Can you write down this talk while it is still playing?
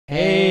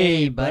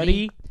Hey,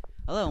 buddy.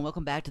 Hello, and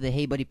welcome back to the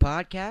Hey Buddy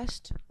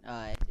podcast.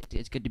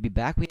 It's good to be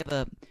back. We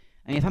have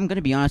if I'm going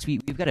to be honest,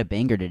 we've got a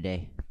banger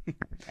today.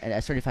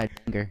 A certified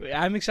banger.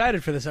 I'm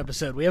excited for this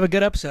episode. We have a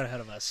good episode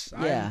ahead of us.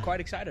 Yeah. I'm quite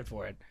excited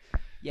for it.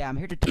 Yeah, I'm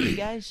here to tell you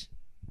guys,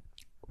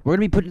 we're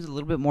going to be putting a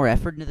little bit more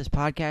effort into this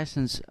podcast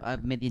since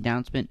I've made the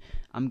announcement.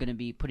 I'm going to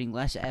be putting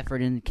less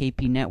effort in the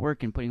KP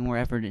Network and putting more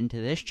effort into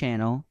this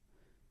channel.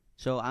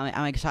 So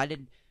I'm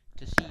excited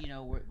to see,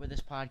 where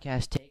this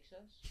podcast takes us.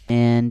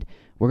 And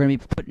we're going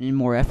to be putting in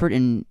more effort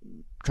and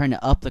trying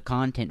to up the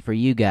content for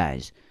you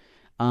guys.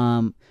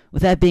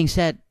 With that being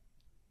said,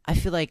 I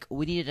feel like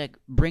we need to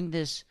bring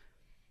this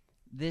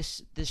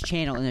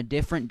channel in a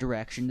different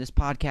direction, this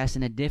podcast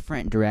in a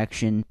different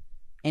direction,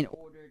 in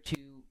order to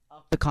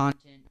up the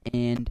content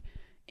and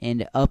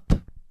up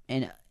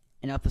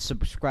the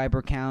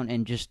subscriber count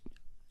and just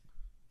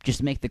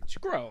make the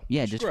grow.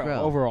 Yeah, just grow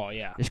overall.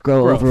 Yeah, just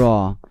grow Growth.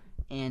 overall.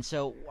 And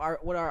so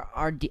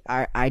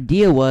our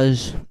idea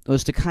was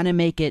to kind of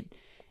make it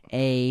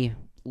a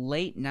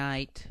late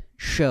night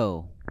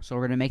show. So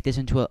we're gonna make this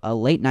into a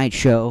late night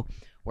show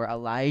where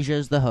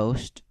Elijah's the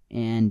host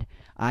and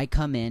I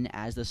come in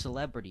as the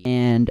celebrity.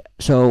 And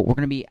so I'm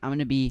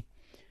gonna be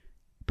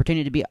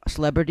pretending to be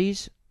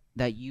celebrities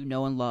that you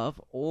know and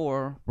love,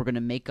 or we're gonna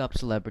make up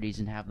celebrities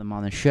and have them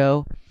on the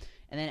show.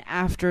 And then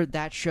after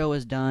that show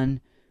is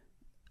done,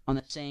 on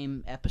the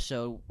same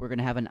episode, we're going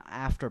to have an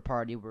after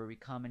party where we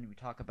come and we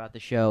talk about the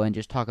show and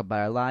just talk about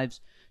our lives.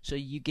 So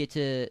you get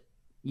to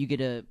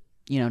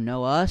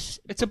know us.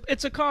 It's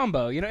a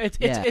combo. It's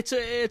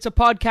a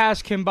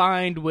podcast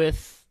combined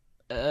with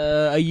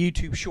a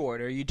YouTube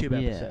short or a YouTube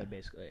episode,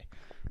 basically.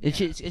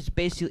 It's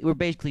basically we're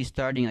basically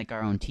starting like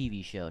our own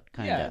TV show,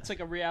 kind of. Yeah, it's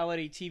like a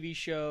reality TV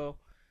show.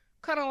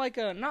 Kind of like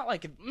not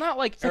like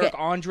Eric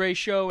Andre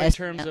show in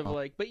terms of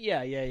like, but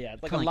yeah,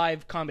 like a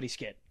live comedy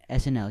skit.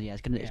 SNL, yeah,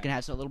 it's gonna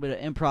have a little bit of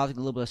improv, a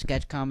little bit of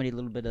sketch comedy, a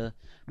little bit of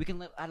we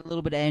can add a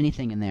little bit of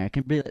anything in there.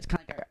 It's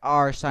kind of like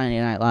our Saturday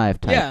Night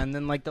Live type. Yeah, and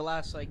then like the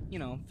last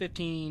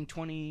 15,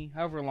 20,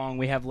 however long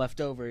we have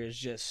left over is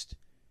just,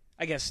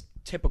 I guess,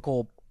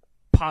 typical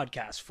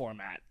podcast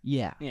format.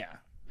 Yeah,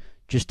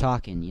 just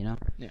talking, Yeah.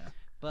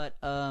 But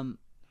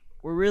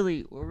we're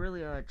really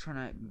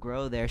trying to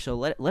grow there. So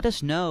let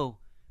us know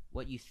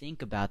what you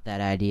think about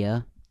that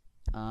idea.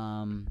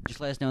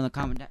 Just let us know in the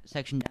comment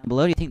section down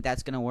below. Do you think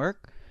that's gonna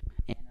work?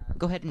 And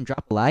go ahead and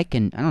drop a like,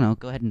 and I don't know,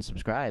 go ahead and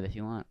subscribe if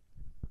you want.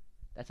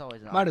 That's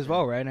always an option. Might as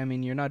well, right? I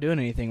mean, you're not doing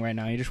anything right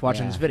now. You're just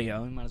watching this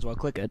video. You might as well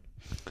click it.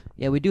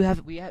 Yeah, we do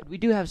have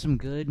some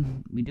good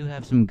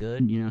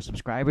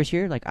subscribers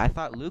here. Like I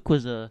thought he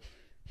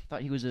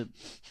was a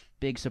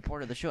big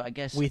supporter of the show. I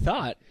guess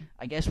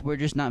we're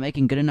just not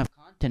making good enough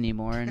content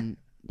anymore, and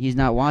he's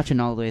not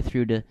watching all the way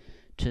through to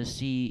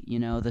see,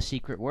 the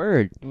secret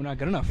word. We're not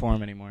good enough for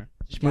him anymore.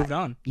 Just moved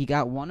on. He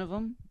got one of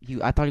them.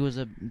 I thought he was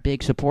a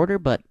big supporter,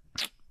 but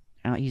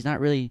he's not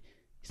really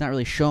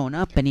showing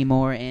up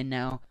anymore. And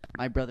now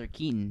my brother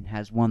Keaton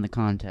has won the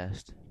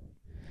contest.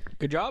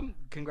 Good job!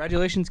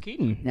 Congratulations,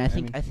 Keaton.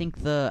 And I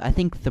think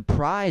the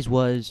prize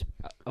was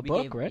a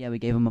book, right? Yeah, we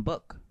gave him a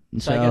book.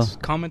 And so I guess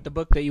comment the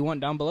book that you want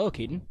down below,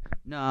 Keaton.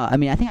 No, I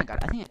think I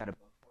got a book for him.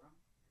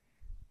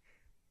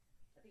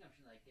 I think I'm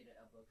gonna get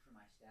a book for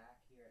my stack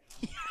here at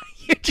home.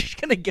 You're just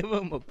gonna give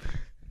him a.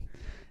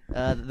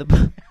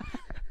 The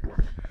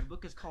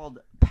book is called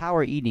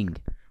Power Eating.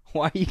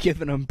 Why are you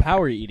giving him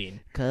Power Eating?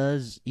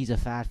 'Cause he's a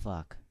fat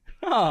fuck.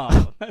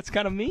 Oh, that's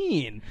kind of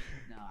mean.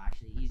 No,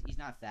 actually, he's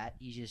not fat.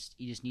 He just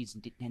needs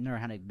to learn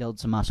how to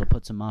build some muscle,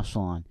 put some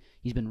muscle on.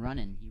 He's been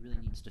running. He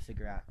really needs to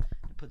figure out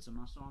to put some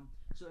muscle on.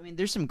 So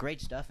there's some great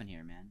stuff in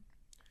here, man.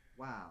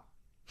 Wow.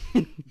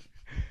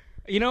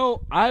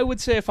 I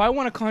would say if I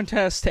won a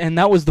contest and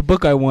that was the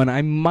book I won,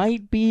 I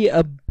might be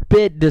a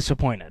bit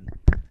disappointed.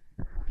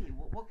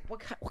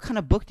 Okay, what kind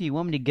of book do you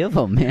want me to give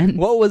him, man?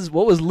 What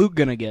was Luke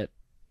gonna get?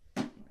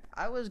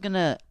 I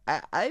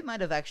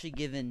might have actually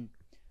given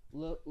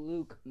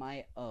Luke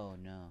my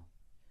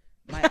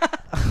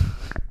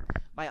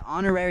my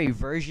honorary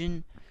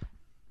version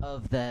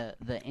of the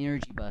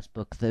Energy Bus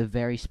book, the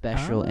very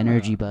special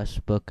Energy Bus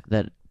book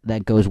that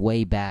goes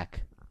way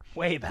back.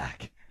 Way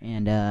back.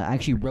 And I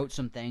actually wrote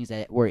some things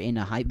that were in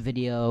a hype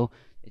video.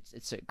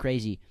 It's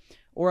crazy.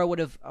 Or I would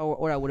have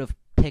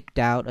picked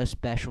out a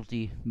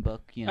specialty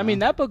book. I mean,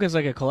 that book is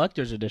like a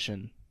collector's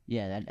edition.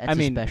 Yeah, that's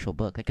a special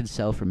book that could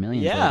sell for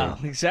millions. Yeah,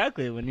 later.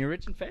 Exactly. When you're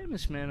rich and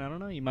famous, man, I don't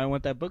know. You might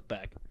want that book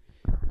back.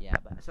 Yeah,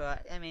 but so I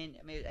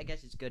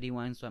guess it's good he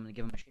won, so I'm gonna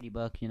give him a shitty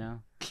book. Why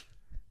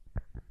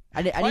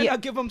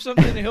not give him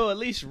something he'll at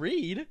least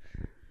read?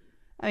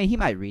 I mean, he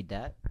might read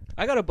that.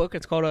 I got a book.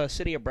 It's called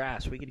City of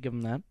Brass. We could give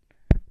him that.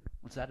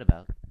 What's that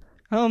about?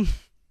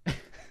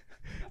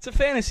 It's a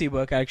fantasy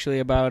book actually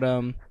about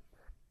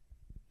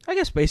I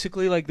guess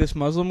basically like this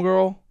Muslim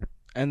girl,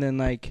 and then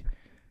like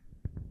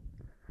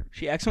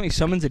she accidentally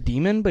summons a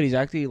demon, but he's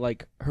actually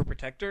like her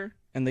protector,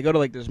 and they go to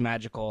like this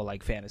magical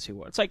like fantasy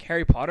world. It's like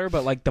Harry Potter,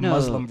 but like the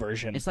Muslim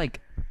version. It's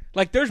like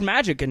Like, there's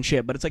magic and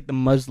shit, but it's like the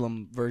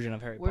Muslim version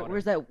of Harry Potter.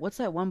 Where's that? What's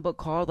that one book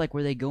called? Like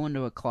where they go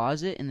into a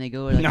closet and they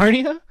go like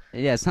Narnia?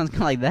 Yeah, it sounds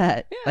kind of like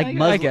that. Yeah, like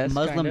I guess,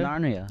 Muslim kinda.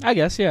 Narnia. I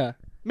guess, yeah.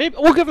 Maybe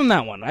we'll give him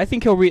that one. I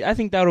think he'll read. I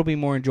think that'll be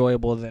more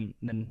enjoyable than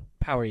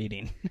power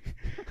eating.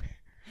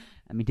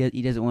 I mean,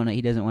 he doesn't want to.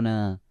 He doesn't want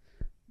to.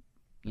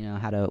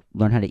 How to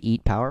learn how to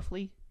eat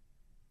powerfully.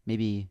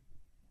 Maybe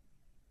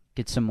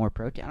get some more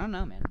protein. I don't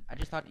know, man. I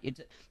just thought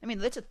it's. I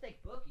mean, it's a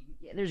thick book.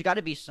 There's got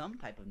to be some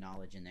type of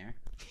knowledge in there.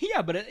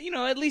 Yeah, but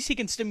at least he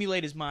can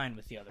stimulate his mind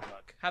with the other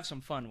book. Have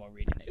some fun while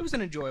reading it. It was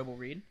an enjoyable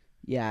read.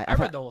 Yeah, I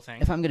read the whole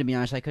thing. If I'm gonna be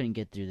honest, I couldn't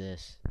get through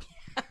this.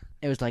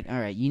 It was like, all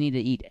right, you need to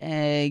eat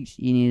eggs.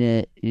 You need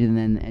to, and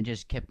then it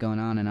just kept going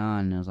on. And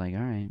I was like,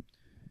 all right.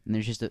 And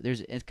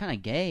it's kind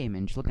of gay,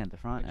 man. Just looking at the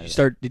front.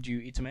 Did you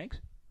eat some eggs?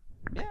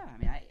 Yeah, I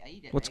mean, I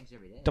eat eggs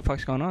every day. What the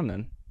fuck's going on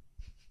then?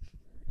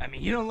 I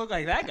mean, you don't look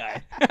like that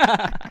guy.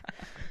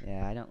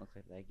 Yeah, I don't look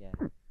like that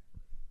guy.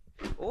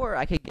 Or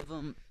I could give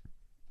him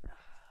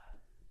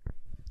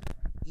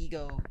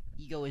ego.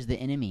 Ego is the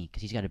enemy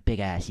because he's got a big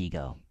ass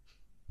ego.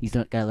 He's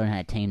got to learn how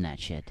to tame that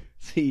shit.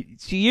 See,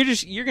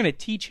 you're gonna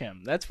teach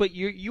him. That's what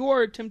you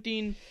are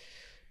attempting.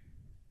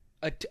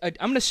 I'm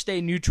gonna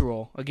stay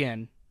neutral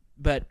again,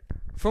 but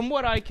from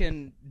what I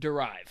can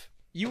derive,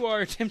 you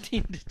are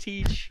attempting to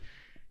teach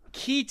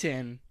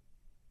Keaton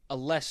a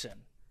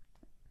lesson.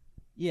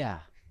 Yeah.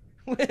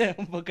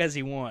 Because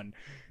he won.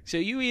 So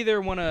you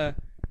either want to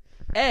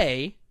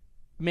A,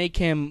 make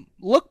him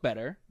look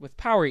better with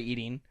power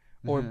eating,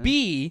 or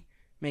B,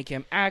 make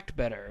him act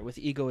better with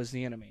ego as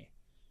the enemy.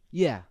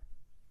 Yeah.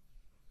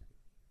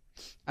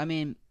 I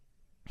mean,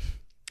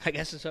 I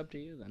guess it's up to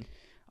you then.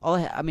 all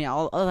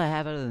I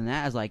have other than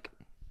that is like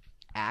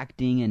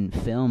acting and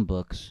film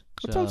books.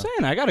 That's what I'm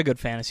saying. I got a good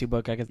fantasy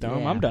book I could throw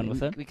him. I'm done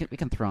with it. We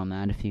can throw him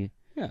that if you.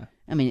 Yeah.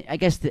 I mean, I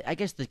guess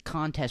the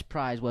contest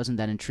prize wasn't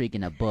that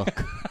intriguing a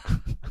book.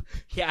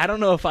 Yeah, I don't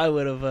know if I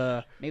would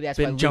have Maybe that's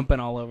been why jumping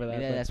all over that.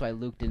 Maybe but- that's why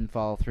Luke didn't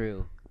fall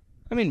through.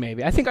 I mean,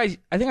 maybe. I think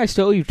I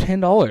still owe you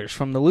 $10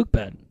 from the Luke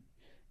bet.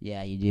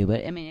 Yeah, you do,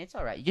 but I mean, it's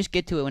all right. You just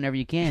get to it whenever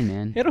you can,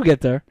 man. It'll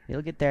get there.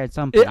 It'll get there at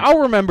some point. I'll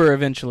remember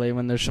eventually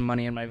when there's some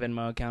money in my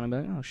Venmo account.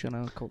 I'll be like, oh shit, I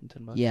owe Colton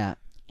 $10. Yeah,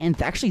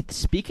 and actually,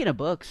 speaking of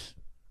books,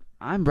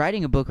 I'm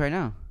writing a book right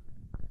now.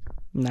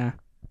 Nah.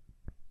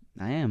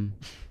 I am.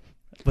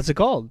 What's it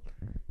called?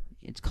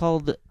 It's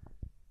called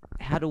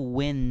How to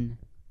Win,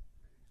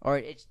 or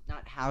it's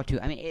not how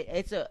to. I mean,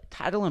 it's a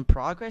title in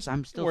progress.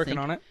 I'm still Working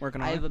on it.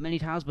 I have many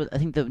titles, but I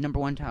think the number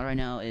one title right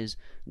now is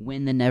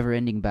 "Win the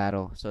Never-Ending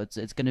Battle." So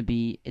it's gonna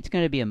be a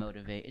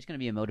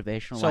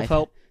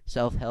motivational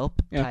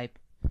self-help type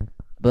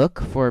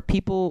book for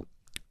people.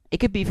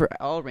 It could be for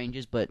all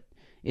ranges, but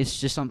it's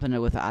just something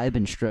that I've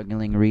been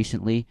struggling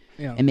recently,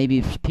 and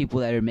maybe people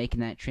that are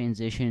making that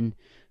transition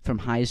from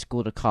high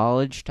school to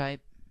college type.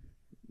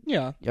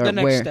 Yeah, the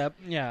next step.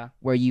 Yeah,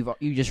 where you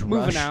just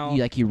moving rushed,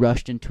 out. you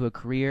rushed into a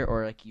career,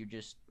 or like you're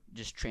just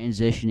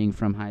transitioning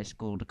from high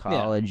school to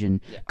college and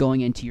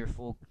going into your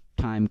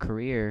full-time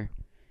career,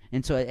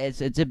 and so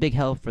it's a big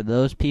help for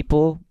those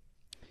people,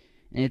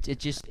 and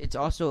it's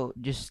also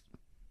just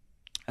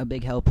a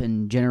big help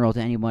in general to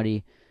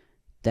anybody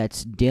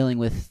that's dealing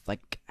with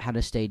like how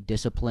to stay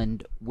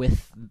disciplined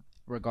with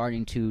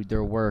regarding to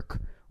their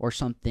work or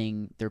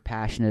something they're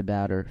passionate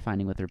about or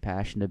finding what they're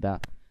passionate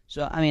about.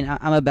 So I mean,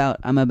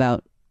 I'm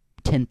about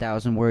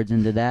 10,000 words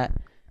into that,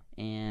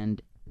 and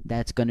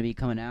that's going to be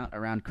coming out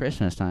around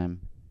Christmas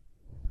time.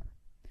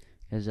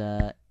 Because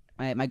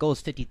my goal is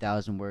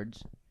 50,000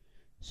 words,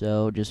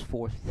 so just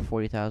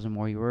 40,000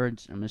 more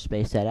words. I'm gonna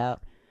space that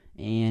out,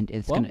 and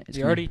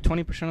you're already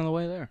 20% of the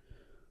way there.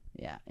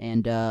 Yeah,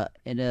 and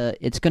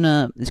it's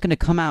gonna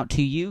come out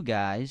to you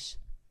guys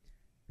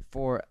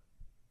for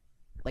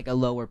like a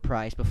lower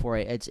price before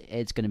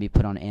it's gonna be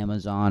put on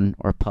Amazon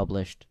or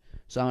published.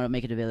 So I'm going to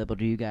make it available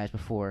to you guys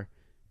before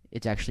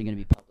it's actually going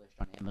to be published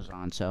on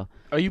Amazon. So,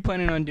 are you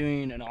planning on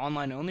doing an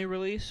online-only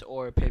release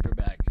or a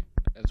paperback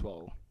as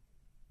well?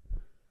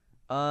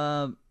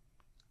 I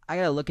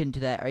got to look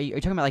into that. Are you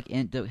talking about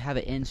like to have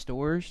it in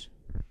stores?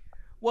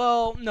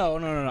 Well, no.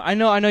 I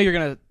know you're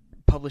going to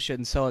publish it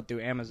and sell it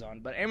through Amazon,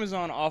 but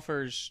Amazon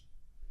offers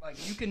like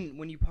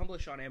when you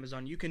publish on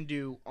Amazon, you can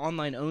do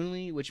online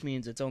only, which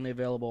means it's only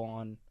available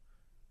on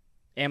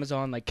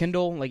Amazon, like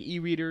Kindle, like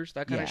e-readers,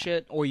 that kind of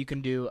shit, or you can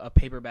do a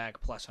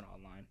paperback plus an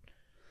online.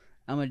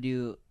 I'm gonna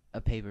do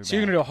a paperback. So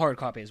you're gonna do a hard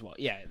copy as well.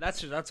 Yeah,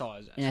 that's all I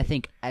was asking. And I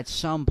think at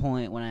some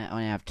point when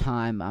I have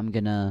time, I'm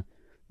gonna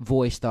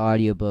voice the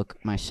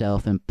audiobook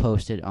myself and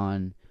post it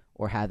on,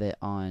 or have it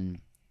on,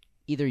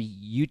 either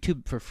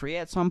YouTube for free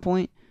at some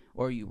point,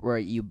 or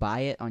you buy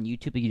it on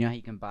YouTube. You know how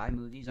you can buy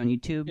movies on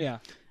YouTube. Yeah,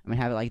 I'm gonna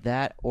have it like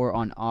that, or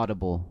on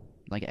Audible.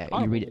 Like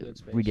you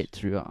read it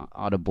through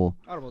Audible.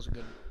 Audible's a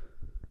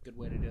good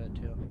way to do it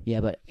too.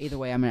 Yeah, but either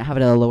way, I'm gonna have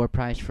it at a lower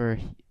price for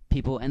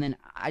people, and then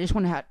I just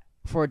want to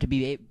for it to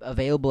be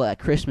available at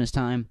Christmas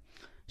time,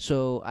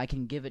 so I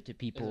can give it to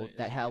people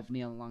that helped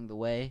me along the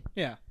way.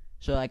 Yeah.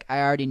 So like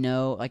I already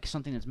know, like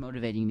something that's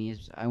motivating me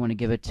is I want to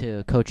give it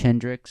to Coach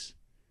Hendricks.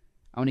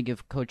 I want to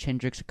give Coach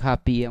Hendricks a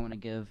copy. I want to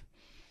give,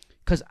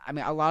 because I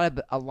mean a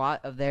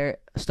lot of their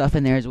stuff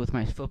in there is with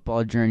my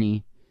football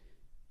journey,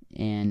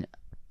 and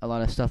a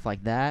lot of stuff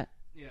like that.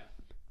 Yeah.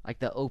 Like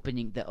the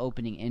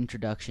opening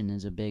introduction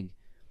is a big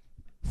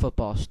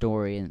football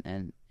story,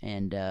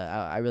 and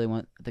I really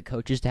want the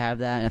coaches to have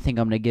that. And I think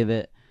I'm gonna give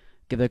it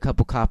a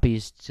couple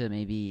copies to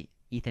maybe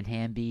Ethan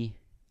Hamby.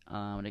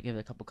 I'm gonna give it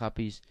a couple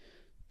copies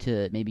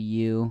to maybe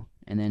you,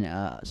 and then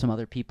some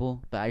other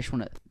people. But I just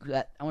want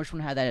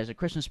to have that as a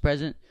Christmas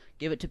present.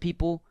 Give it to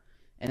people,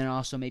 and then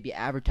also maybe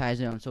advertise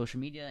it on social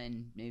media,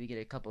 and maybe get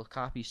a couple of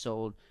copies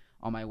sold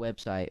on my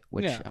website,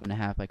 which I'm gonna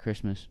have by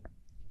Christmas.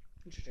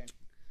 Interesting.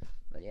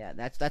 But yeah,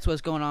 that's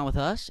what's going on with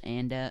us,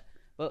 and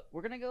but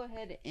we're gonna go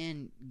ahead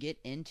and get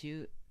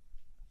into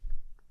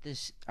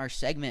our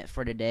segment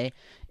for today.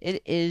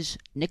 It is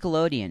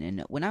Nickelodeon,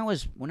 and when I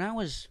was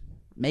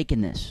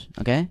making this,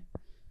 okay.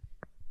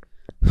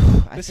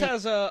 This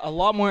has a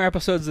lot more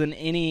episodes than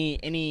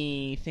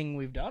anything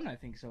we've done, I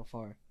think, so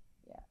far.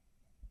 Yeah.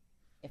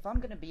 If I'm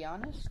gonna be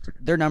honest,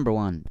 they're number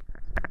one.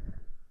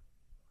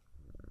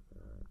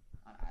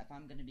 If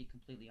I'm gonna be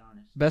completely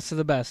honest, Best of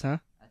the best, huh?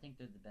 I think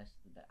they're the best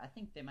of the best. I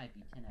think they might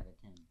be 10 out of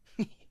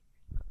 10.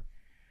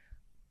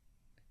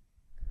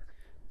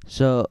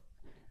 So,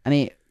 I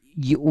mean,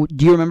 do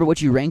you remember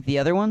what you ranked the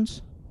other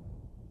ones?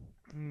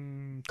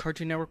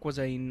 Cartoon Network was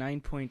a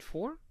 9.4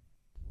 or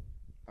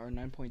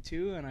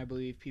 9.2, and I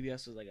believe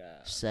PBS was like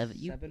a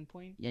 7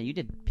 point. Yeah, you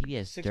did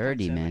PBS 6.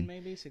 dirty, 7, man.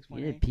 Maybe 6.8.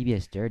 You did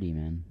PBS dirty,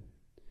 man.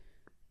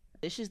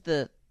 This is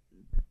the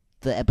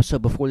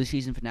episode before the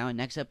season finale.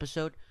 Next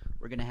episode,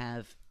 we're gonna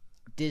have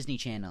Disney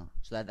Channel.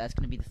 So that's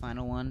gonna be the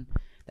final one.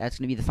 That's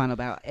gonna be the final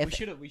battle.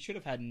 We should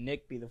have had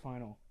Nick be the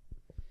final.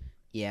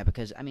 Yeah,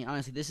 because I mean,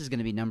 honestly, this is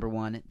gonna be number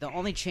one. The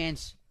only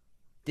chance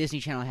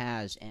Disney Channel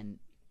has, and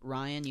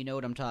Ryan, you know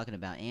what I'm talking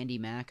about. Andy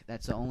Mack.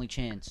 That's the only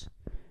chance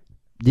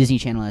Disney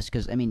Channel has.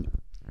 Because I mean,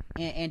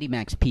 Andy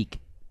Mack's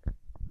peak.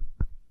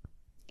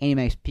 Andy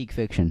Mack's peak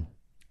fiction.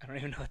 I don't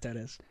even know what that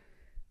is.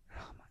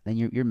 Then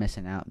you're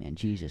missing out, man.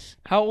 Jesus.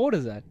 How old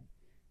is that?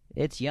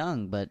 It's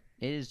young, but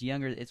it is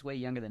younger. It's way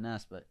younger than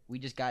us. But we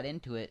just got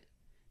into it.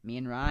 Me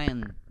and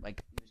Ryan,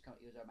 like,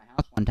 he was at my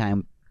house one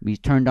time. We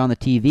turned on the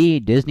TV,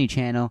 Disney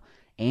Channel.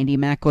 Andy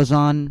Mack was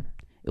on.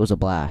 It was a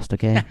blast.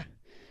 Okay.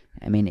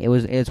 I mean,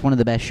 it's one of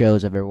the best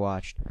shows I've ever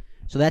watched.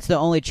 So that's the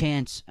only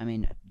chance, I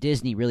mean,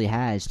 Disney really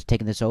has to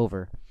taking this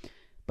over.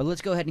 But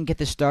let's go ahead and get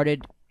this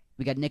started.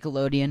 We got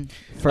Nickelodeon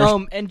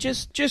first. And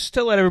just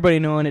to let everybody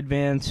know in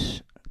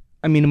advance,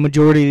 I mean, the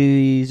majority of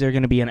these are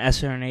going to be an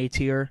S or an A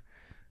tier.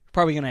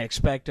 Probably going to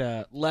expect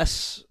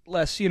less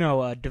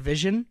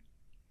division.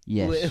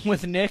 Yes.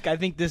 With Nick, I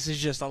think this is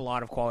just a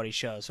lot of quality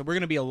shows. So we're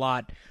going to be a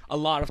lot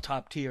of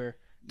top 2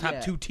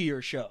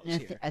 tier shows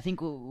here. I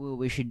think what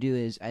we should do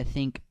is, I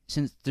think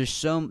since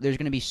there's going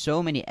to be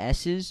so many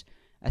S's,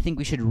 I think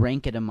we should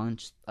rank it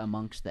amongst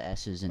the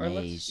S's and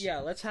A's.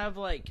 Let's have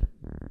like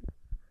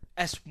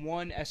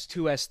S1,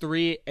 S2,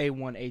 S3, A1,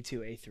 A2,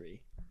 A3.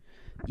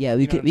 Yeah,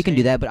 we can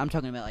do that, but I'm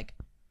talking about like,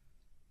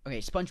 okay,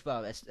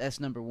 SpongeBob, that's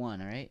number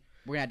 1, all right?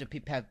 We're going to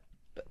have to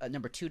have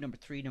number 2, number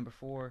 3, number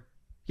 4.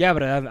 Yeah,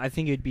 but I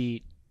think it'd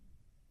be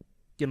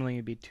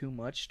too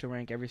much to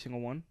rank every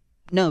single one.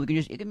 No, we can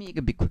it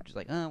could be quick, just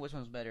like, which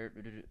one's better,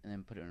 and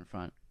then put it in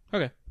front.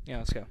 Okay, yeah,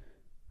 let's go.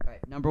 All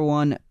right, number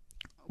 1,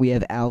 we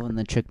have Alvin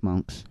the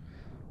Chipmunks.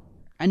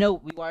 I know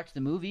we watched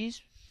the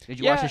movies. Did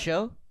you watch the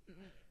show?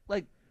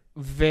 Like,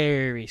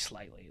 very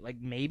slightly. Like,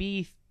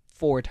 maybe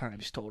 4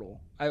 times total.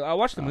 I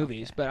watched the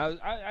movies, but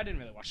I didn't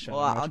really watch the show.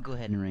 Well, I'll go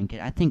ahead and rank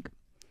it. I think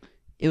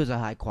it was a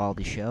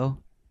high-quality show.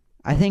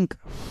 I think...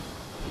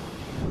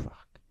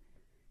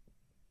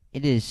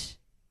 It is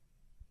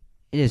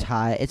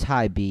high. It's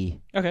high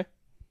B. Okay.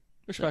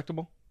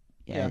 Respectable.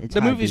 Yeah.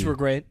 The movies were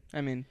great.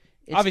 I mean,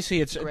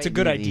 obviously it's a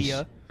good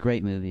idea.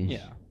 Great movies.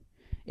 Yeah.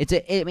 It's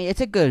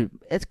a good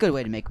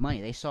way to make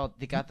money.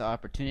 They got the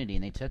opportunity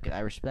and they took it.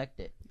 I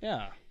respect it.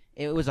 Yeah.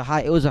 It was a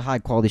high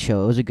quality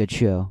show. It was a good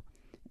show.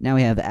 Now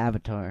we have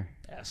Avatar.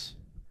 Yes.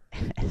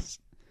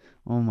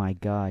 Oh my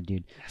god,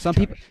 dude. Some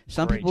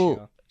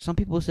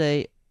people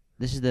say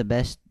this is the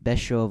best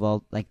show of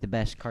all, like the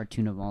best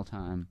cartoon of all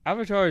time.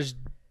 Avatar is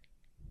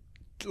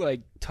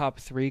like top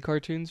 3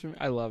 cartoons for me.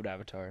 I loved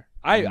Avatar.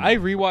 I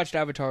rewatched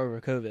Avatar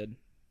over COVID.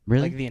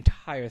 Really? Like the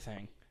entire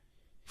thing.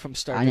 From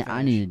start to finish.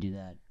 I need to do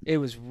that. It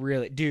was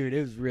really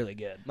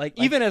good. Like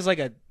even as like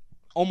a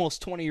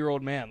almost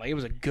 20-year-old man, like it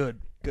was a good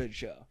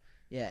show.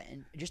 Yeah,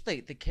 and just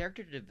like the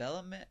character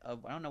development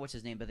of, I don't know what's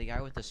his name, but the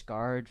guy with the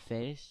scarred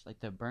face, like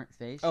the burnt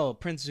face. Oh,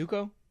 Prince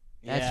Zuko?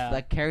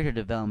 That character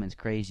development's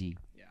crazy.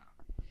 Yeah.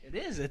 It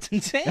is. It's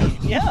insane.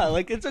 Yeah,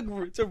 like it's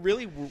a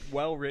really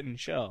well-written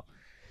show.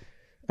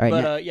 All right,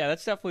 but yeah,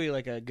 that's definitely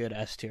like a good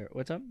S tier.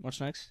 What's up? What's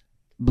next?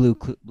 Blue's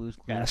Clues.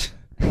 Yes.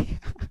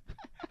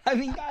 I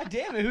mean, god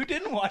damn it, who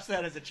didn't watch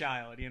that as a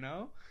child, you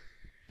know?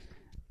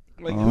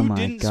 Like, who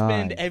didn't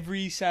spend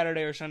every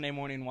Saturday or Sunday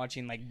morning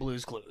watching, like,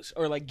 Blue's Clues?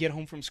 Or, like, get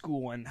home from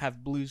school and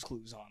have Blue's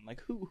Clues on?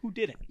 Like, who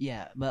didn't?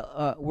 Yeah,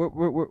 but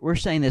we're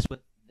saying this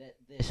with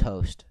this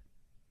host.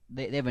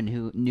 They have a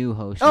new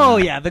host. Oh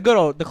now. yeah, the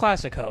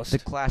classic host. The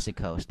classic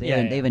host. They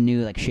Yeah, they have a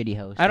new like shitty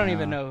host. I don't now.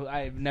 even know.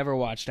 I've never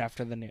watched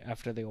after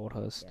the old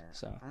host. Yeah.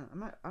 So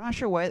I'm not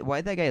sure why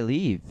that guy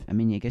leave. I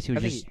mean, I guess he I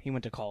was think just. he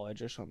went to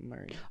college or something.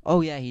 Or,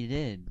 Oh yeah, he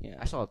did. Yeah.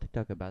 I saw a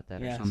TikTok about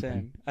that or yeah, something.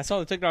 same. I saw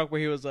the TikTok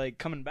where he was like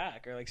coming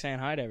back or like saying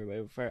hi to everybody.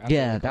 After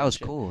Yeah, the that was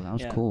college cool. That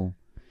was Yeah. cool.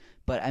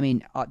 But I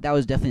mean, that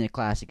was definitely a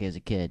classic as a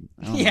kid.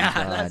 Oh my Yeah,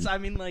 God. that's. I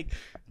mean, like,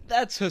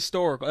 that's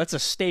historical. That's a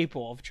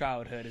staple of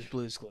childhood. Is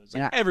Blue's Clues.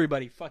 Like, And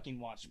everybody fucking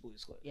watched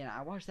Blue's Clues. Yeah,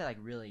 I watched that like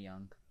really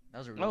young. That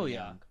was a really Oh yeah.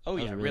 young. Oh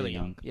That yeah. was Really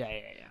young. Yeah.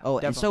 Oh,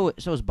 Definitely.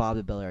 and so was Bob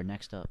the Builder.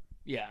 Next up.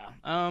 Yeah.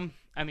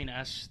 I mean,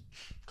 that's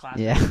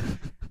classic.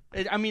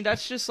 Yeah. I mean,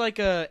 that's just like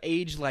a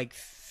age like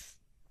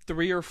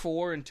 3 or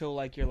 4 until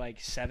like you're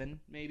like 7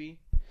 maybe.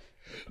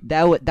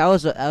 that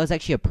was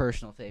actually a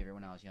personal favorite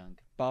when I was young.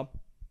 Bob.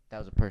 That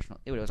was a personal.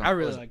 It was. I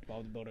really liked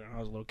Bob the Builder when I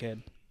was a little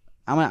kid.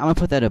 I'm gonna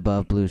put that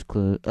above Blue's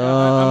Clues. I'm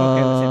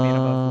okay with it being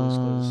above Blue's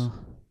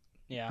Clues.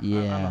 Yeah. I'm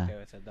Yeah. okay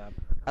with it. Though.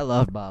 I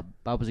loved Bob.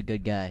 Bob was a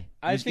good guy.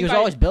 I He think was I-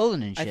 always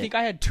building and I shit. think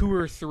I had 2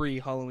 or 3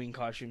 Halloween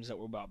costumes that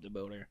were Bob the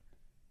Builder.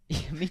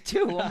 Me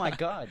too. Oh my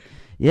God.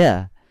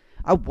 Yeah,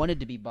 I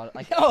wanted to be Bob.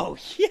 Like, Oh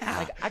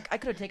yeah. like I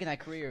could have taken that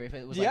career if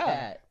it was Yeah. like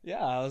that.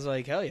 Yeah, I was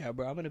like, hell yeah,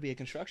 bro! I'm gonna be a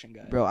construction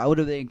guy. Bro, I would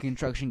have been a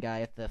construction guy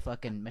if the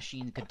fucking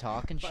machine could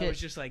talk and If I shit. was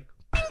just like,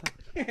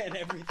 and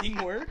everything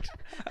worked.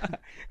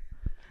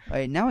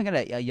 Alright, now I got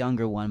a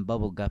younger one,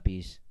 Bubble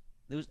Guppies.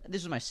 This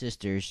was my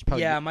sister's.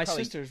 Probably, Yeah, my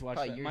probably- sisters watched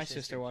probably that. your My sister,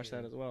 sister watched too.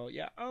 that as well.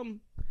 Yeah.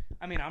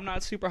 I mean, I'm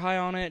not super high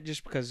on it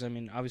just because I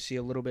mean, obviously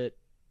a little bit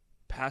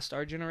past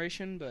our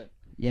generation, but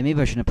Yeah,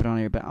 maybe I shouldn't have put it on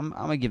here, but I'm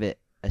gonna give it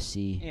a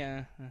C.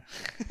 yeah.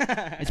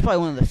 It's probably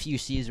one of the few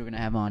C's we're gonna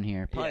have on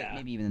here. Probably Yeah.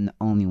 maybe even the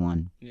only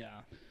one.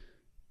 yeah.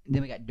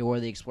 Then we got Dora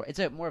the Explorer. It's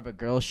more of a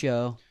girl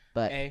show,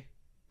 but A.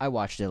 I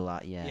watched it a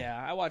lot. Yeah.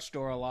 Yeah, I watched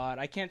Dora a lot.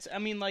 I can't. I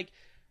mean, like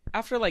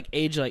after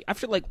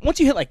once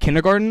you hit like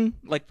kindergarten,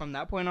 like from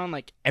that point on,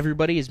 like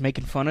everybody is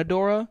making fun of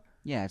Dora,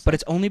 Yeah. It's but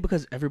it's only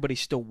because everybody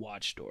still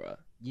watched Dora,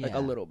 yeah. like a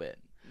little bit.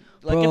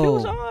 Like if it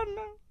was Bro. on,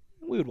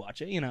 we would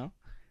watch it. You know.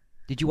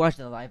 Did you watch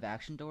the live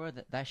action Dora?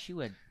 That she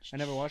would. I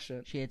never watched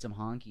it. She had some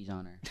honkies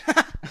on her.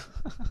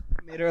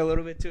 Made her a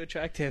little bit too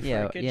attractive.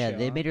 yeah, for a kid yeah. show,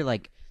 They huh?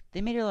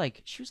 made her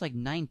like she was like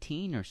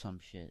 19 or some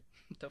shit.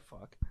 What the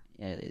fuck?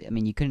 Yeah, I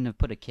mean you couldn't have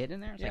put a kid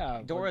in there. It's Yeah,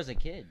 like, Dora's a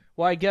kid.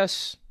 Well, I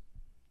guess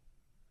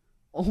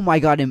Oh my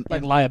God!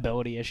 like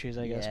liability issues.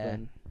 I guess, Yeah.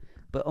 but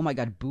but oh my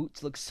God,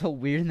 Boots looks so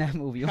weird in that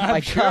movie. Oh I'm my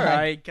sure God!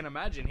 I can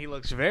imagine he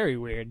looks very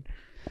weird.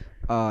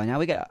 Oh, now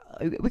we got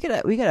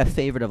a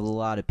favorite of a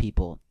lot of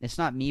people. It's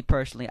not me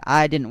personally.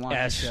 I didn't watch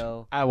Yes. the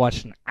show. I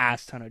watched an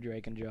ass ton of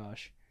Drake and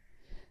Josh.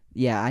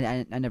 Yeah,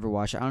 I never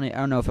watched it. I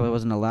don't know if I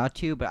wasn't allowed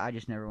to, but I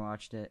just never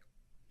watched it.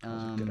 That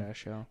was a good ass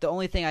show. The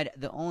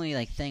only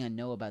like thing I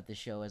know about this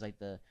show is like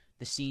the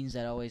scenes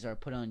that always are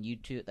put on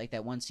YouTube, like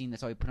that one scene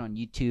that's always put on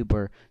YouTube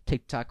or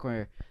TikTok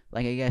where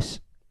like I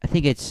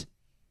think it's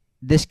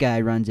this guy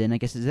runs in. I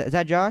guess is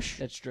that Josh?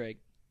 That's Drake.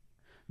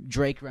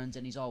 Drake runs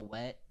in. He's all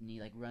wet and he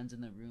like runs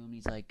in the room.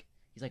 He's like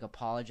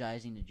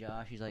apologizing to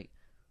Josh. He's like,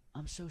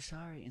 "I'm so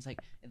sorry." And it's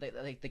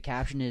like the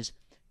caption is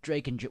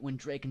when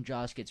Drake and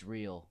Josh gets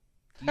real.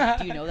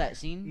 Do you know that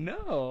scene?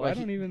 No, Where I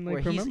don't even where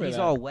like remember he's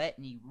that. all wet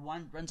and he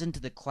runs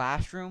into the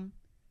classroom,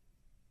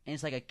 and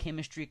it's like a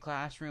chemistry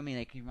classroom. And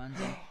like he runs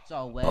in, it's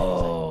all wet.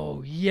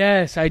 Oh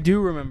yes, I do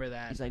remember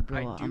that. He's like,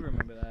 "Bro, I do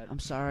remember that. I'm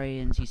sorry,"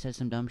 and he says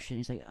some dumb shit.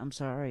 He's like, "I'm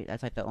sorry."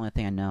 That's like the only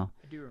thing I know.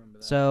 I do remember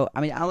that. So I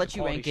mean, I'll let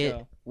you Quality rank it.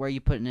 show. Where are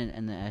you putting it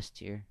in the S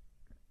tier?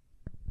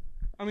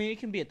 I mean, it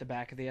can be at the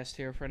back of the S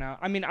tier for now.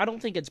 I mean, I don't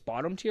think it's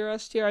bottom tier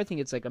S tier. I think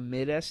it's like a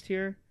mid S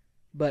tier.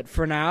 But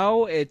for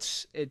now,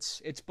 it's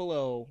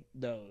below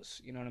those.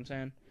 You know what I'm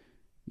saying?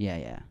 Yeah,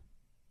 yeah.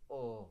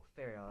 Oh,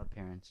 Fairy Odd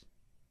Parents.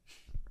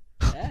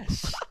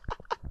 Yes.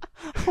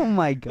 Oh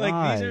my God!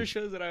 Like these are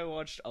shows that I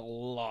watched a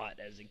lot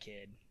as a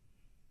kid.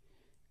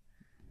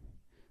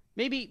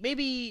 Maybe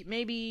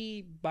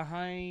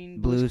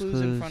behind Blue's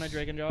Clues in front of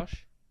Drake and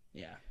Josh.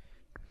 Yeah.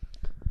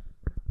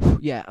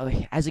 Yeah,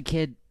 as a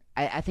kid,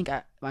 I think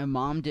my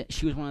mom did.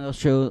 She was one of those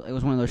shows. It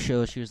was one of those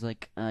shows. She was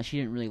like, she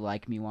didn't really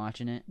like me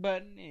watching it.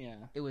 But yeah.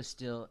 It was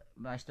still,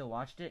 but I still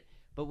watched it.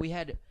 But we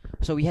had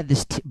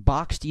this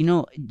box. Do you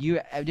know?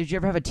 Did you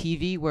ever have a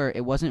TV where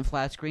it wasn't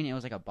flat screen? It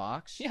was like a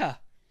box. Yeah.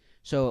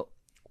 So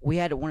we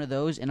had one of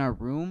those in our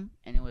room,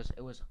 and it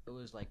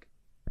was like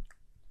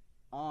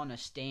on a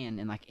stand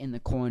and like in the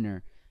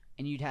corner,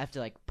 and you'd have to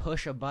like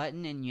push a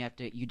button, and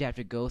you'd have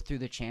to go through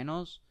the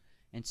channels.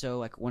 And so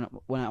like when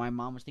my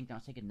mom was thinking I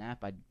was taking a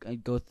nap,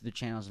 I'd go through the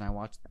channels and I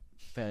watched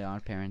Fairly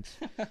Odd Parents.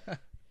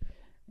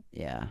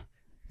 Yeah,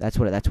 that's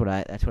what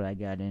I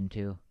got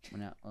into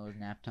when it was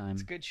nap time.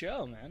 It's a good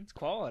show, man. It's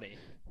quality.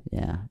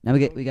 Yeah. Now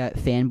we got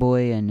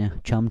Fanboy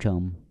and Chum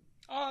Chum.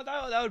 Oh,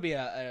 that would be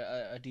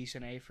a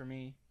decent A for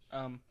me.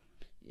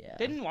 Yeah.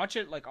 Didn't watch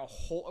it like a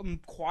whole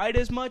quite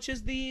as much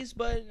as these,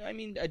 but I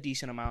mean a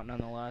decent amount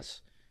nonetheless.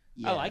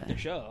 Yeah. I like the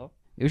show.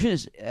 It was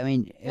just, I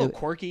mean, A little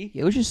quirky.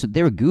 it was just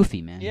they were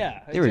goofy, man.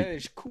 Yeah, They were.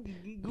 it's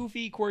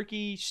goofy,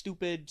 quirky,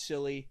 stupid,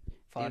 silly,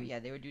 fun.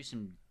 They would do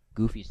some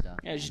goofy stuff.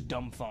 Yeah, it's just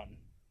dumb fun.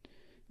 It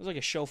was like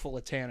a show full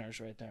of Tanners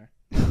right there.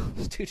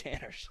 It's 2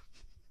 Tanners.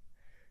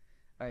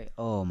 All right.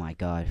 Oh my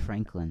God,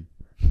 Franklin.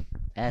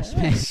 S.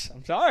 Yes.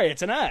 I'm sorry,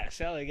 it's an S.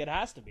 Yeah, like, it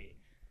has to be.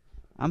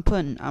 I'm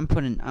putting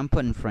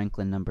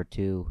Franklin number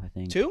 2. I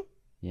think. 2?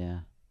 Yeah.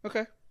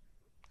 Okay.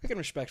 I can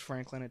respect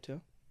Franklin at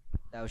 2.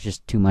 That was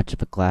just too much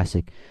of a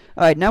classic.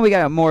 All right, now we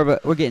got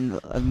we're getting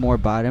a more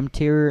bottom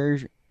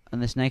tier on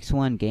this next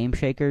one. Game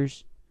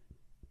Shakers,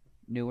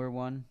 newer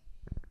one.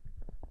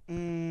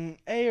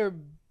 A or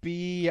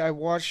B? I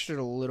watched it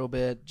a little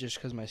bit just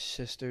because my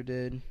sister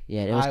did.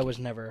 Yeah, I was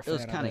never a fan of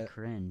it. It was kind of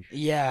cringe.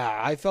 Yeah,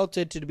 I felt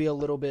it to be a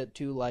little bit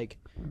too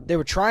they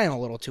were trying a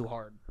little too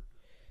hard.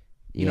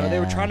 You know, they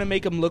were trying to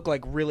make them look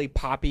like really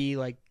poppy,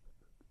 like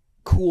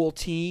cool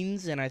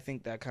teens, and I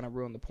think that kind of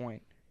ruined the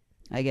point.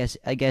 I guess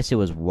it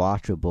was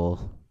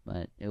watchable,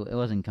 but it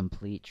wasn't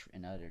complete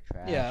and utter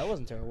trash. Yeah, it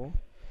wasn't terrible.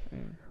 Yeah.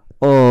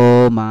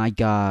 Oh my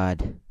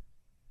God!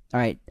 All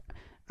right,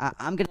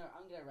 I'm gonna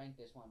rank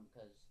this one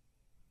because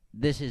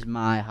this is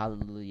my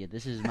hallelujah.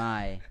 This is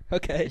my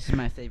okay. This is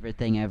my favorite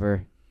thing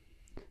ever.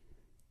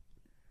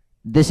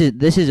 This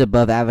is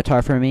above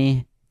Avatar for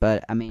me,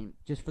 but I mean,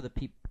 just for the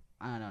people,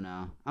 I don't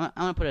know. I'm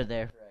gonna put it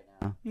there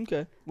right now.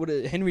 Okay.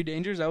 Henry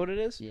Danger? Is that what it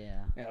is?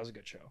 Yeah. Yeah, that was a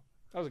good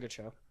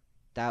show.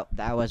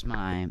 That was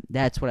mine.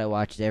 That's what I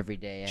watched every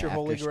day It's your after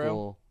holy grail?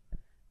 school.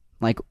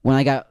 Like when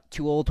I got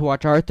too old to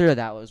watch Arthur,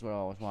 that was what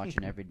I was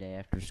watching every day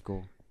after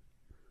school.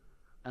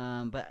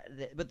 But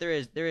there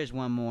is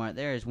one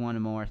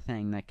more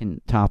thing that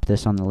can top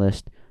this on the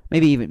list.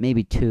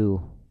 Maybe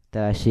 2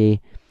 that I see.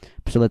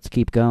 So let's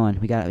keep going.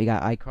 We got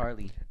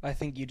iCarly. I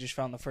think you just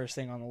found the first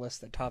thing on the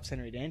list that tops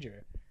Henry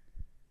Danger.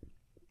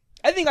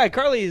 I think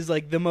iCarly is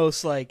like the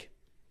most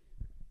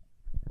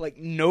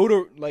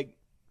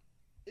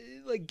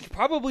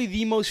probably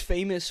the most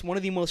famous, one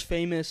of the most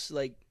famous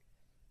like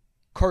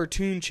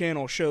cartoon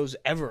channel shows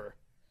ever.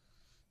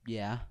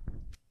 Yeah.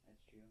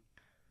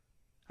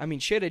 I mean,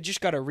 shit, it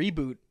just got a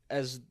reboot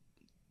as,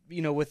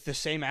 with the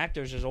same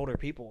actors as older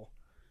people.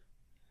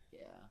 Yeah.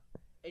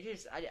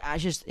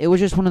 It was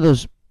just one of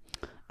those.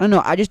 I don't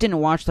know. I just didn't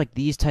watch like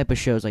these type of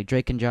shows like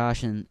Drake and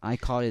Josh and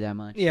iCarly that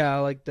much.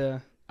 Yeah,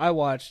 I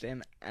watched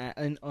an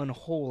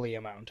unholy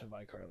amount of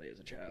iCarly as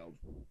a child.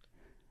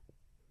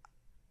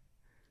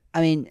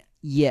 I mean,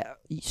 yeah.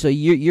 So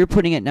you're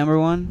putting it number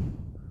 1.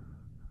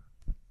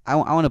 I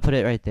want to put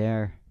it right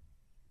there.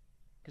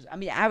 Because I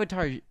mean,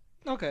 Avatar.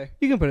 Okay,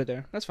 you can put it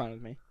there. That's fine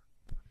with me.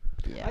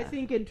 Yeah. I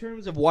think in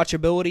terms of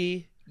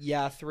watchability,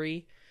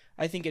 3.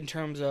 I think in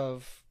terms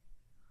of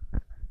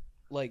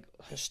like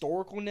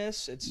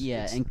historicalness, it's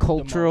and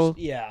cultural.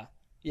 Yeah,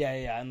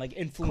 and like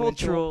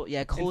influential.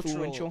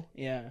 Cultural.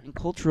 Yeah. And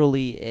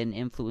culturally and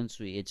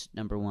influentially, it's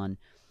number 1.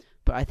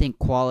 But I think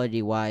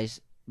quality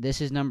wise, this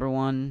is number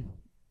 1,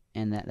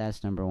 and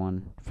that's number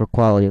 1 for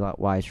quality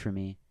wise for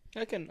me.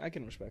 I can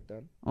respect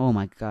that. Oh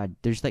my God,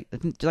 there's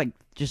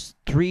just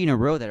 3 in a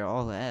row that are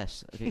all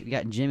S. Okay, we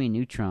got Jimmy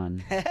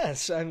Neutron.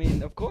 Yes, I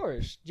mean, of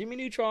course, Jimmy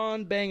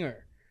Neutron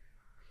banger.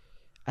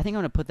 I think I'm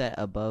gonna put that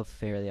above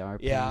Fairly Odd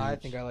Parents. Yeah, I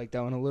think I like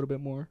that one a little bit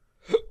more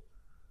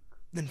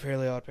than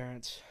Fairly Odd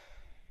Parents.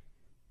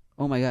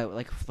 Oh my God,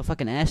 like the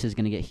fucking S is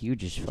gonna get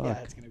huge as fuck. Yeah,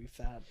 it's gonna be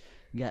fat.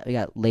 We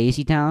got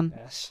Lazy Town.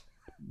 Yes.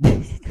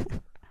 I'm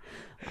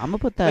gonna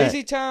put that.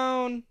 Lazy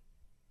Town.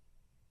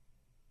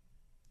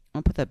 I'm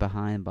gonna put that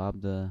behind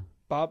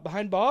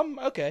behind Bob.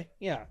 Okay,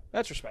 yeah,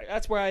 that's respect.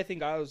 That's where I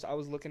think I was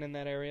looking in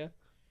that area.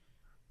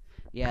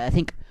 Yeah, I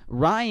think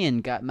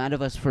Ryan got mad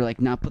at us for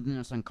like not putting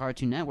us on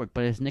Cartoon Network,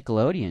 but it's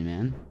Nickelodeon,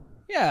 man.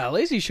 Yeah,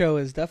 Lazy Show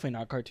is definitely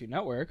not Cartoon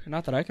Network.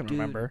 Not that I can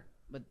remember.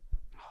 But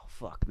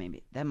fuck,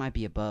 maybe that might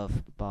be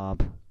above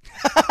Bob.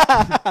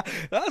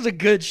 That was a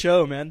good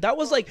show, man. That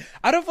was like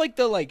out of like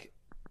the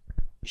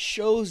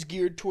shows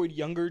geared toward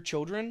younger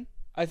children.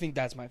 I think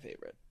that's my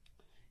favorite.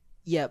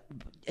 Yeah,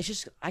 it's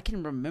just I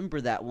can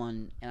remember that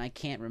one, and I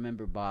can't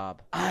remember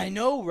Bob. I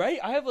know, right?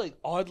 I have like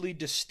oddly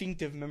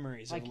distinctive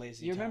memories of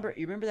Lazy You Town.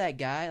 remember the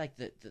guy, like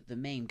the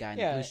main guy in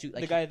the blue suit,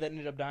 like the guy that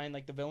ended up dying,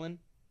 like the villain.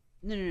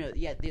 No.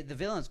 Yeah, the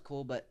villain's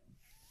cool, but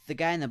the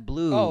guy in the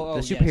blue,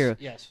 the yes, superhero.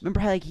 Yes. Remember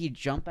how like he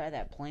jumped out of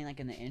that plane like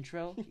in the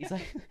intro? He's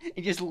like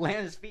he just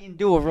landed his feet and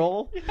do a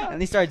roll,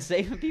 and he started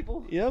saving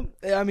people. Yep.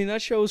 I mean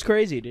that show was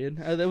crazy, dude.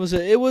 It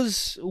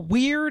was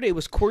weird. It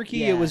was quirky.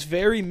 Yeah. It was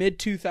very mid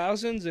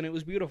 2000s, and it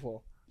was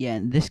beautiful. Yeah,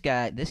 and this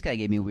guy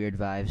gave me weird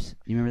vibes.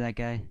 You remember that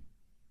guy?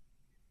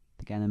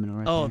 The guy in the middle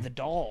right there? The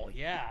doll.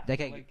 Yeah. That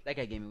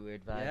guy gave me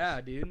weird vibes.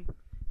 Yeah, dude.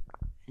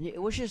 And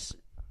it was just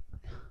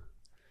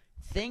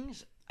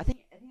things. I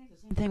think it's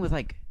the same thing with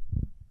like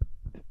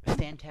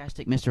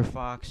Fantastic Mr.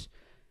 Fox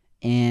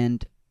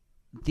and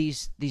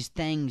these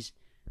things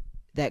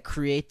that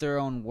create their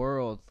own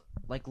world.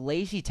 Like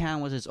Lazy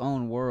Town was its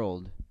own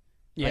world.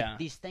 Yeah. Like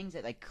these things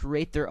that like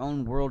create their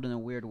own world in a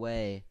weird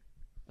way.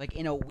 Like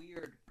in a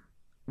weird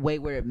way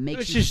where it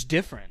makes it's just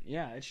different.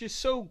 Yeah, it's just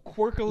so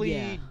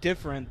quirkily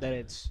different that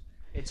it's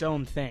its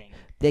own thing.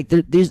 Like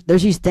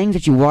there's these things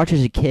that you watch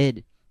as a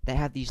kid that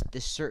have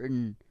this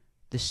certain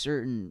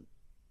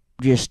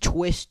just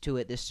twist to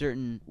it, this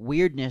certain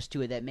weirdness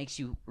to it that makes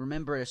you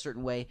remember it a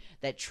certain way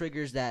that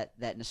triggers that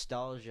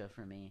nostalgia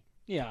for me.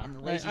 Yeah, And the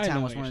Lazy I know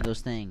Town what was one you're of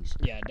those things.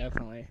 saying. Yeah,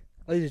 definitely.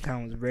 Lazy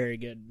Town was very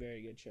good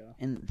show.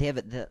 And they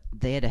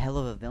had a hell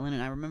of a villain,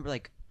 and I remember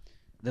like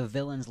the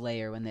villain's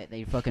lair when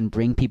they fucking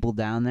bring people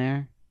down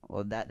there.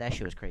 Well, that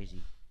shit was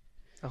crazy.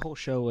 The whole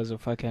show was a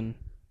fucking.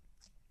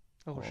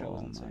 The whole show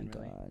was Oh insane. my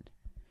Really. god!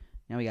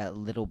 Now we got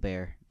Little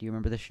Bear. Do you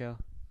remember this show?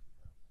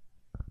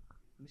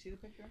 Let me see the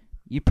picture.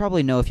 You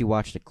probably know if you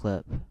watched a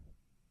clip.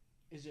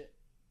 Is it?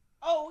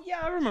 Oh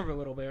yeah, I remember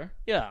Little Bear.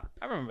 Yeah,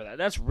 I remember that.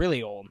 That's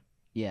really old.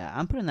 Yeah,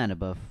 I'm putting that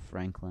above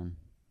Franklin.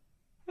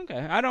 Okay,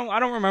 I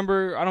don't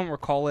remember. I don't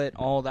recall it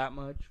all that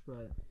much,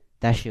 but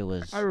That shit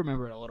was I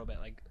remember it a little bit.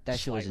 Like that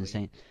shit was slightly.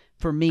 insane.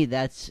 For me,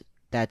 that's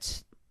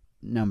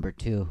number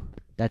 2.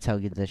 That's how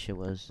good that shit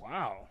was.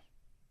 Wow.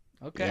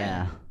 Okay.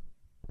 Yeah.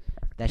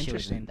 That shit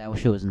was Interesting. that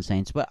shit was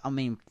insane. But I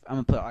mean,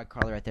 I'm gonna put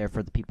iCarly right there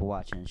for the people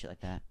watching and shit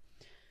like that.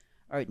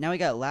 All right, now we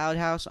got Loud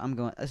House. I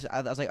was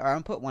like, all right, I'm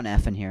gonna put one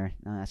F in here.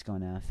 No, that's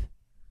going F.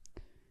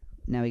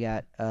 Now we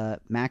got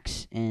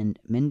Max and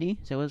Mindy.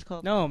 Is that what it's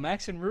called? No,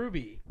 Max and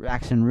Ruby.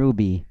 Max and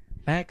Ruby.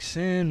 Max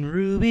and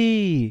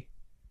Ruby.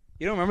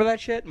 You don't remember that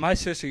shit? My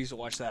sister used to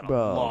watch that a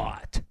Bro.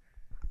 lot.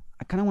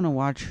 I kind of want to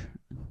watch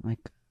like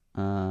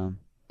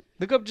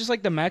Look up just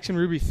like the Max and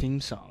Ruby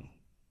theme song.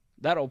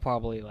 That'll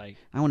probably like.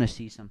 I want to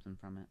see something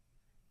from it.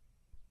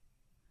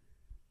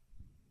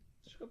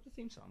 Just look up the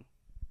theme song.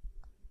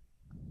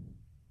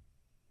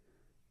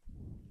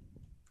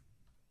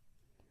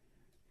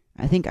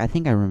 I think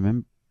I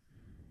remember.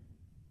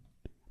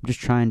 I'm just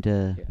trying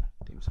to. Yeah,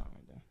 theme song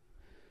right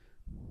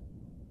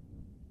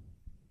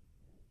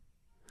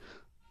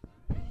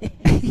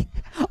there.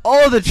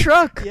 Oh, the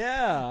truck.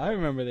 Yeah, I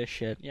remember this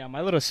shit. Yeah,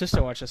 my little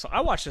sister watched this.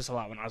 I watched this a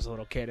lot when I was a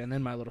little kid, and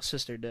then my little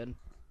sister did.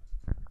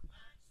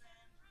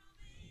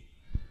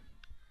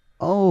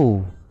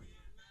 Oh.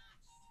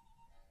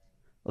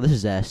 Well, this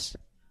is S.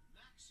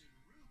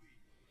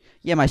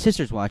 Yeah, my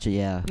sisters watch it.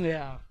 Yeah.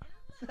 Yeah.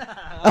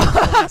 That was a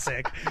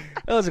classic.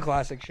 That was a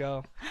classic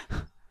show.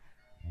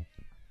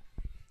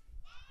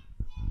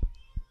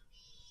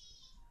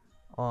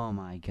 Oh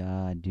my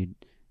god, dude.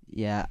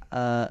 Yeah.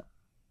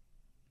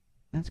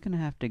 That's gonna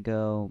have to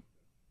go.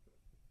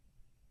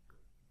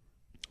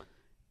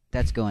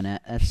 That's going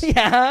at. That's.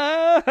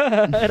 Yeah,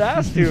 it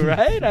has to,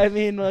 right? I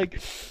mean,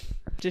 like,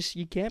 just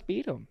you can't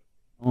beat them.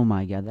 Oh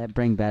my god, that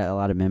brings back a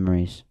lot of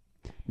memories.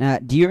 Now,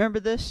 do you remember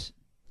this?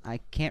 I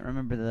can't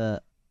remember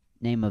the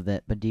name of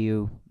it, but do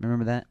you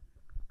remember that?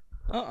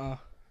 I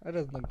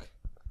don't think.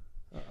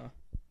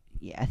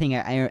 Yeah, I think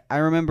I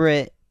remember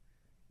it,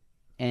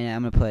 and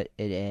I'm gonna put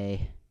it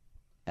a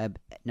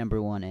number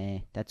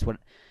 1A. That's what.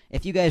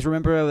 If you guys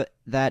remember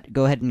that,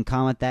 go ahead and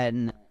comment that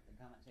in the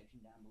comment section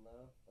down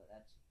below.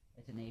 But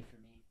it's an A for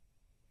me.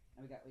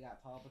 And we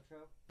got Paw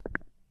Patrol.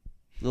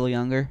 A little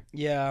younger.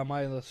 Yeah,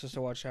 my little sister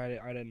watched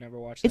it. I didn't never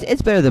watch that.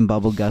 It's better than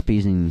Bubble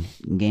Guppies and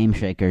Game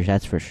Shakers,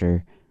 that's for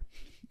sure.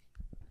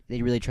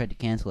 They really tried to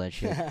cancel that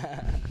shit.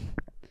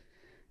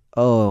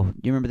 Oh, do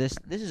you remember this?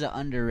 This is an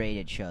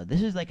underrated show.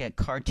 This is like a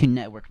Cartoon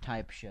Network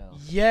type show.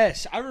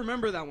 Yes, I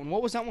remember that one.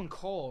 What was that one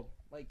called?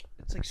 Like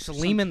it's like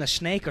Salim and the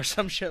Snake or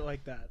some shit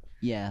like that.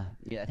 Yeah,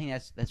 I think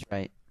that's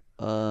right.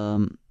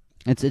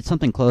 It's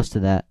something close to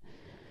that.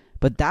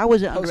 But that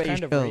was an I was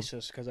underrated kind of show.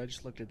 racist because I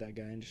just looked at that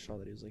guy and just saw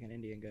that he was like an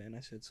Indian guy, and I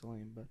said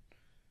Salim, but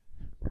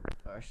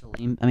Or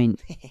Salim. I mean,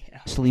 yeah,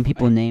 Salim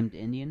people named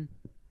Indian.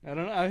 I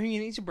don't know. I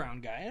mean, he's a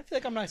brown guy. I feel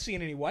like I'm not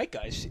seeing any white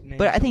guys. named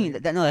But I think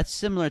Salim. that's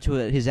similar to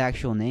what his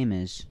actual name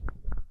is.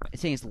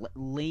 It's saying it's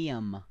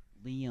Liam.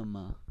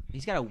 Liam.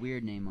 He's got a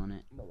weird name on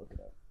it. I'm gonna look it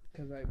up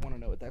because I want to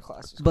know what that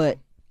class is. But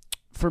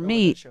for called. Or what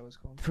me, that show is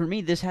called. for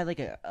me, this had like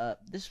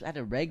this had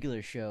a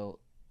regular show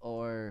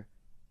or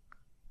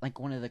like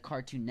one of the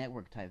Cartoon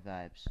Network type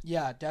vibes.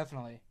 Yeah,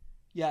 definitely.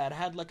 Yeah, it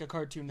had like a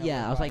Cartoon Network.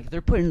 Yeah, I was vibe. like,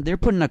 they're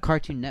putting a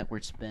Cartoon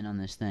Network spin on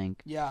this thing.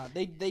 Yeah,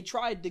 they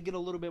tried to get a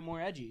little bit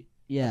more edgy.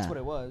 Yeah, That's what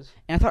it was.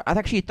 and I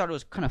actually thought it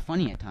was kind of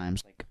funny at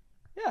times. Like,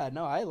 Yeah,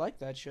 no, I like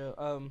that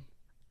show.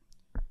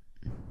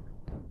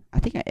 I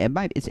think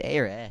it's A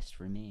or S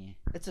for me.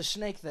 It's a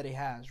snake that he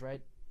has,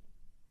 right?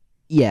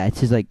 Yeah, it's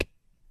his like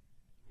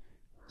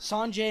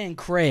Sanjay and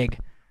Craig.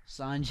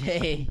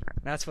 Sanjay.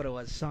 That's what it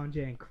was.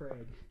 Sanjay and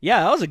Craig.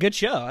 Yeah, that was a good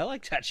show. I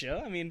liked that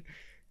show. I mean,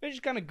 it was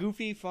just kind of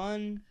goofy,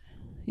 fun.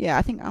 Yeah,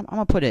 I think I'm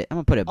gonna put it. A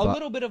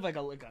little bit of like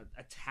a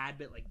tad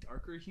bit like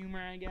darker humor,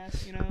 I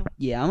guess. You know.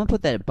 Yeah, I'm gonna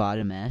put that at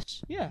bottom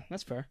S. Yeah,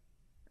 that's fair.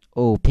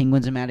 Oh,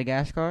 Penguins of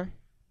Madagascar,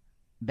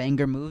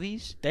 Banger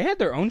Movies. They had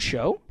their own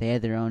show. They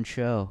had their own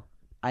show.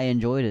 I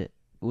enjoyed it.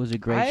 It was a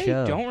great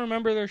show. I don't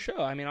remember their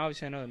show. I mean,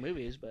 obviously I know the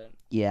movies, but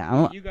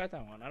Yeah, you got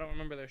that one. I don't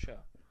remember their show.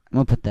 I'm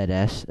gonna put that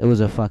S. It was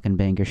a fucking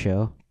banger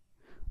show.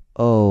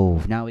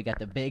 Oh, now we got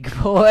the big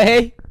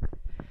boy.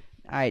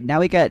 All right, now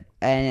we got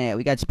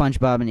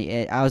SpongeBob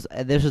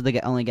and this was the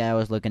only guy I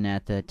was looking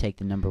at to take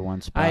the number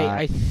 1 spot.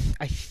 I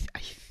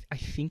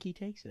think he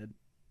takes it.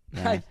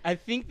 Yeah. I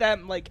think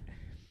that like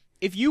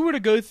if you were to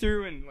go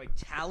through and like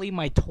tally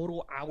my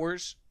total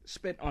hours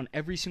spent on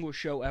every single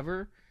show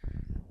ever,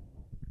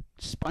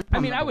 SpongeBob. I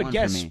mean, I would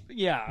guess. For me.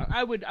 Yeah,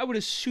 I would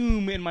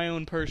assume in my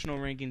own personal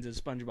rankings that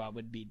SpongeBob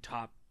would be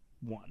top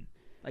 1.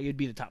 Like it'd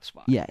be the top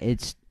spot. Yeah,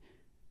 it's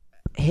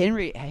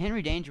Henry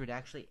Danger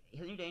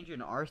Henry Danger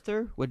and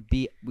Arthur would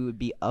be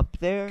up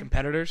there.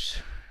 Competitors.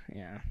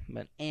 Yeah,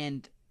 but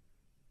And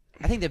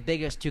I think the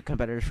biggest 2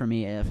 competitors for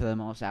me for the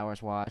most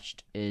hours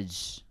watched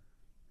is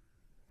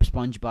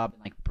SpongeBob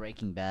and like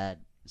Breaking Bad.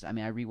 I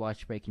mean, I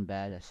rewatched Breaking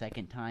Bad a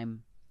second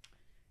time.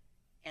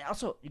 And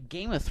also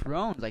Game of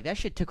Thrones, like that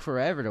shit took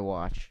forever to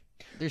watch.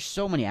 There's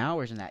so many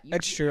hours in that.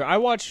 that's true. I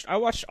watched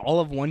all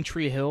of One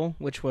Tree Hill,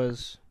 which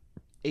was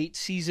 8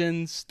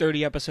 seasons,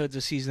 30 episodes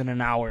a season,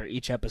 an hour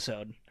each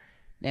episode.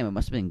 Damn, it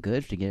must have been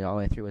good to get it all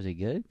the way through. Was it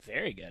good?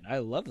 Very good. I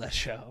love that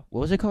show.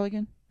 What was it called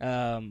again?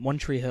 One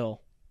Tree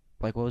Hill.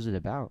 Like, what was it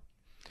about?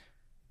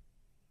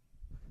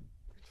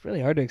 It's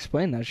really hard to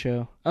explain that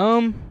show.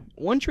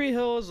 One Tree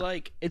Hill is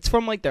like, it's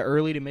from like the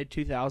early to mid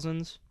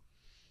 2000s,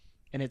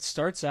 and it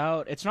starts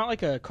out. It's not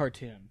like a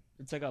cartoon.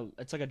 It's like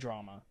a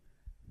drama,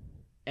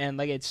 and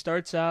like it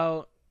starts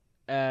out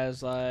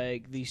as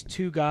like these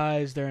 2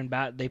 guys.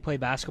 They play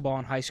basketball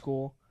in high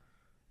school,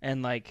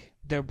 and like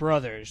they're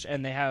brothers,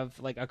 and they have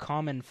like a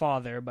common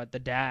father, but the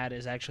dad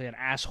is actually an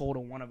asshole to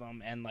one of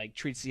them, and like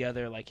treats the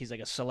other like he's like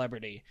a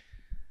celebrity,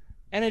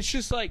 and it's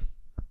just like,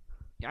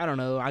 I don't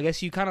know. I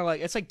guess you kind of like,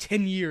 it's like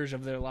 10 years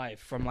of their life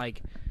from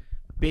like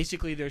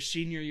basically their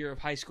senior year of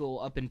high school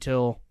up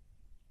until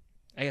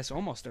I guess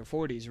almost their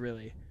 40s.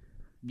 Really,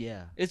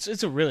 Yeah.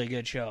 it's a really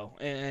good show,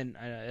 and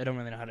I don't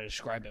really know how to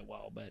describe it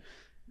well, but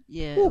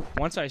Yeah.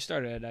 once I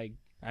started, I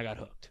got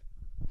hooked.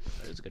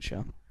 It was a good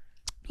show.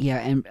 Yeah,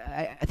 and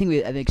I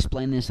think I've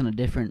explained this on a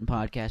different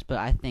podcast, but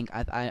I think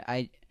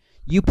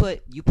you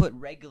put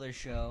Regular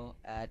Show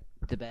at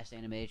the best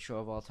animated show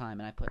of all time,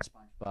 and I put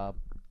SpongeBob,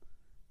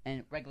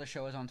 and Regular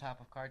Show is on top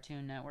of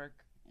Cartoon Network,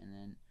 and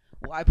then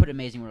I put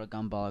Amazing World of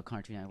Gumball at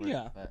Cartoon Network.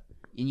 Yeah.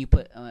 And you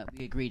put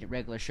we agreed that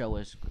Regular Show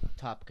was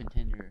top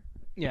contender,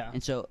 Yeah.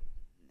 and so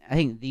I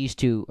think these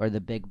 2 are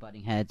the big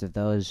butting heads of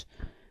those.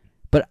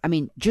 But I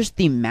mean, just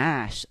the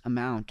mass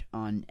amount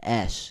on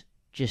S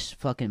just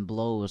fucking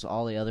blows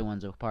all the other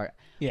ones apart.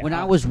 Yeah. When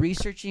I was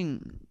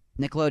researching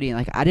Nickelodeon,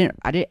 like I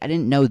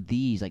didn't know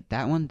these, like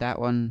that one. I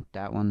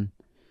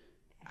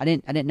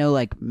didn't know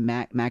like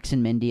Max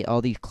and Mindy, all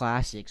these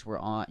classics were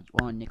on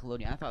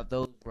Nickelodeon. I thought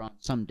those were on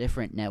some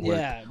different network,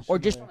 Yeah, or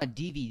just on a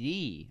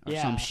DVD or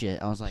Yeah. some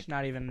shit. I was like, It's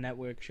not even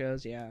network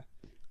shows. Yeah.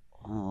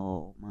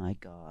 oh my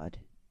god,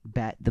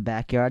 the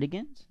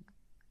Backyardigans.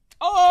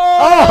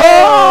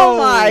 Oh,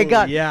 my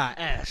God. Yeah.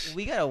 S.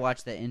 We gotta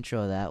watch the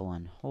intro of that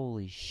one.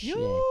 Holy shit!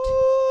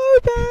 Your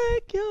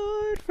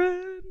backyard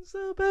friends,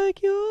 the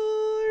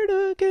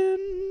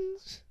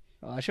Backyardigans.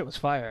 Oh, that shit was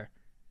fire.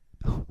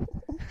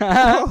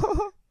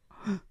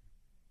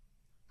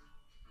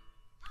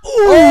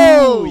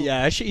 Oh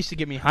yeah, that shit used to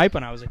get me hype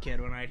when I was a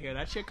kid. When I'd hear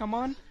that shit come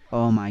on.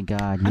 Oh my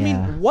god! Yeah. I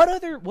mean, what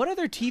other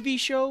TV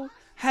show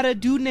had a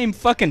dude named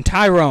fucking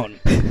Tyrone?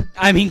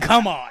 I mean,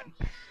 come on.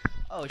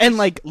 oh, And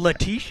like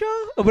Letitia,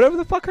 or whatever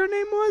the fuck her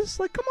name was.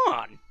 Like, come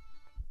on.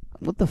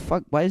 what the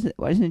fuck? Why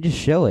doesn't it just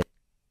show it?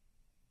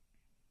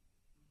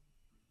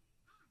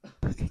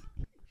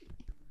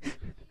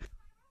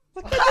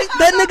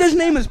 That nigga's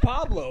name is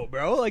Pablo,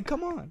 bro. Like,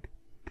 come on.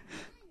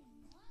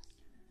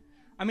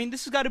 I mean,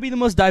 this has got to be the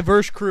most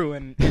diverse crew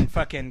in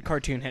fucking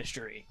cartoon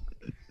history.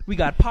 We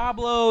got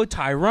Pablo,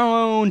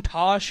 Tyrone,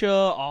 Tasha,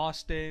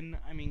 Austin.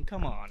 I mean,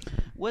 come on.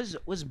 Was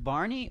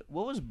Barney?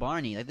 What was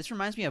Barney? Like, this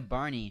reminds me of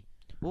Barney.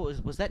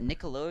 What was that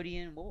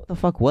Nickelodeon? What the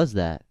fuck was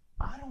that?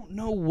 I don't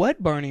know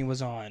what Barney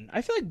was on.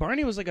 I feel like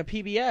Barney was like a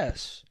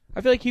PBS.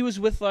 I feel like he was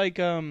with like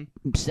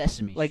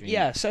Sesame like Street.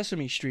 yeah,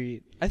 Sesame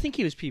Street. I think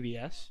he was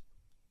PBS.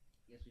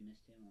 Guess we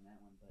missed him on that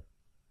one, but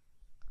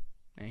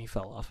And he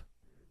fell off.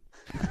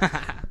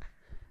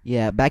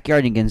 yeah,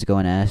 Backyardigans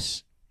going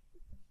S.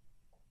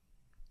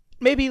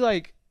 Maybe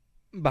like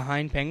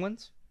behind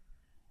Penguins.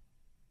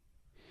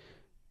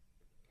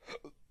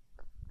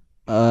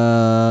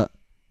 I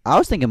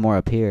was thinking more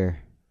up here,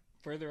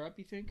 Further up,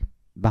 you think?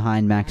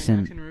 behind Max Behind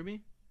and. Max and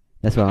Ruby.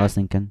 That's what I Okay. was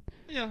thinking.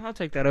 Yeah, I'll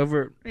take that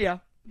over. Yeah,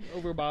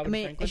 over Bob. I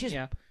mean, and Franklin. it's just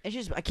yeah. it's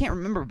just I can't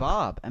remember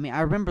Bob. I mean,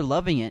 I remember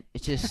loving it.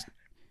 It's just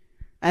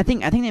I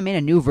think they made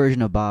a new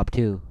version of Bob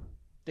too.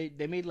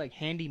 They made like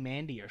Handy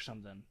Mandy or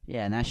something.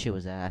 Yeah, and that shit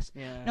was ass.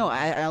 Yeah. No,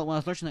 I when I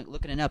was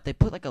looking it up, they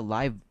put like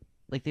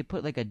they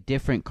put like a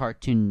different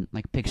cartoon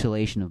like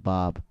pixelation of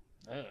Bob.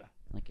 Ugh.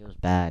 Like it was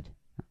bad.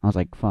 I was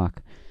like,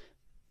 fuck.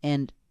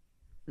 And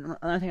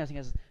another thing I was thinking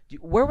is,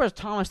 where was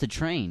Thomas the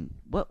Train?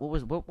 What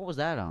was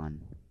that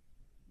on?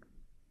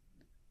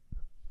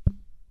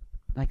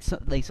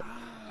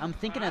 I'm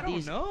thinking of I don't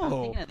these. know. I'm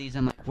thinking of these.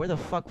 I'm like, where the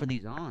fuck were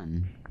these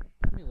on?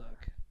 Let me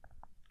look.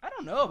 I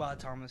don't know about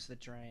Thomas the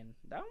Train.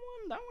 That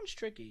one's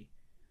tricky.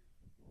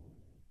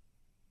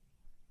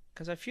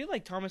 Cause I feel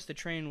like Thomas the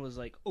Train was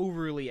like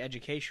overly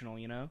educational,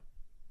 you know.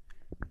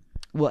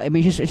 Well, I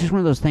mean, it's just one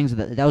of those things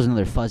that was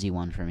another fuzzy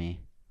one for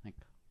me. Like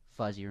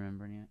fuzzy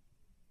remembering it.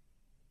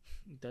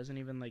 It doesn't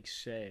even like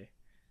say.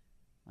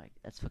 Like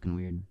that's fucking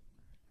weird.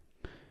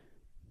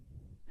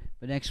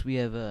 But next we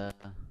have Oh,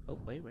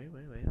 wait.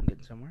 I'm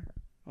getting somewhere.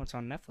 Oh, it's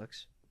on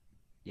Netflix.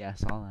 yeah, I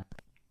saw that.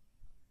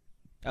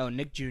 Oh,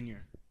 Nick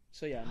Jr.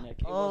 So, yeah, Nick.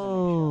 It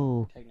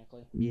Oh. wasn't a show,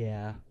 technically.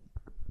 Yeah.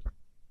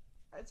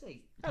 I'd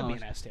say That would be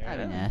an S tier.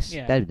 That'd be an S.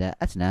 Yeah.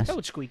 That's an S. That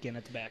would squeak in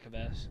at the back of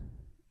S.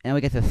 And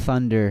we get the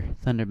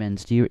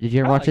Thundermans. Did you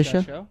ever I watch like this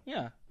that show?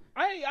 Yeah.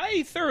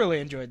 I thoroughly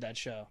enjoyed that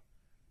show.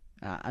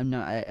 I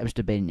was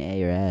debating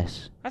A or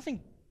S. I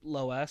think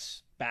low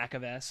S, back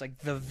of S, like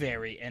the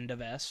very end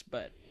of S,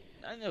 but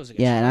it was a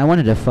good Yeah, show. and I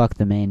wanted to fuck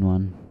the main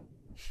one.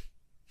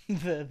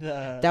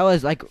 the That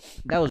was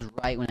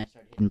right when I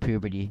started hitting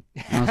puberty.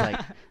 I was like,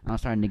 I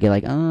was starting to get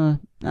like, I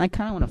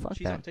kind of want to fuck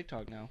she's that. on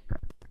TikTok now.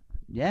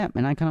 Yeah,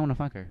 and I kind of want to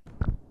fuck her.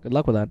 Good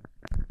luck with that.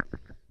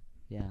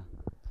 Yeah,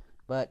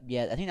 but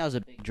yeah, I think that was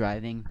a big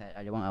driving that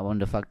I wanted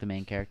to fuck the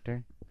main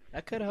character,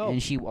 That could help.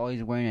 and she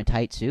always wearing a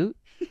tight suit,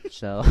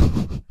 so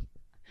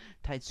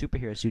tight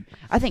superhero suit.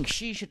 I think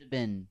she should have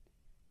been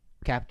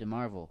Captain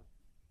Marvel.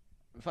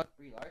 Fuck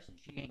Brie Larson.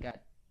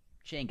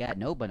 She ain't got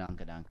no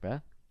badonkadonk,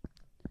 bruh.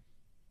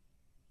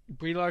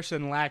 Brie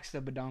Larson lacks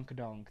the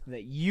badonkadonk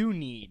that you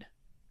need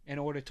in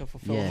order to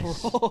fulfill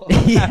Yes. the role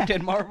of Yeah.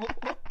 Captain Marvel.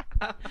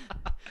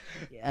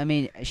 I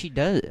mean, she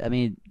does. I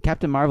mean,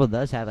 Captain Marvel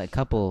does have a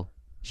couple.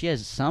 She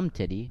has some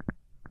titty,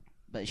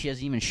 but she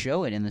doesn't even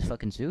show it in this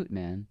fucking suit,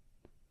 man.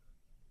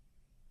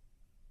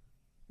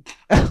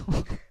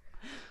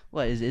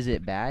 What is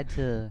it bad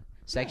to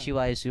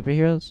sexualize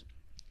superheroes?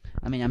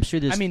 I mean, I'm sure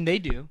there's. I mean, they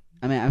do.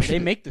 I mean, I'm sure. They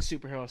make the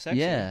superhero sexy.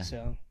 Yeah.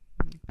 So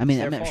I mean,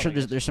 it's their I'm fault, sure I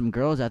guess. there's some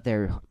girls out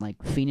there like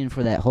fiending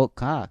for that Hulk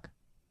cock.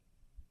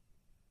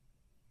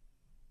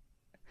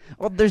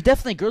 Well, there's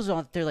definitely girls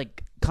out there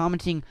like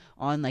commenting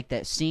on like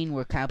that scene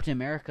where Captain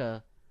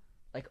America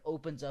like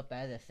opens up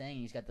out of the thing.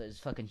 He's got those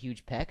fucking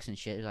huge pecs and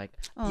shit. He's like,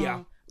 oh,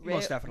 Yeah,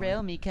 most definitely.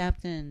 rail me,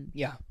 Captain.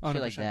 yeah,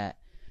 Shit like 100%. that.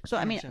 So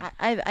I mean, 100%.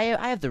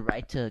 I have the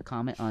right to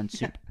comment on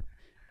super.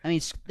 I mean,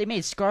 they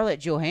made Scarlett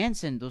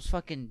Johansson those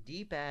fucking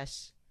deep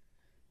ass.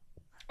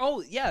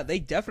 Oh yeah, they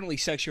definitely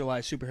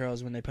sexualize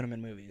superheroes when they put them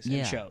in movies Yeah.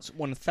 and shows.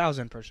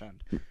 1000%.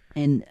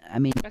 And I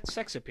mean, That's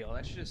sex appeal.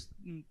 That's just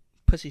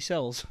pussy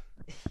sells.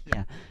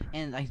 yeah,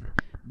 and like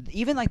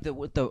even like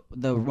the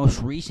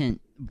most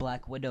recent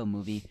Black Widow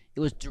movie,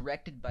 it was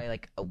directed by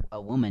like a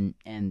woman,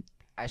 and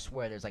I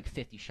swear there's like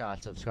 50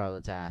 shots of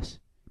Scarlett's ass.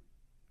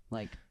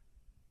 Like,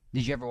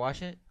 did you ever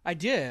watch it? I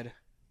did.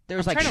 There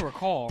was I'm like trying to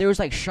recall. there was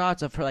like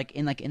shots of her like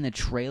in the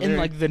trailer. in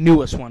like the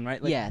newest one,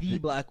 right? Like Yeah, the the-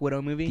 Black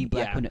Widow movie. the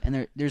Black yeah. Widow,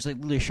 and there's like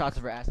literally shots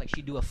of her ass. Like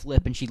she'd do a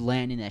flip and she'd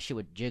land, and that shit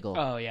would jiggle.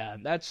 Oh yeah,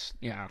 that's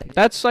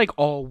like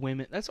all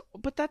women. That's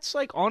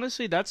like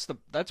honestly, that's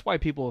why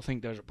people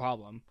think there's a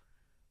problem,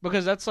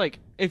 because that's like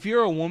if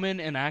you're a woman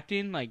in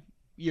acting, like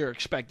you're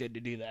expected to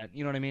do that.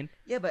 You know what I mean?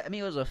 Yeah, but I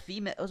mean, it was a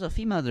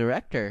female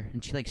director,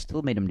 and she like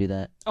still made him do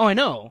that. Oh, I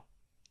know.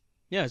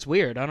 Yeah, it's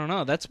weird. I don't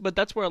know. That's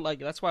why a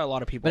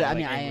lot of people. But are, I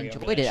mean, like, I angry over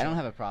enjoyed that it. I shit. don't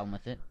have a problem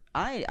with it.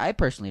 I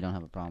personally don't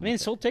have a problem. I mean, it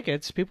with sold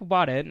tickets. People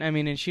bought it. I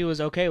mean, and she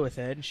was okay with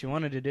it, and she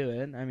wanted to do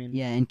it. I mean, it.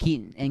 Yeah, and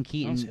Keaton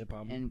see a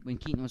problem. and when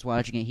Keaton was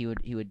watching it, he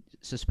would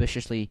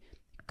suspiciously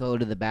go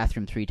to the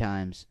bathroom 3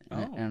 times. Oh.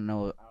 I don't know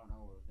what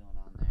was going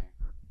on there.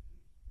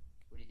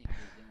 What do you think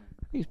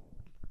he was doing?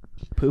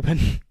 pooping.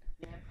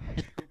 Yeah,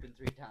 pooping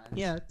 3 times.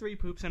 Yeah, 3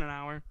 poops in an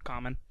hour.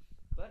 Common.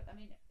 But I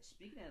mean,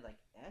 speaking of like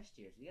S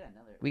tiers, we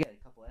got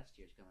a couple S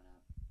tiers coming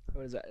out.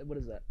 What is that? What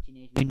is that?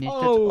 Teenage Mutant Ninja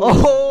Oh.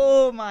 Turtles.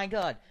 Oh my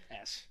god.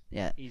 S.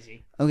 Yeah.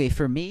 Easy. Okay,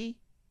 for me,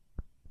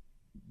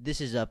 this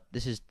is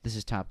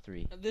top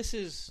 3. This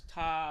is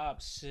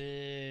top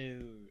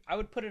 2. I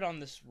would put it on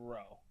this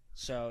row.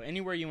 So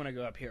anywhere you want to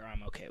go up here,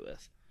 I'm okay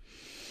with.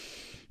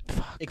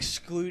 Fuck.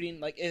 Excluding,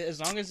 like, as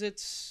long as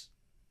it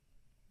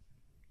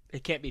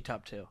can't be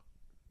top 2.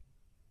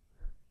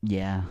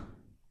 Yeah.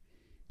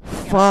 Yeah,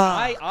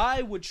 Fuck.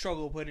 I would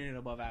struggle putting it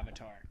above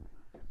Avatar.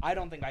 I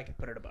don't think I could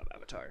put it above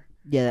Avatar.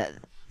 Yeah,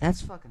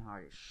 that's fucking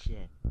hard as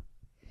shit.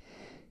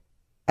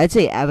 I'd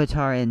say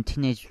Avatar and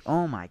Teenage.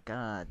 Oh my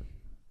god,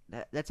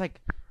 that's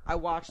like I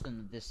watched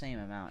them the same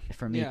amount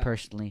for me Yeah.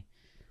 personally.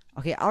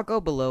 Okay, I'll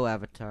go below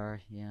Avatar.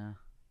 Yeah.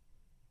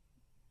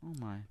 Oh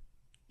my.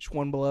 Just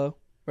one below,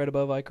 right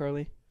above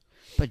iCarly.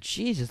 But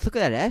Jesus, look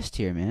at that S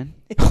tier, man.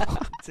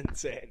 It's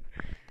insane.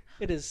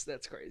 It is.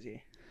 That's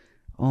crazy.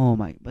 Oh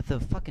my, but the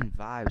fucking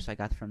vibes I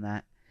got from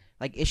that.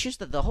 Like, it's just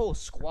the whole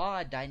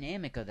squad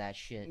dynamic of that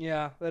shit.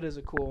 Yeah, that is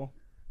it's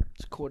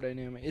a cool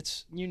dynamic.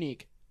 It's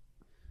unique.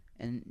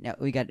 And now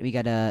we got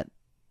a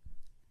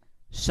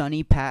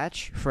Sunny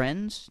Patch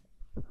Friends.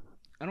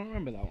 I don't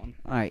remember that one.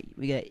 All right,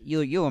 we got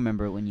you'll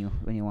remember it when you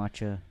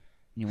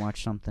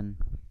watch something.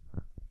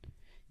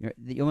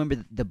 You'll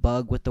remember the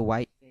bug with the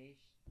white face.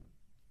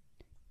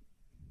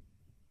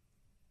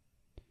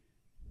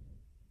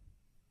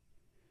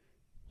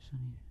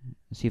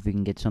 Let's see if we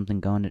can get something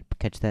going to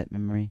catch that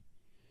memory.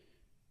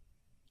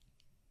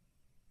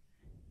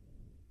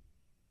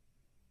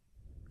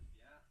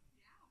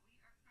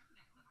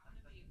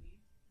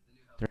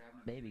 They're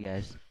having a baby,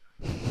 guys.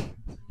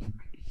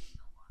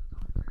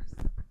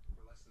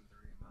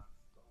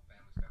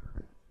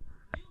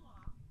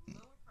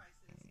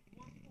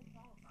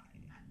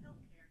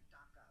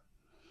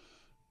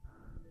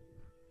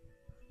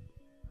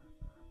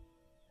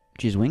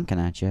 She's winking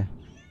at you.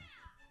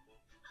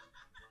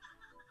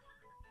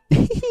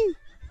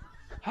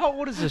 How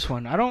old is this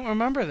one? I don't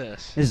remember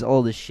this. This is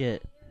old as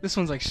shit. This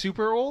one's like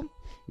super old?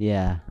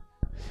 Yeah.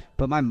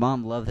 But my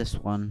mom loved this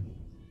one.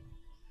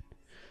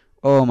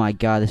 Oh my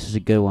god, this is a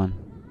good one.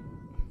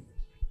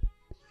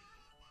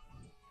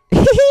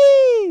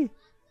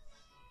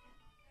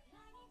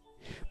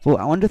 Well,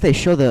 I wonder if they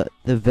show the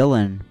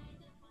villain.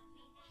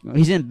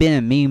 He's been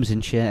in memes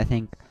and shit, I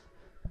think.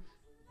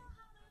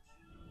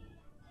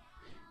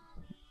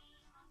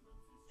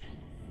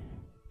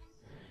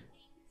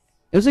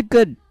 It was a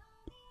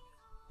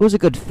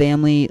good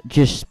family,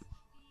 just...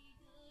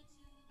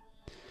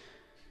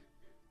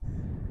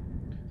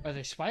 Are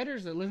they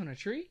spiders that live in a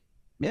tree?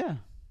 Yeah.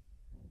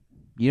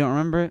 You don't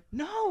remember it?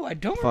 No, I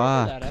don't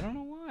Fuck. remember that. I don't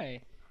know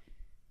why.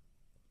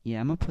 Yeah,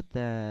 I'm gonna put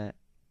that...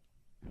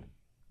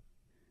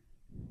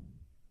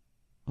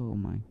 Oh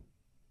my.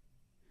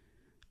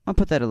 I'll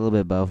put that a little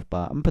bit above,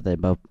 but I'm gonna put that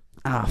above...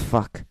 Ah,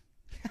 fuck.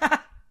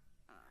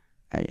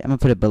 I'm gonna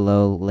put it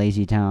below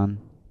Lazy Town.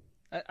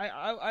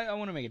 I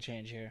want to make a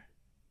change here.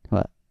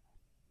 What?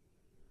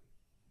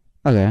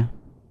 Okay.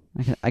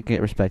 I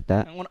can respect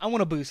that. I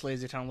want to boost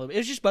Lazy Town a little bit. It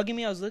was just bugging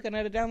me. I was looking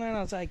at it down there, and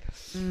I was like, I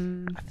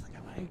feel like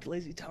I like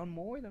Lazy Town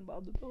more than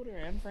Bob the Builder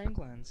and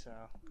Franklin. So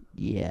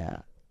Yeah.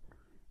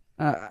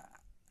 I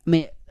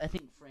mean, I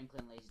think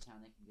Franklin, Lazy Town,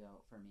 they can go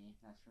for me.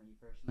 That's for me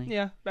personally.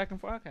 yeah, back and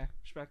forth. Okay,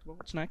 respectable.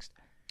 What's next?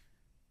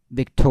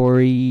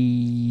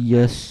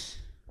 Victorious.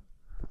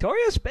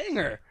 Victorious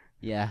banger.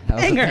 Yeah. That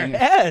was a Banger. banger.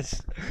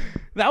 Yes.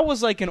 That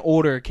was like an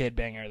older kid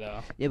banger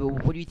though. Yeah,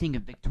 but what do you think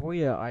of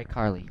Victoria or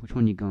iCarly? Which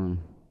one you going?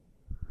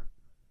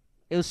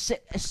 It was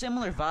a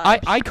similar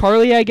vibe.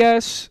 iCarly, I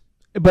guess,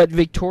 but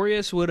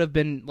Victorious would have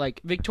been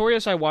like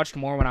Victorious. I watched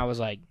more when I was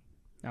like,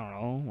 I don't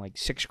know, like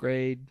 6th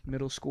grade,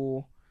 middle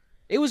school.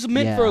 It was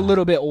meant for a Yeah.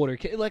 little bit older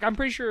kid. Like I'm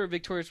pretty sure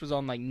Victorious was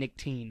on like Nick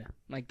Teen,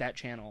 like that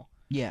channel,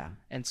 Yeah.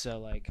 and so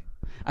like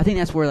I think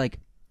that's where, like,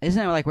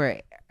 isn't that like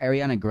where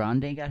Ariana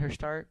Grande got her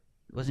start?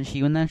 Wasn't she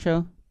in that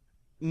show?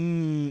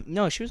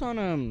 no, she was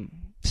on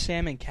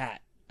Sam and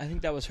Cat. I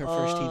think that was her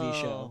first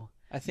TV show. Oh.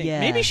 I think Yeah.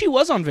 maybe she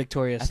was on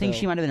Victorious. I think though.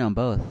 she might have been on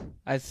both.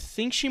 I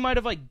think she might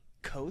have like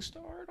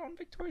co-starred on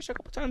Victorious a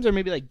couple times, or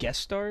maybe like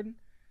guest starred,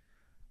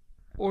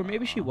 or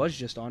maybe she was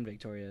just on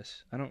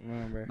Victorious. I don't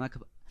remember.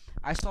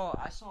 I saw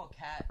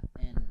Cat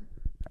and,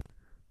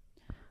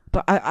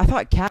 but I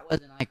thought Cat was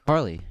in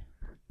iCarly.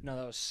 No,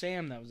 that was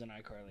Sam that was in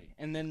iCarly,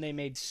 and then they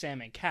made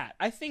Sam and Cat.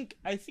 I think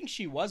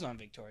she was on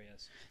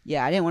Victorious.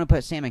 Yeah, I didn't want to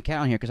put Sam and Cat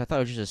on here because I thought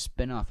it was just a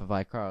spin-off of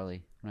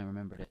iCarly when I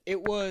remembered it.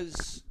 It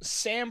was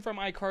Sam from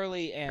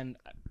iCarly and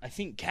I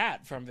think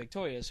Cat from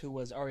Victorious, who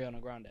was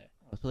Ariana Grande.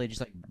 So they just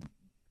like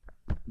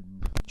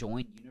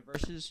joined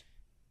universes.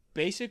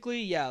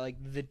 Basically, yeah, like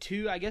the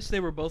two. I guess they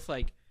were both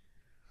like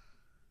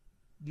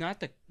not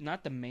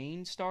the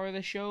main star of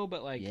the show,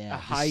 but like Yeah, a the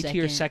high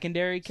tier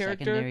secondary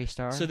character. Secondary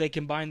star. So they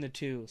combined the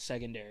two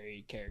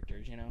secondary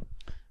characters, you know.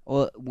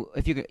 Well,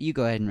 if you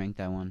go ahead and rank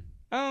that one.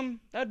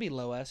 That'd be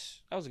low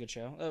S. That was a good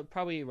show.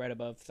 Probably right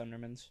above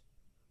Thundermans.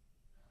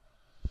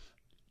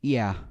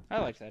 Yeah, I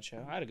liked that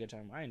show. I had a good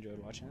time. I enjoyed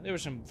watching it. There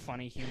was some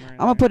funny humor. I'm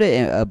gonna put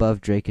it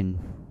above Drake and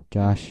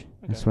Josh.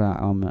 That's Okay.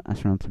 where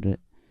that's where I'm put it.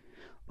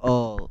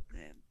 Oh,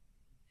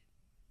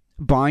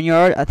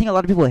 Barnyard. I think a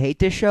lot of people hate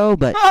this show,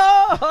 but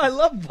Oh, I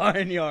love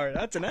Barnyard.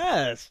 That's an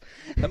ass.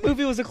 That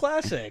movie was a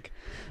classic.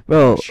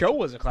 bro, The show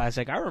was a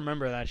classic. I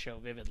remember that show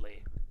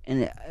vividly.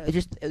 and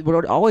what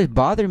would always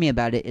bother me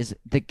about it is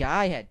the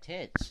guy had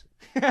tits.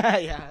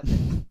 Yeah,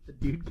 the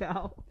dude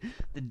cow.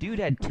 The dude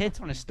had tits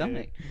on his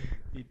stomach.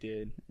 He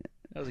did.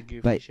 That was a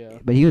goofy But show.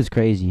 but he was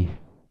crazy.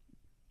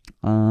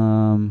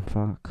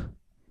 Fuck.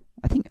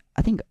 I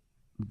think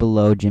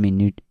below Jimmy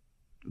Newt.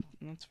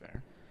 That's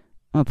fair.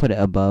 I'm gonna put it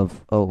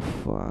above. Oh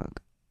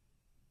fuck.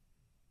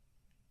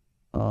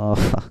 Oh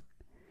fuck.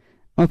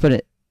 I'm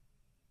gonna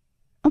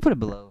put it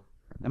below.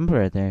 I'm gonna put it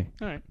right there.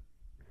 All right.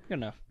 Good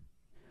enough.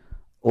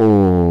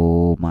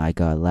 Oh my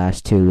god,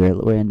 last two.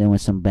 We're ending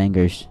with some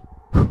bangers.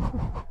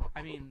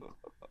 I mean,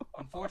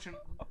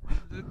 unfortunately,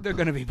 they're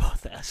gonna be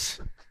both S.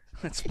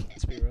 Let's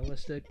be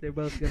realistic. They're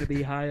both gonna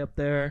be high up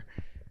there.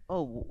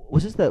 Oh,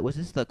 was this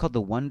called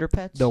the Wonder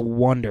Pets? The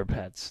Wonder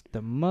Pets,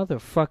 the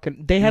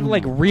motherfucking. They had Oh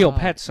like my real God.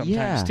 pets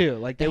sometimes Yeah. too.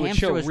 Like they the would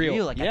hamster show was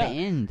real, like yeah. at the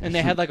end. And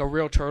they had like a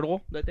real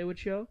turtle that they would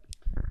show.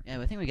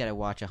 Yeah, I think we gotta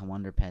watch a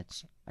Wonder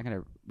Pets. I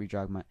gotta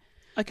rejog my.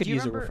 I could Do you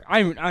use remember-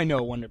 it. I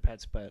know Wonder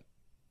Pets, but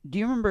Do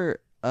you remember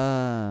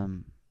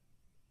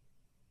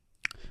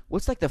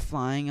what's like the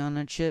flying on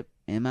a ship?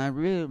 Am I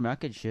real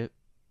rocket ship?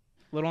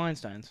 Little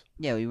Einsteins.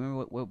 Yeah, you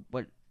remember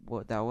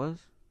what that was?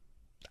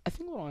 I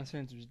think Little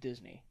Einsteins was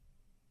Disney.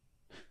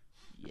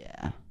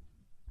 Yeah.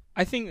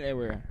 I think they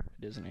were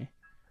Disney.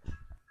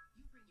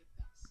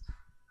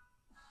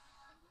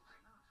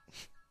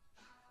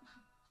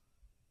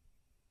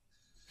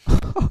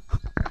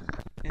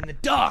 And the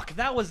duck.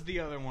 That was the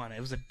other one. It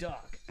was a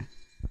duck.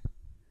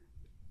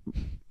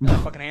 That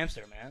fucking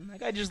hamster, man. That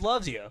guy just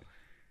loves you.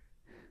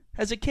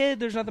 As a kid,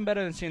 there's nothing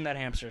better than seeing that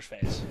hamster's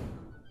face.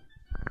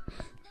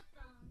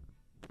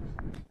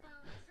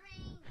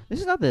 This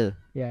is not the.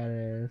 Yeah, it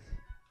is.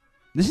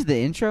 This is the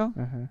intro.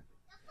 Uh-huh.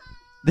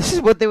 This is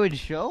what they would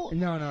show.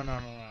 No.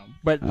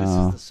 But this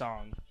Oh. is the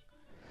song.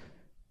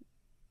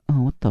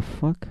 Oh, what the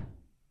fuck?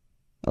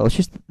 Oh, it's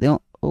just they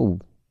don't. Oh.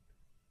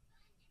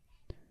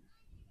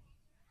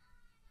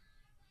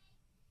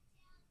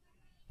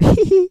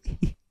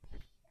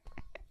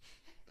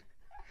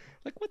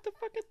 Like, what the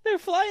fuck? They're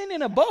flying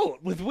in a boat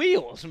with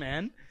wheels,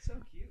 man. So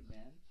cute, man.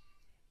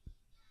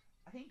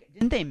 I think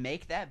didn't they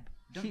make that?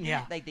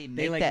 Yeah. Like they They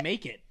make like that.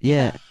 make it.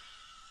 Yeah.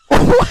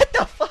 What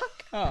the fuck?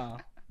 Oh,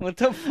 what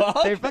the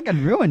fuck? They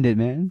fucking ruined it,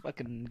 man.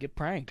 fucking get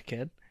pranked,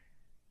 kid.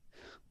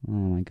 Oh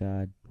my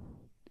god.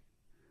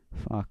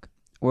 Fuck.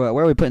 Where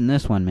are we putting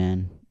this one,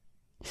 man?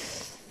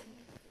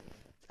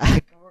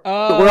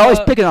 We're always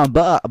picking on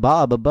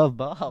Bob above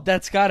Bob.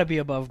 That's got to be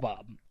above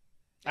Bob.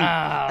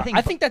 I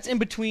I think that's in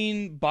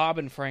between Bob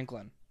and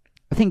Franklin.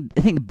 I think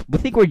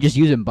we're just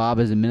using Bob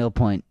as a middle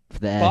point for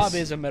the S. Bob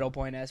is a middle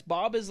point S.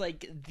 Bob is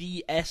like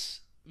the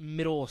S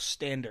middle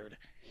standard.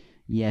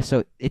 Yeah,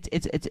 so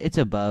it's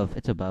above.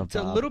 It's above. It's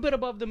a Bob. little bit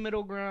above the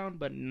middle ground,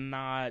 but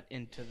not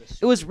into the.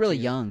 It was really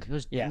tier. young. It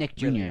was Yeah, Nick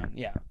Jr. really young.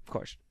 Yeah, of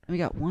course. And we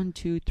got 1,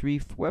 2, 3,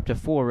 4. We're up to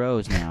 4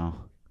 rows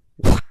now.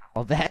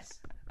 Wow, that's.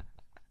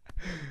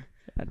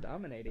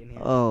 Dominating here.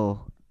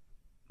 Oh,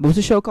 what was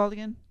the show called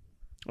again?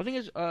 I think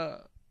it's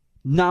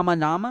Nama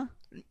Nama.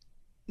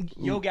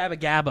 Yo Gabba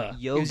Gabba.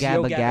 Yo It was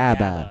Gabba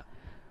Gabba.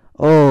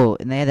 Oh,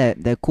 and they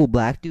had that cool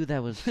black dude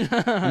that was in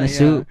the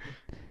suit.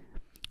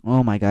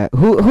 Oh my god.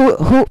 Who?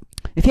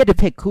 If you had to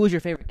pick, who was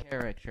your favorite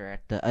character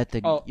at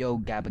the Yo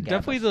Gabba Gabba?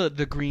 Definitely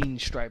the green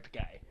striped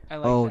guy. I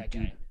like that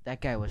dude, guy.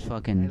 that guy was I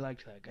fucking.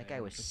 liked that guy. That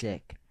guy was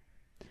sick.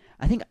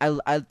 I think I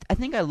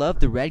loved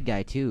the red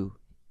guy too.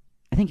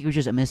 I think he was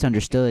just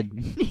misunderstood.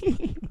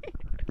 He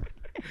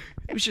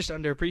was just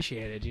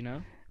underappreciated, you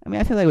know. I mean,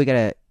 I feel like we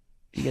gotta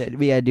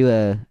do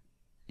a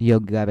Yo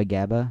Gabba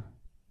Gabba.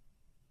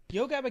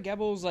 Yo Gabba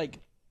Gabba was like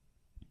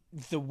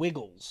the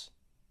Wiggles,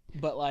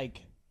 but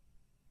like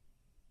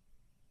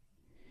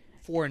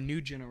for a new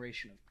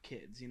generation of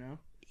kids, you know.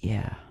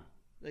 Yeah.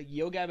 Like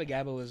Yo Gabba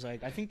Gabba was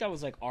like, I think that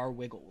was like our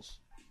Wiggles.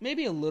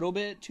 Maybe a little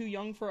bit too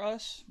young for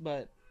us,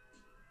 but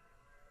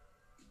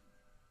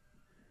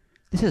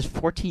This has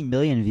 14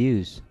 million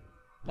views.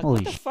 like,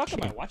 Holy what the fuck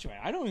shit. am I watching?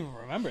 I don't even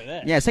remember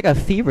this. Yeah, it's like a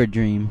fever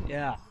dream.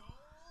 Yeah.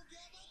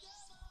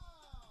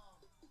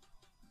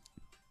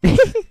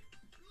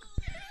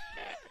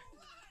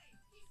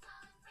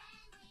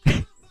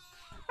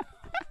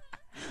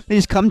 They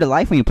just come to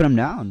life when you put them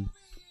down.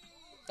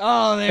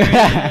 Oh, there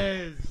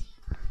it is.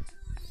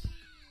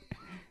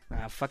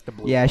 Fuck the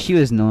blue. Yeah, she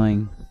was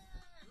annoying.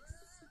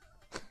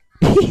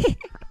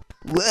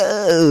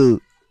 Whoa!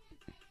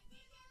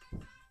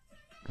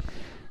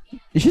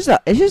 It's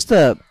just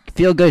a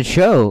feel good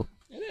show.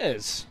 It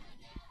is.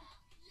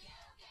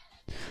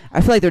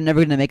 I feel like they're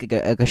never gonna make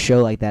a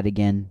show like that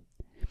again.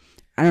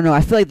 I don't know.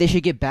 I feel like they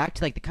should get back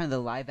to like the kind of the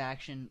live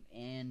action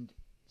and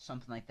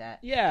something like that.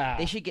 Yeah.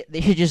 They should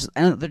just.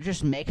 They're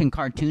just making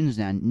cartoons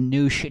now,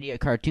 new shitty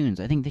cartoons.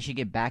 I think they should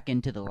get back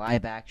into the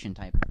live action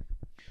type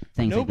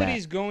things.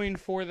 Nobody's like going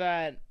for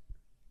that,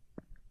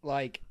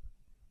 like,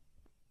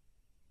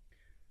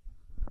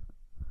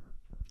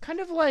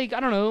 kind of like, I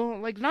don't know,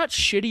 like not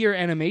shittier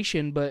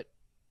animation, but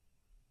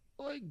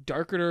like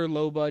darker,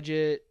 low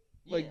budget,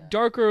 like Yeah.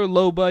 darker,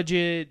 low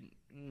budget,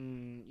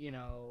 you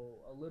know,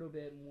 a little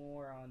bit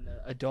more on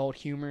the adult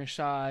humor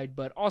side,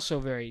 but also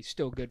very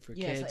still good for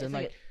Yeah, it's kids like- and it's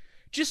like like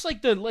just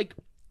like the like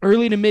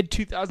early to mid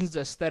 2000s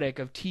aesthetic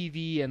of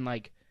TV and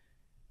like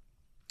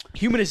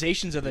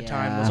humanizations of the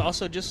time was Yeah.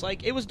 also just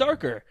like it was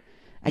darker.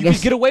 I You guess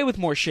could get away with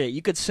more shit.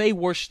 You could say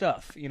worse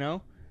stuff, you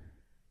know?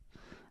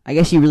 I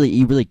guess you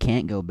really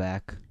can't go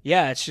back.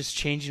 Yeah, it's just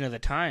changing of the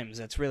times.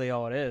 That's really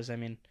all it is. I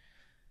mean,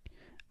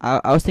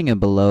 I was thinking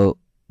below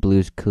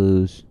Blue's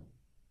Clues.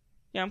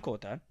 yeah, I'm cool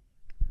with that.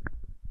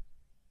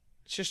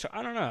 It's just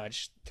I don't know. It's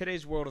just,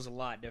 today's world is a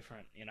lot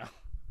different, you know.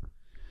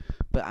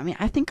 But I mean,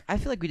 I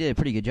feel like we did a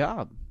pretty good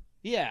job.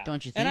 Yeah.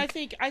 Don't you And I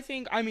think?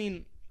 think I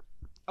mean,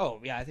 oh,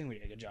 yeah, I think we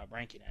did a good job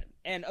ranking it.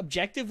 And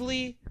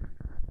objectively,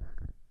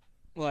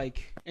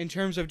 like in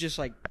terms of just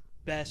like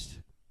best,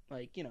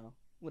 like, you know,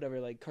 whatever,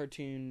 like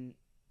cartoon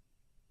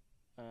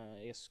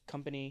I guess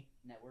company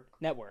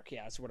network,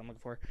 yeah, that's what I'm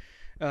looking for.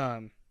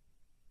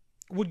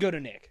 Would go to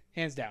Nick,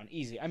 hands down,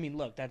 easy. I mean,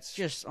 look, that's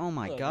Just oh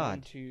my look, god.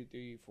 1, 2,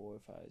 3, 4,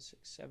 5, 6,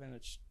 7.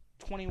 That's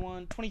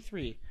 21,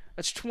 23.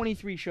 That's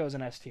 23 shows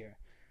in S tier.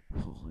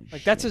 Holy Like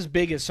shit. that's as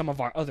big as some of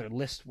our other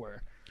lists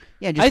were.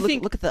 Yeah, just I look,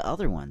 think- look at the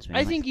other ones, man. I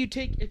Like, think you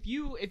take if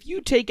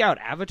you take out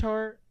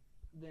Avatar,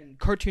 then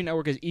Cartoon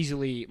Network is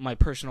easily my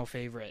personal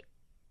favorite.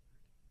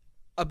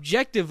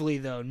 Objectively,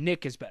 though,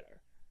 Nick is better.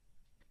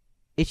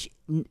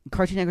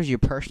 Cartoon Network is your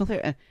personal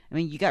favorite. I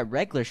mean, you got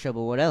regular show,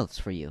 but what else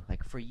for you?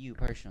 Like for you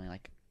personally,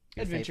 like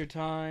your Adventure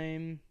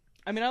Time.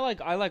 I mean, I like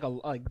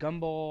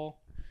Gumball.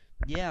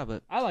 Yeah,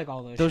 but I like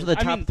all those. those are shows. the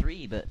top I mean,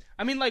 3. But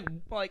I mean, like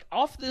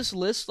off this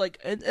list, like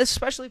and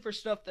especially for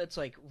stuff that's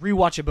like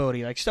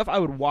rewatchability, like stuff I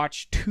would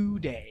watch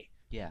today.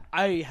 yeah,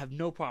 I have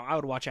no problem. I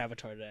would watch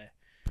Avatar today.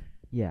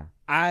 Yeah.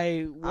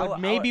 I would I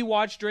maybe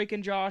watch Drake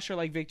and Josh or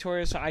like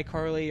Victorious or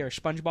iCarly or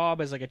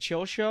SpongeBob as like a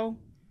chill show.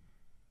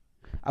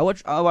 I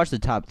watched the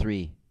top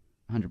 3,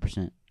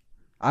 100%.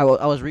 I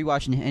was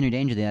rewatching Henry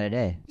Danger the other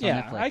day. It's on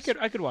Yeah, Netflix.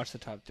 I could watch the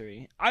top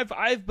 3.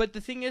 But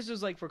the thing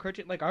is like for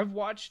cartoon, like I've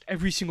watched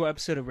every single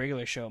episode of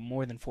regular show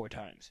more than 4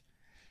 times.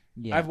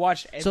 Yeah. I've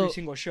watched every So,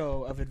 single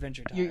show of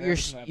Adventure Time.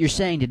 You're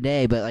saying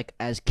today, but like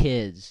as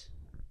kids,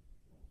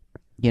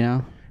 you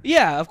know?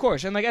 Yeah, of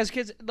course. And like as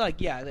kids, well,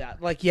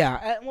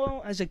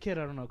 as a kid,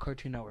 I don't know.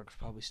 Cartoon Network's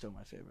probably still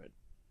my favorite.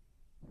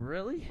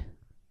 Really?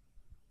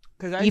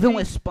 Because Even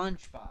with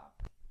SpongeBob.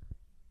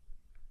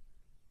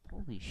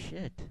 Holy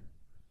shit!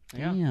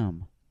 Yeah.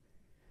 Damn.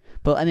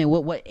 But I mean,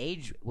 what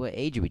age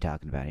are we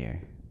talking about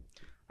here?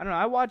 I don't know.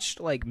 I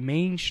watched like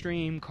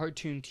mainstream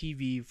cartoon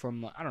TV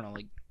from I don't know,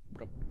 like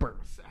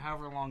birth,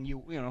 however long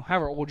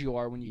however old you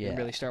are when you can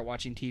really start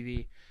watching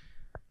TV.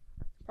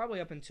 Probably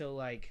up until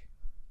like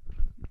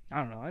I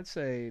don't know. I'd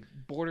say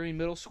bordering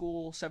middle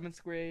school,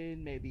 7th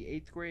grade, maybe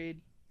 8th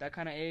grade, that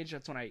kind of age.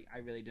 That's when I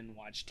really didn't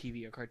watch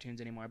TV or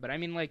cartoons anymore. But I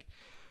mean, like,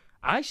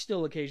 I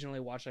still occasionally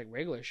watch like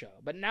regular show,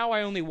 but now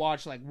I only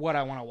watch like what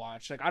I want to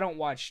watch. Like, I don't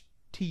watch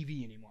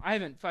TV anymore. I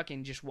haven't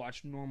fucking just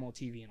watched normal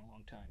TV in a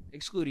long time,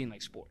 excluding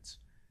like sports.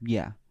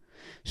 Yeah.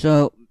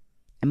 So,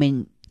 I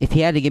mean, if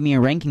you had to give me a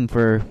ranking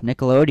for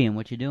Nickelodeon,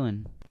 what you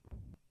doing?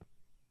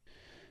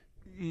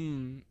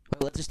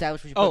 Let's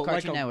establish what you put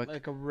Cartoon Network.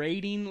 Like a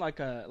rating, like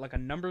a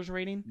numbers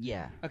rating.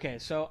 Yeah. Okay,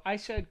 so I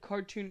said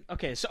cartoon.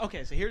 Okay, so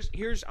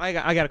here's I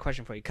got a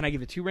question for you. Can I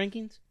give it 2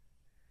 rankings?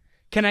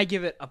 Can I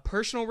give it a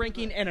personal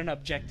ranking and an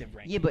objective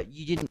ranking? Yeah, but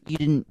you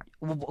didn't.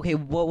 Okay,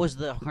 what was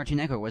the Cartoon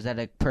Network? Was that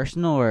a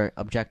personal or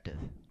objective?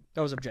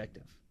 That was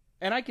objective.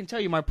 And I can tell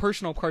you my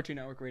personal Cartoon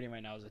Network rating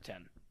right now is a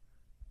 10.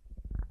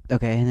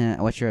 Okay, and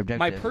then what's your objective?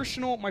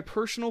 My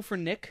personal for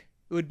Nick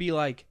would be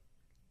like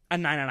a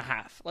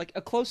 9.5, like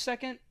a close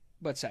second,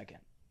 but second.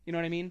 You know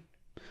what I mean?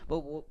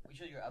 Well,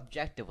 sure your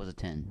objective was a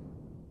 10.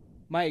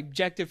 My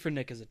objective for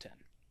Nick is a 10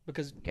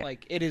 because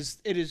like it is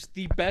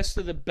the best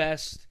of the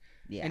best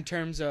in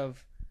terms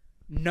of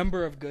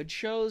number of good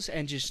shows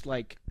and just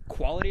like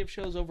quality of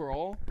shows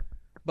overall.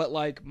 But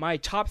like my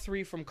top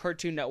 3 from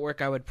Cartoon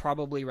Network, I would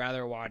probably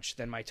rather watch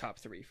than my top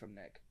 3 from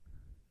Nick.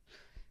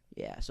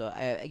 Yeah, so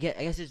I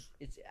guess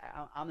it's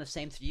I'm the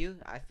same to you.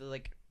 I feel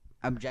like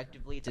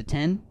objectively it's a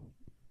 10.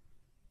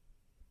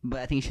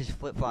 But I think it's just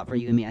flip-flop for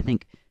you and me. I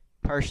think,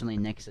 personally,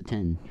 Nick's a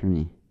 10 for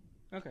me.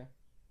 Okay.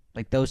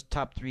 Like, those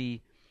top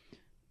 3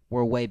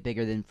 were way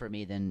bigger for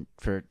me than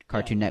for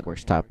Cartoon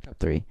Network's top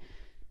 3.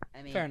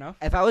 I mean, fair enough.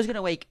 If I was gonna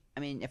rate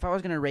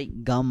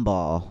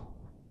Gumball,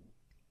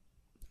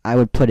 I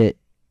would put it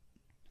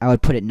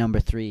number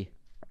 3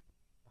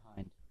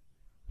 behind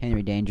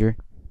Henry Danger.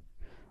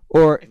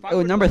 Or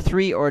number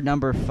 3 or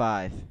number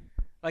 5.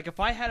 Like, if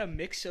I had a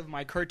mix of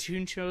my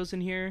cartoon shows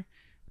in here,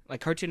 like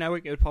Cartoon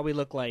Network, it would probably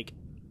look like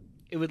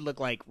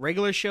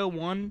regular show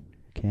 1,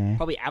 okay,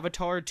 probably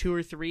Avatar 2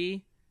 or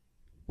 3,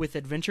 with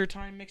Adventure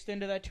Time mixed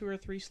into that 2 or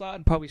 3 slot,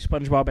 and probably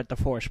SpongeBob at the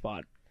 4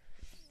 spot.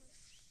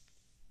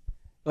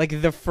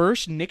 Like the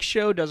first Nick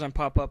show doesn't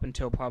pop up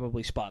until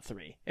probably spot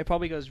 3. It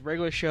probably goes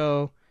regular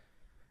show,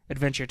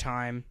 Adventure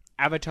Time,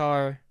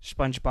 Avatar,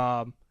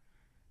 SpongeBob,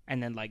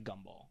 and then like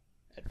Gumball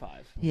at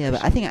 5. Yeah,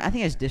 but I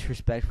think it's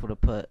disrespectful to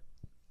put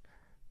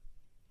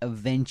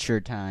Adventure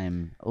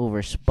Time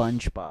over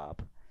SpongeBob.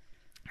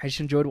 I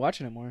just enjoyed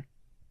watching it more.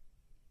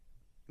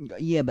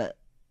 Yeah, but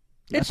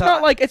it's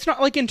not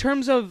like in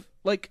terms of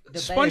like The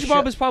better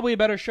SpongeBob show- is probably a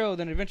better show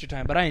than Adventure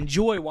Time, but I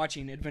enjoy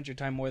watching Adventure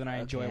Time more than I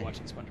enjoy Okay.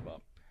 watching SpongeBob.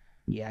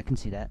 yeah, I can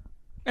see that.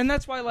 And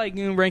that's why like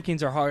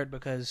rankings are hard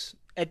because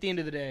at the end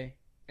of the day,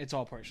 it's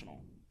all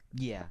personal.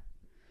 Yeah,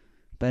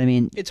 but I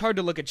mean, It's hard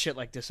to look at shit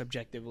like this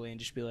objectively and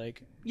just be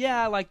like,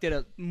 yeah, I liked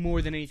it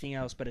more than anything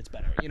else, but it's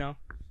better. You know,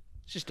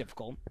 it's just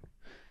difficult.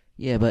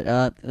 yeah, but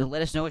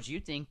let us know what you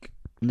think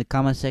in the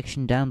comment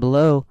section down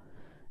below.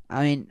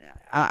 I mean,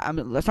 I'm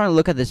trying to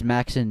look at this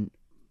Max and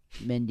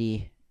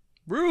Mindy.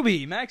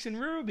 Max and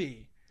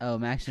Ruby. Oh,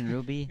 Max and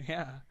Ruby.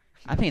 Yeah.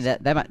 I think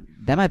that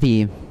might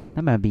be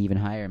even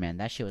higher, man.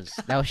 That shit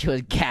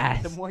was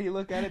gas. The more you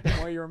look at it, the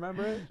more you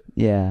remember it.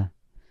 Yeah,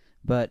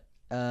 but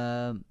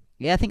yeah,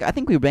 I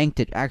think we ranked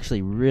it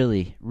actually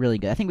really, really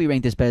good. I think we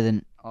ranked this better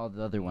than all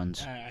the other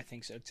ones. I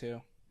think so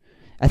too.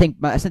 I think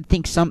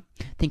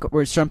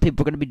where some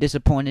people are gonna be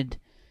disappointed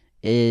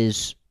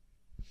is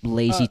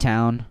Lazy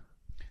Town.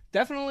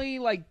 Definitely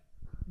like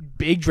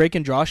big Drake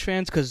and Josh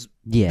fans because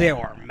Yeah, they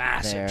are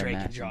massive they're Drake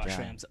and massive Josh Josh.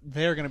 fans.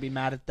 They're gonna be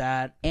mad at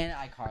that. and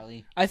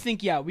iCarly. I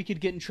think we could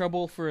get in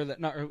trouble for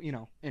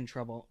the in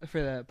trouble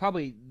for the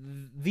probably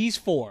these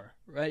 4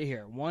 right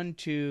here. 1,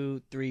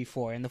 2, 3,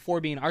 4, and the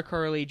 4 being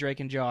iCarly, Drake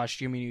and Josh,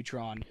 Jimmy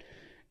Neutron,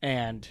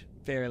 and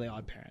Fairly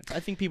Odd Parents. I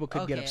think people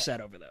could get Okay.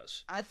 upset over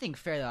those. I think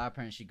Fairly Odd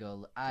Parents should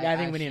go. I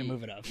think we need to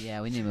move it up.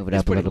 Yeah, we need to move it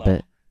It's up a pretty little low.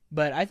 bit.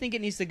 But I think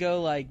it needs to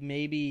go like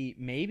maybe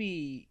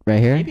Right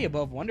here. maybe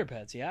above Wonder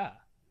Pets. Yeah,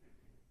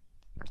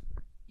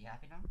 You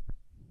happy now?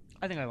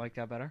 I think I like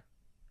that better.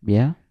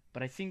 Yeah.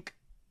 But I think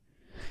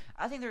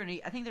I think they're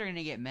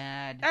gonna get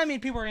mad. I mean,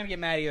 people are gonna get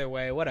mad either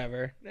way.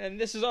 Whatever. And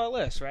this is our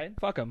list, right?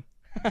 Fuck them.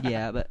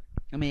 Yeah, but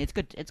I mean, it's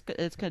good. It's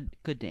good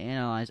to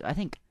analyze. I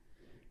think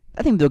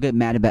they'll get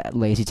mad about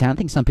Lazy Town. I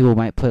think some people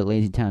might put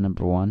Lazy Town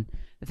number 1.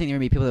 I think there are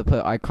gonna be people that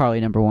put iCarly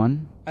number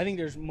 1. I think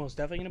there's most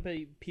definitely gonna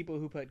be people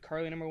who put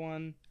Carly number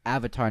 1.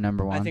 Avatar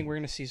number 1. I think we're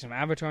gonna see some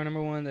Avatar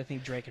number 1. I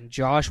think Drake and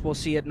Josh will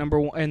see it number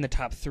 1 in the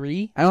top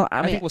 3.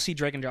 I think we'll see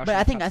Drake and Josh. But in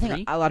I the top think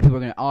 3. a lot of people are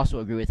gonna also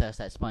agree with us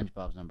that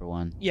SpongeBob's number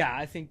 1. Yeah,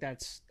 I think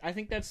that's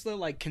the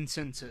like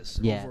consensus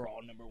Yeah.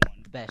 overall number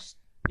 1. The best.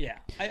 Yeah,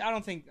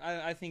 I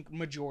think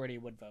majority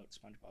would vote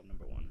SpongeBob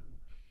number 1.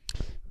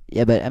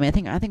 Yeah, but I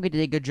mean, I think we did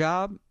a good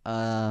job.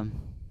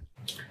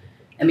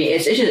 I mean,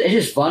 it's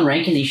just fun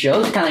ranking these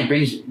shows. It kind of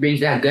like brings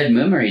back good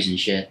memories and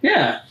shit.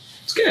 Yeah,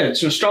 it's good.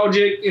 It's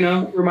nostalgic.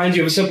 Reminds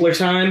you of a simpler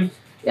time.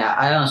 Yeah,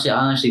 I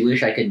honestly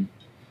wish I could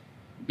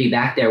be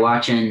back there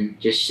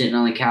just sitting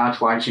on the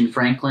couch watching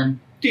Franklin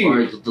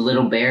or the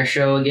Little Bear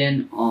Show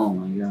again. Oh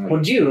my god.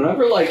 Well, dude,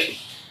 whenever like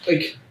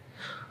I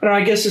don't know.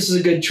 I guess this is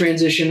a good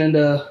transition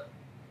into,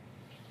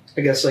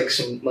 I guess like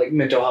some like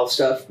mental health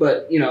stuff,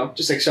 but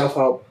just like self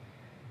help.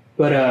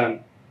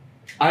 But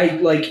I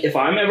like if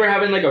I'm ever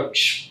having like a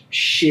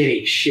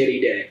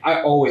shitty day,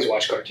 I always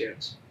watch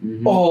cartoons.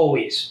 Mm-hmm.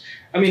 Always.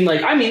 I mean,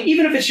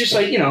 even if it's just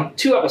like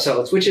 2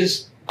 episodes, which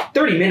is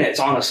 30 minutes,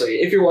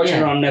 honestly. If you're watching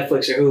it on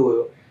Netflix or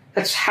Hulu,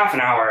 that's half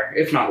an hour,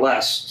 if not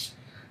less.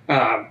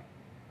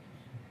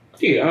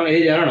 Dude, I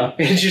don't know.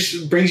 It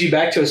just brings you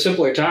back to a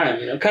simpler time.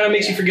 Kind of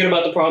makes you forget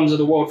about the problems of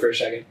the world for a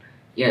second.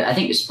 Yeah, I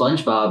think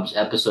SpongeBob's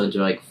episodes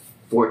are like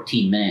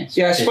 14 minutes.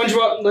 Yeah,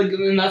 SpongeBob,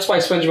 and that's why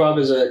SpongeBob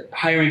is a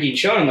high-ranking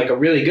show and like a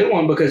really good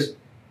one because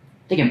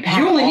they can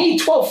you only need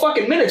 12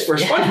 fucking minutes for a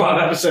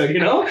SpongeBob episode.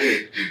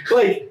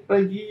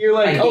 Like you're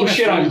like oh Game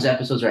shit, of Thrones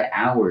episodes are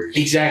hours.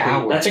 Exactly.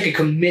 Hours. That's like a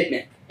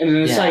commitment, and then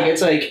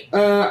it's like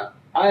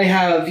I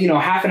have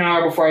half an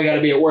hour before I got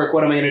to be at work.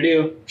 What am I gonna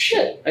do?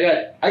 Shit,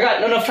 I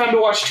got enough time to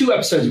watch 2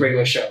 episodes of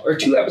regular show or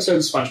 2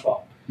 episodes of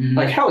SpongeBob. Mm-hmm.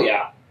 Like hell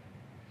yeah.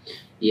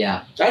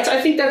 Yeah.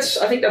 I think that's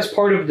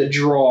part of the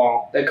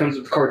draw that comes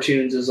with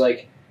cartoons is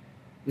like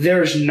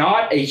there's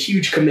not a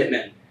huge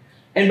commitment.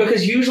 And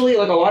because usually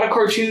like a lot of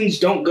cartoons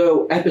don't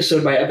go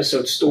episode by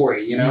episode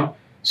story, Mm-hmm.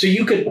 So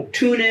you could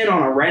tune in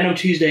on a random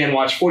Tuesday and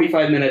watch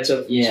 45 minutes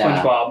of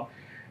SpongeBob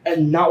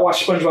and not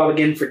watch SpongeBob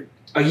again for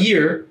a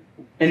year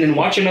and then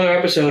watch another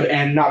episode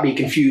and not be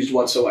confused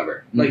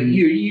whatsoever. Mm-hmm. Like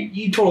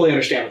you totally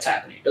understand what's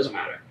happening. It doesn't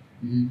matter.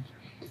 Mm-hmm.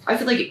 I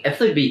feel like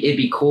it'd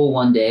be cool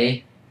one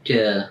day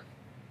to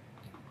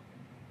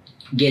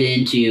get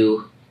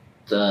into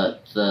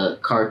the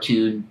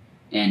cartoon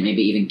and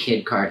maybe even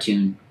kid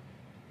cartoon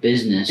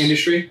business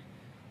Industry?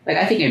 Like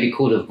I think it'd be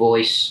cool to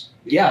voice.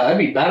 Yeah, that'd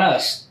be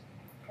badass.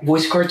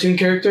 Voice cartoon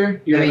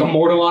character. You're like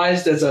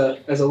immortalized as a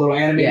little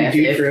animated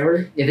dude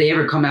forever. If they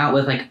ever come out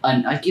with like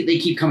they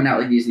keep coming out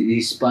with these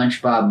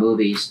SpongeBob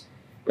movies,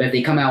 but if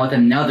they come out with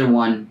another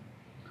one,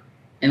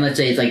 and let's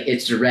say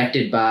it's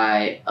directed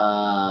by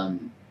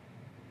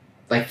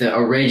like the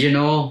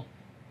original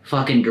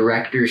fucking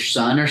director's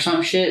son or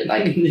some shit,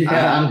 like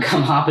I'm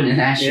hopping in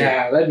that shit.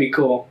 Yeah, that'd be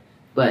cool.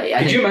 But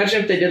could you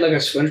imagine if they did like a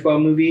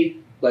SpongeBob movie,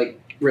 like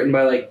written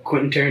by like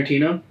Quentin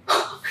Tarantino?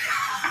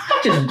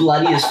 Just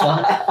bloody as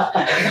fuck.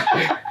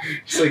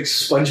 It's like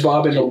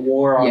SpongeBob in the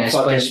war on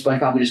fucking...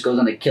 SpongeBob just goes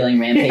on a killing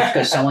rampage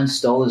because someone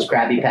stole his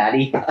Krabby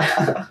Patty.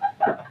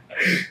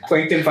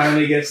 Plankton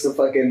finally gets the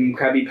fucking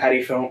Krabby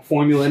Patty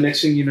formula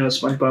mixing.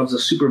 SpongeBob's a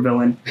super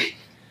villain.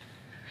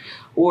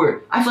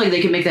 Or I feel like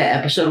they could make that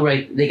episode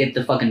where they get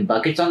the fucking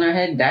buckets on their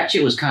head. That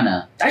shit was kind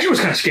of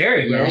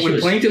scary, bro. Yeah,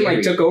 when Plankton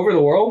like took over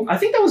the world. I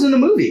think that was in the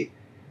movie.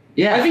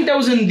 Yeah, I think that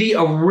was in the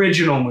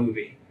original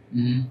movie.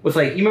 Mm-hmm. With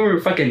like, you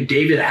remember fucking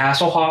David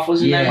Hasselhoff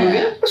was in that movie?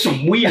 There's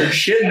some weird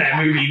shit in that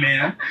movie,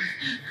 man.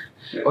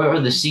 Or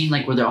the scene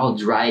like where they're all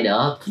dried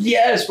up.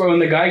 Yes, bro. When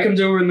the guy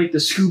comes over in like the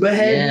scuba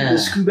head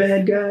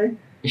guy.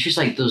 It's just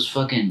like those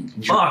fucking.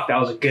 Fuck, that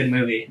was a good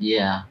movie.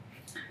 Yeah,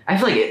 I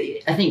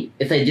think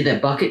if they did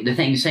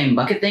that same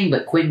bucket thing,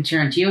 but Quentin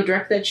Tarantino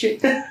directed that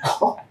shit,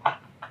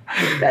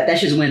 that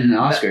shit's winning an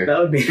Oscar. That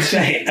would be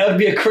insane. That would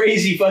be a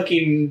crazy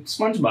fucking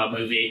SpongeBob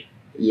movie.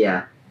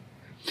 Yeah,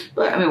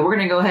 but I mean, we're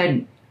gonna go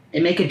ahead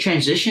and make a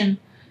transition,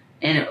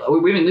 and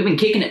we've been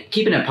keeping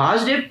it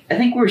positive. I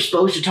think we're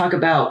supposed to talk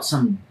about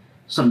some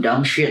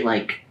dumb shit,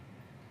 like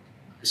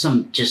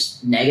some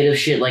just negative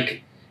shit,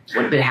 like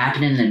what been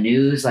happening in the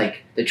news,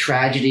 like the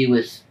tragedy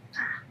with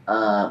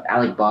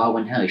Alec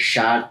Baldwin, how he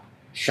shot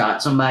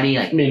somebody.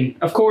 Like, I mean,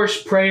 of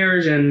course,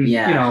 prayers and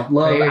love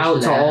prayers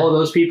out to all of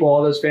those people,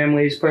 all those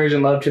families. Prayers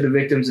and love to the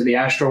victims of the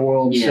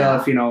Astroworld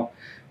stuff.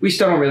 We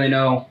still don't really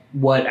know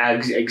what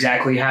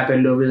exactly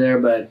happened over there,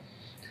 but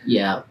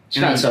yeah, it's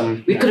not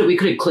some. We could have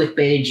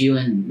clickbaited you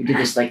and we did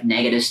this like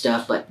negative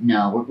stuff, but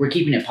no, we're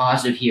keeping it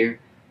positive here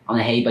on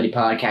the Hey Buddy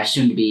podcast,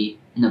 soon to be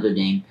another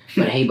name,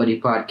 but Hey Buddy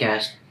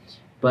podcast.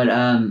 But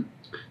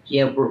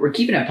yeah, we're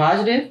keeping it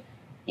positive,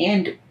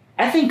 and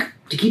I think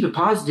to keep it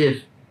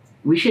positive,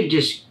 we should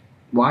just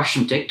watch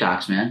some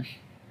TikToks, man.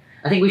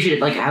 I think we should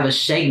like have a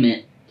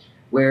segment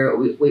where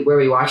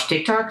we watch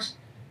TikToks.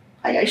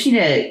 I just need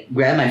to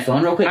grab my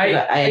phone real quick. I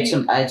had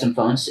some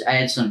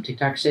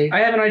TikToks saved. I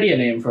have an idea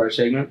name for our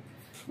segment.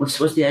 What's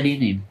the idea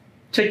name?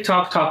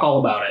 TikTok talk all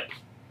about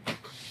it.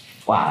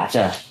 Wow,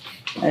 that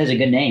is a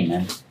good name,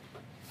 man.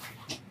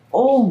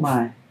 Oh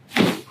my!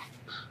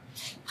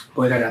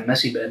 Boy, I got a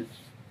messy bed.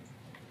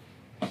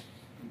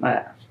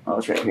 Oh,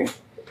 it's right here. Did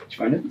you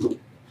find it?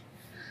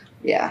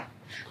 Yeah,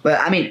 but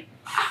I mean,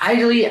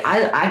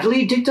 I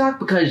deleted TikTok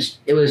because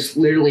it was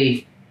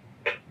literally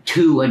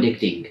too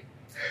addicting.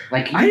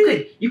 Like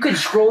you could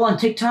scroll on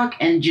TikTok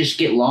and just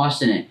get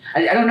lost in it.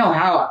 I don't know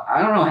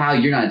how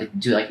you're not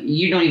addicted to it. Like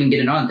you don't even get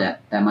it on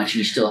that much and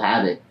you still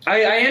have it.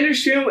 I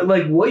understand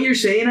like what you're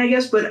saying, I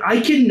guess, but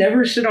I can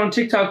never sit on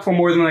TikTok for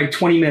more than like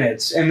 20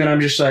 minutes and then I'm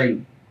just like,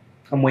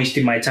 I'm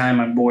wasting my time.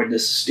 I'm bored.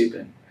 This is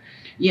stupid.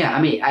 Yeah,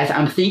 I mean,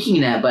 I'm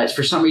thinking that, but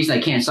for some reason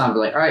I can't stop. I'm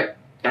like, all right,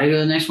 gotta go to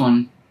the next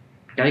one.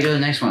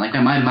 Like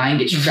my mind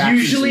gets trapped.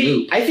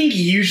 I think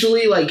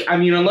usually, like, I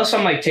mean, unless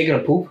I'm like taking a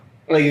poop.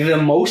 Like, the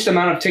most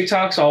amount of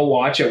TikToks I'll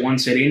watch at one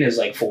sitting is,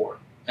 like, 4.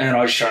 And then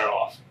I'll just turn it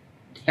off.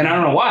 And I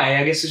don't know why.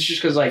 I guess it's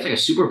just because, like...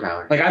 It's like a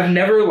superpower. Like, I've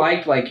never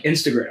liked, like,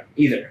 Instagram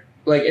either.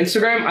 Like,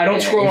 Instagram, I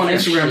don't scroll on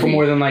Instagram for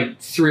more than, like,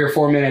 3 or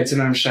 4 minutes, and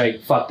then I'm just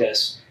like, fuck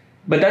this.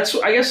 But that's,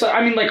 I guess,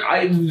 I mean, like,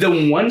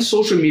 the one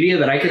social media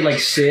that I could, like,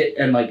 sit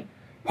and, like,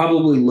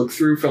 probably look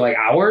through for, like,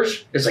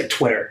 hours is, like,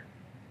 Twitter.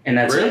 And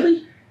that's Really?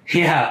 it.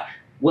 Yeah.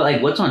 Well,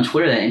 like, what's on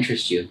Twitter that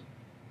interests you?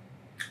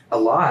 A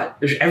lot.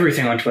 There's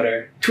everything on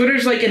Twitter.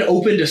 Twitter's like an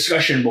open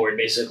discussion board,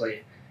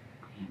 basically.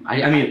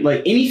 I mean,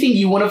 like, anything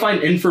you want to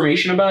find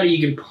information about, you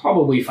can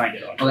probably find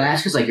it on Twitter. Well,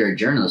 that's because, like, you're a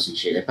journalist and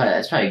shit.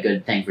 That's probably a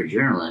good thing for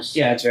journalists.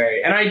 Yeah, it's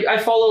very... And I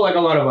follow, like, a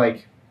lot of,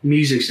 like,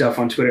 music stuff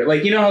on Twitter.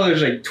 Like, you know how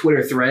there's, like,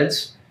 Twitter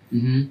threads?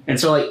 Mm-hmm. And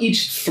so, like,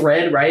 each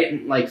thread,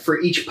 right? Like, for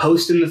each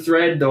post in the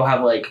thread, they'll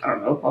have, like, I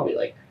don't know, probably,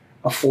 like,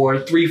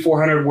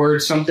 400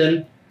 words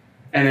something.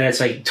 And then it's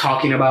like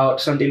talking about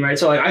something, right?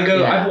 So like I go,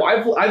 yeah.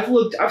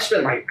 I've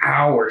spent like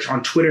hours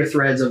on Twitter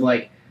threads of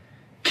like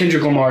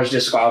Kendrick Lamar's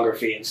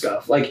discography and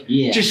stuff, like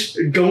just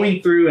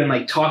going through and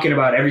like talking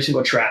about every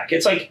single track.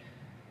 It's like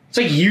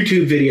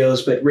YouTube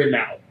videos but written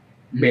out,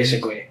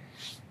 basically.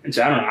 And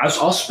so I don't know.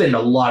 I'll spend a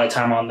lot of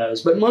time on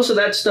those, but most of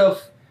that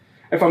stuff,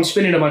 if I'm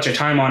spending a bunch of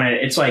time on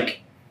it, it's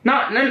like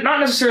not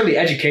necessarily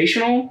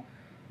educational,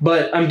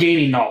 but I'm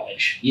gaining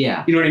knowledge.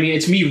 Yeah, you know what I mean?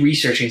 It's me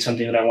researching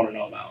something that I want to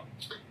know about.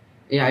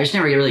 Yeah, I just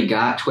never really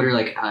got Twitter.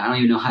 Like, I don't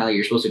even know how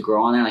you're supposed to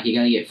grow on there. Like, you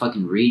gotta get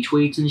fucking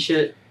retweets and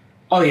shit.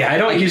 Oh yeah, I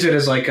don't use it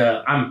as like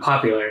a I'm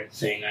popular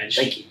thing. I just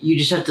like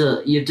you have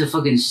to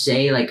fucking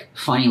say like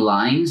funny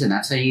lines, and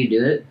that's how you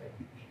do it.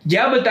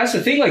 Yeah, but that's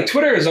the thing. Like,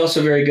 Twitter is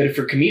also very good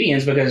for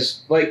comedians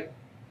because like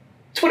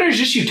Twitter is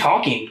just you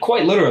talking,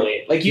 quite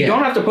literally. Like, you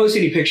don't have to post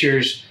any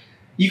pictures.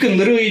 You can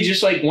literally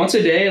just like once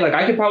a day. Like,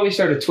 I could probably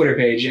start a Twitter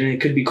page, and it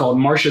could be called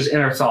Marsha's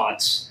Inner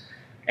Thoughts,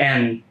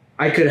 and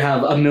I could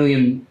have 1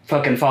 million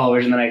fucking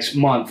followers in the next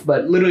month,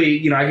 but literally,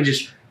 you know, I could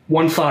just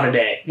one thought a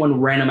day,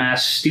 one random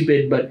ass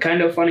stupid but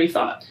kind of funny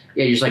thought.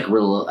 Yeah, just like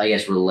I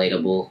guess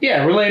relatable.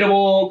 Yeah,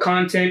 relatable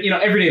content. You know,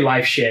 everyday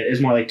life shit is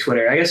more like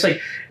Twitter. I guess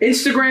like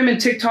Instagram and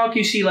TikTok,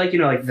 you see like, you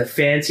know, like the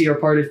fancier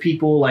part of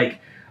people.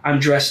 Like, I'm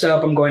dressed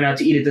up, I'm going out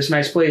to eat at this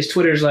nice place.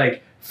 Twitter's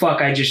like,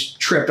 fuck, I just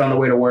tripped on the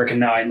way to work and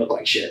now I look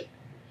like shit.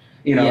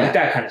 You know, like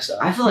that kind of stuff.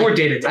 I feel more like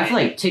day to day. I feel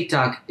like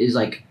TikTok is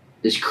like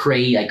this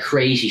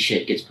crazy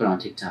shit gets put on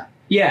TikTok.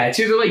 Yeah, it's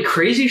either like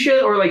crazy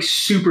shit or like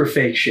super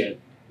fake shit.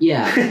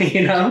 Yeah.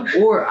 You know?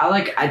 Or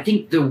I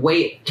think the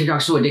way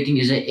TikTok's so addicting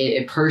is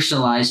it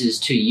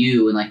personalizes to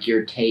you and like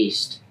your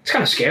taste. It's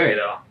kind of scary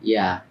though.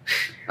 Yeah.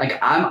 Like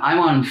I'm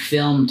on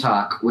Film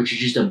Talk, which is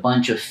just a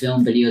bunch of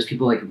film videos,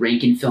 people like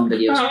ranking film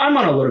videos. I'm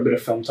on a little bit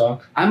of Film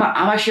Talk. I'm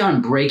actually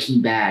on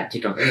Breaking Bad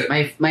TikTok.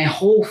 My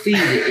whole feed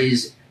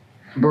is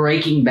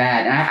Breaking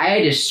Bad. And I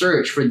had to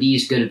search for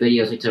these good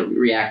videos like to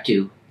react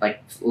to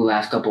like the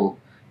last couple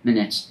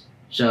minutes.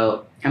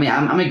 So, I mean,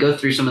 I'm gonna go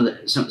through some of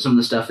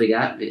the stuff we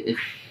got, and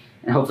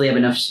hopefully have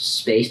enough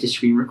space to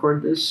screen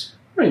record this.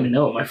 I don't even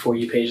know what my For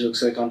You page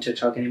looks like on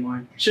TikTok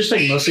anymore. It's just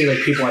like mostly like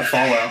people I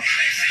follow.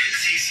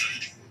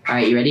 All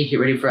right, you ready? You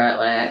ready for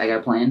what I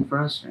got planned for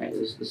us? All right,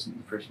 this is the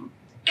first one.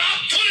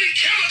 Stop putting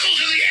chemicals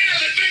in the air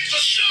that make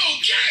the snow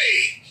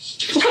gay!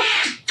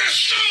 Stop! The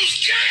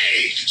snow's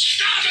gay!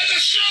 Stop it! The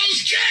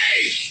snow's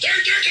gay!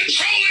 They're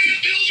controlling it!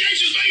 Bill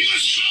Gates is making the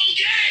snow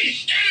gay!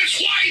 And it's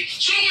white,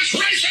 so it's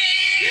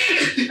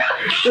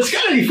racist! That's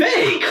gotta be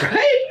fake,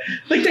 right?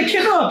 Like, that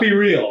cannot be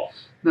real.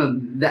 No,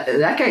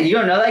 that guy, you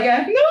don't know that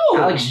guy? No!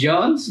 Alex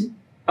Jones?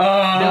 Oh,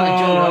 like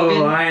Joe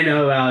Rogan? I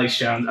know Alex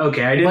Jones.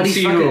 Okay, I didn't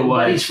see who it was.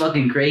 But he's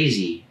fucking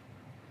crazy.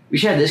 We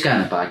should have this guy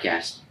on the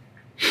podcast.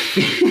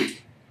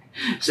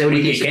 So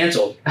we get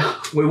canceled.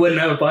 We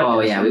wouldn't have a podcast. Oh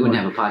yeah, we wouldn't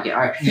have a podcast.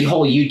 All right, the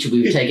whole YouTube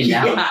we were taken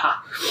down. Yeah.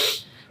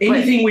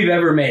 Anything we've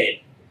ever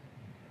made,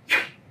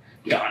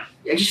 gone.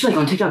 I just feel like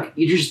on TikTok,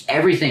 you just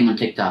everything on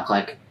TikTok,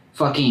 like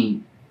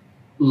fucking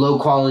low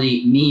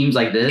quality memes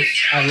like this.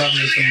 I love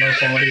me some low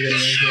quality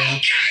videos. Yeah.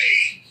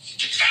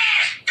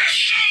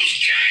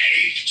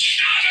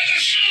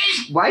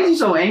 Why is he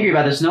so angry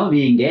about the snow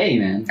being gay,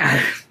 man? I'm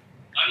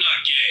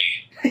not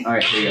gay. All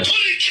right, here you go.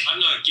 I'm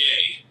not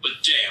gay, but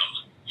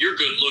damn, you're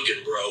good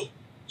looking, bro.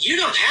 You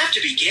don't have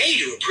to be gay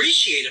to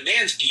appreciate a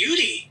man's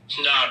beauty.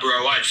 Nah,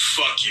 bro, I'd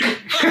fuck you.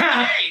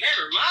 Hey,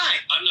 never mind.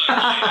 I'm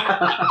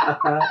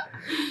not gay.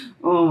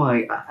 Oh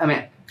my! I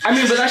mean,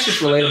 but that's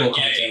just relatable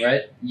content,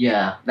 right?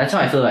 yeah, that's how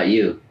I feel about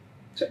you.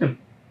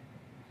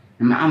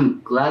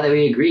 I'm glad that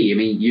we agree. I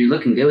mean, you're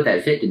looking good with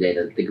that fit today.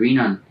 The green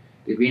on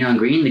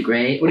green, the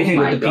gray. What do you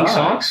think my with the pink God.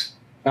 socks?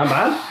 Not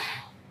bad.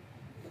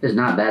 It's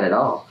not bad at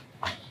all.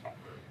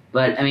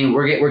 But I mean,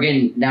 we're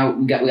getting now.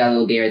 We got a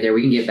little gay right there.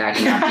 We can get back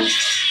into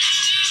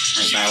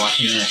like by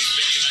watching this.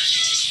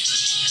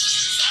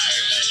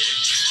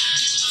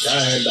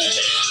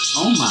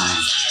 Oh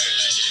my!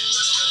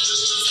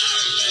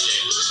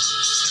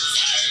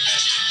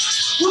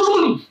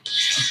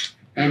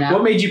 And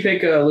What made you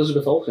pick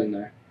Elizabeth Olsen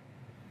there?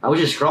 I was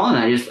just scrolling.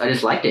 I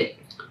just liked it,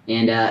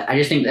 and I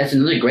just think that's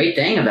another great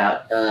thing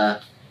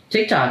about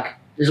TikTok.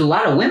 There's a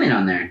lot of women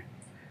on there.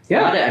 A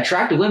lot of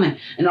attractive women,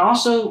 and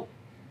also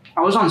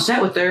I was on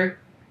set with her,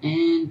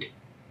 and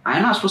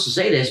I'm not supposed to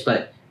say this,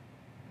 but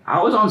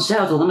I was on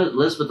set with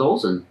Elizabeth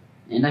Olsen,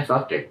 and I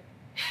fucked her.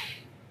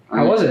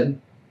 How was it?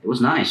 It was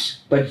nice.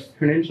 But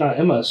her name's not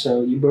Emma,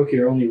 so you broke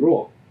your only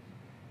rule.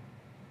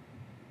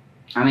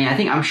 I mean,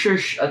 I'm sure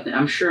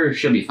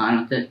she'll be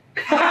fine with it.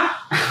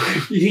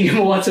 You think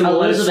Emma Watson will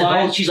let it Elizabeth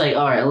slide? Olsen, she's like,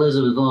 all right,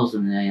 Elizabeth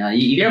Olsen.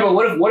 Yeah, but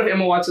what if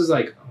Emma Watson's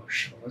like, oh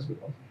shit, Elizabeth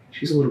Olsen,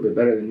 she's a little bit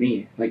better than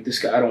me. Like this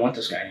guy, I don't want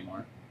this guy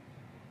anymore.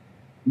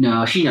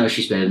 No, she knows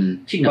she's better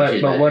than. She knows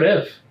she's But better. what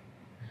if?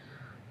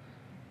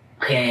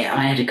 Okay, I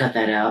might have to cut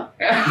that out.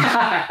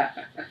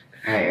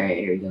 All right,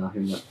 here we go.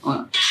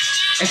 Oh,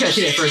 I should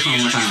see that first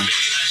one more time.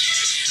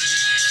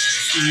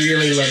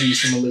 Really love you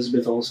some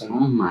Elizabeth Olsen. Oh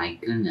my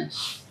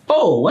goodness.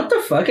 Oh, what the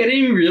fuck? I didn't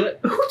even realize.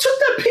 Who took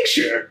that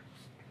picture?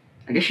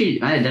 I guess she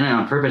might have done it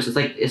on purpose.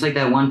 It's like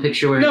that one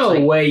picture where No it's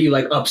like, way you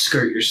like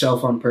upskirt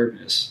yourself on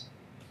purpose.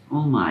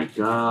 oh my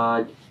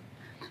god.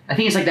 I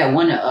think it's like that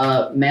one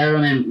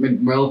Marilyn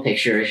Monroe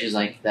picture where she's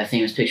like that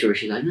famous picture where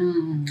she's like,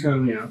 no.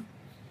 Oh yeah.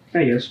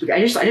 I guess.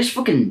 I just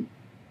fucking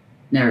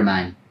never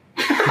mind.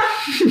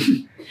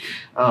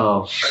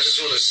 Oh, I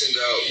just want to send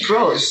out.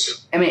 bro.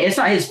 I mean, it's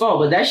not his fault,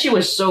 but that shit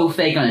was so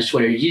fake on his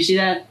Twitter. Did you see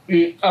that?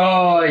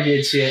 Oh, I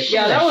did see it.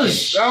 Yeah, that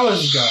was dumb.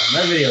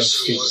 That video was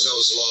So the stupid. ones that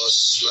was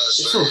lost last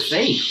It's night. so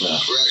fake, bro.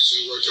 We're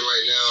actually working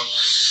right now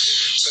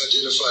to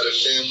identify the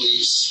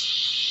families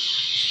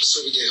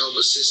so we can help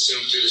assist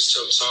them through this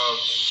tough time.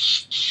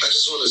 I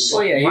just want to say.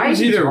 Oh yeah, Why is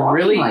he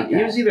talking like he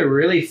that? was either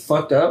really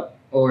fucked up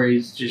or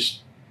he's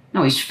just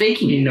No, he's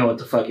faking he it. didn't know what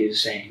the fuck he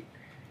was saying.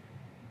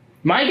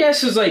 My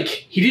guess is like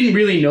he didn't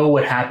really know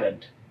what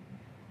happened.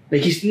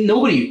 Like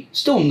nobody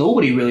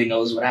really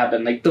knows what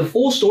happened. Like the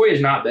full story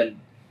has not been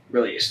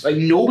released. Like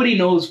nobody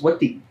knows what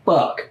the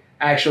fuck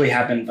actually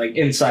happened like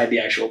inside the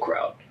actual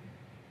crowd.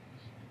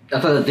 I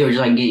thought that they were just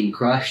like getting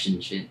crushed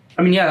and shit.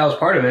 I mean, yeah, that was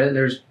part of it.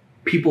 There's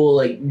people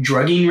like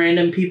drugging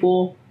random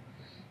people.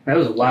 That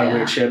was a lot of Yeah.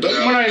 weird shit. But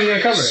we're not even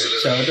gonna cover it,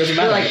 so it doesn't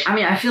But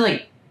matter. I feel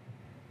like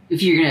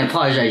if you're gonna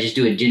apologize, just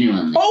do it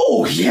genuinely.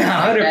 Oh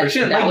yeah,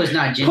 100%. That Like, was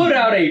not genuine. put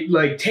out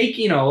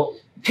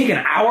take an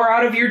hour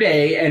out of your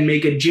day and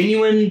make a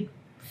genuine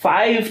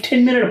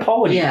 5-10 minute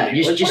apology. Yeah,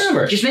 Like,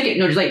 whatever. just make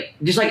it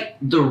just like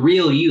the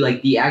real you,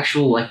 like the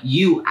actual like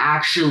you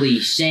actually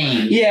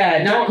saying.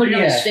 yeah, Not don't putting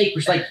on yeah. this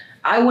fake. Like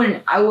I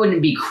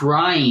wouldn't be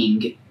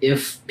crying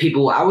if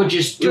people. I would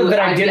just do No, it. that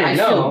I didn't I'd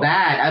know. feel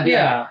bad. I'd be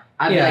Yeah, like,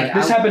 I'd be yeah. like,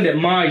 This happened at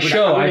my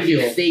show. I I wouldn't be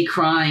feel. fake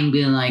crying,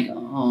 being like,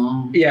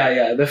 oh.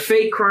 Yeah. The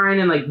fake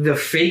crying and like the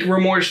fake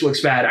remorse looks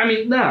bad. I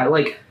mean, nah,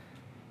 like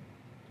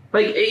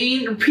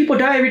people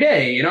die every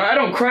day. You know, I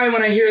don't cry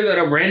when I hear that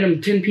a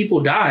random 10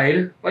 people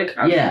died. Like,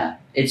 Yeah,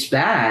 it's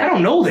bad. I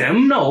don't know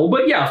them, no,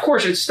 but yeah, of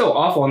course, it's still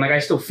awful, and like I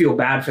still feel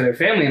bad for their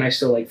family, and I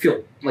still like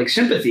feel like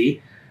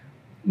sympathy.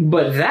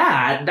 But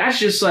that's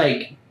just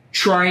like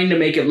trying to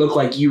make it look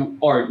like you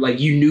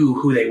knew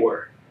who they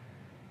were.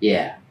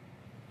 Yeah,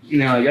 You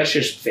know, like that's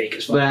just fake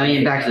as fuck. but I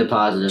mean, back to the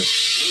positive.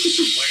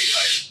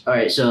 All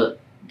right, so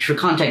for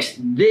context,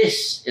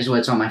 this is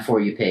what's on my For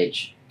You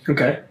page.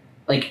 Okay.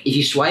 Like, if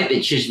you swipe,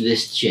 it's just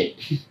this shit,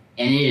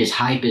 and it is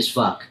hype as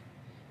fuck.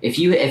 If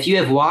you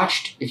have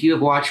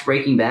watched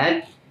Breaking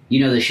Bad, you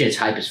know the shit's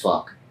hype as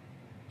fuck.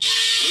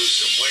 Lose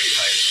some weight,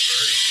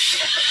 Heisenberg.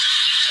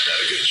 I got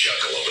a good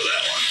chuckle over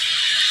that one.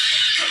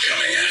 I'm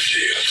coming after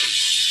you.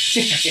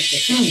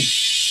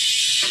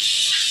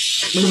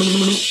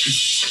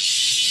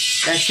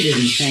 That shit is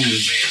insane.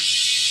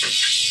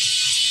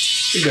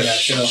 It's a good ass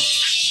show.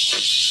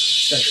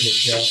 Such a good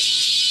show.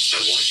 I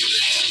want you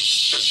to have.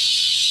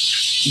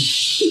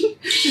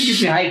 Just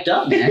gets me hyped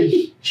up, man.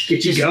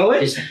 Get you going?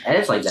 Just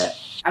edits like that.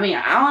 I mean,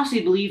 I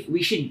honestly believe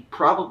we should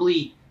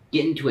probably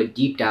get into a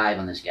deep dive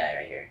on this guy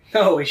right here.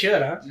 Oh, we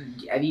should, huh?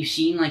 Have you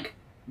seen, like,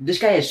 this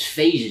guy has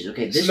phases,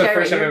 okay? This is the guy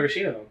first right time I've ever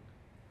seen him.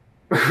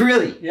 here-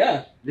 Really?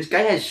 Yeah. This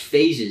guy has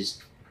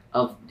phases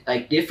of,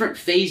 like, different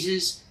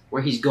phases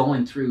where he's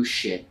going through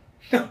shit.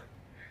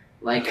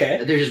 Like, Okay.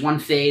 there's this one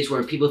phase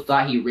where people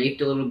thought he raped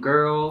a little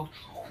girl.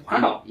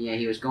 Wow. Yeah,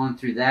 he was going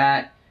through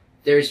that.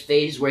 There's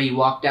phases where he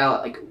walked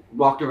around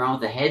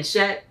with a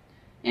headset,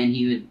 and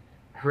he would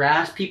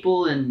harass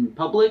people in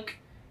public.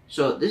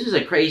 So this is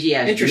a crazy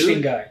ass Interesting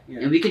dude. guy. Yeah.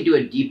 And we could do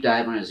a deep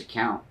dive on his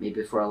account,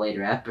 maybe for a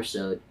later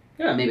episode.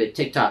 Yeah. Maybe a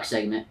TikTok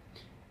segment.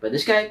 But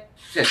this guy's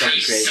fucking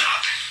crazy.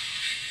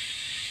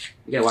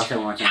 You gotta watch that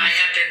one more I time.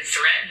 have been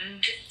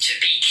threatened to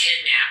be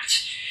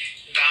kidnapped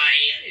by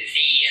the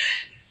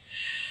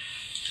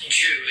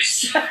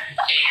Jews and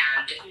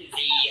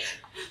the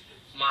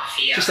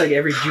mafia. Just like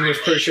every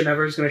Jewish person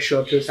ever is going to show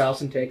up to his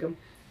house and take him.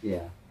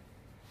 Yeah.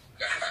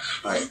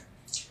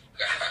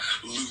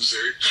 Loser.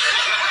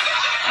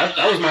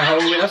 That was my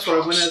Halloween. That's what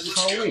I went as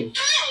Halloween.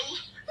 Oh,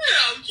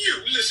 now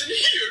you listen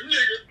here,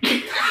 nigga.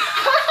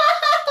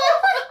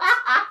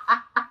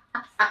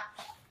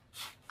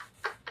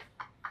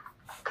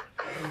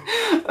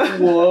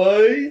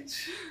 What?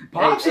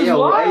 Pops hey, is yo,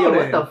 wild. hey, yo,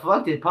 what the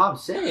fuck did Pop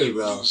say,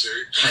 bro? Loser.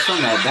 That's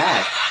not that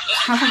bad.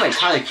 It's kind of like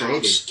Tyler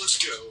Creator.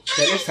 Let's go.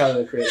 That is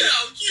Tyler the Creator.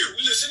 Now you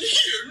listen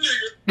here,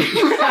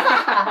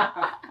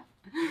 nigga.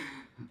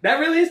 That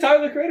really is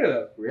Tyler the Creator,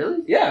 though.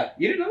 Really? Yeah,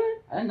 you didn't know that?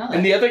 I didn't know that.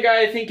 And the other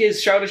guy, I think,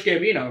 is Childish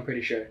Gambino, I'm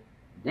pretty sure.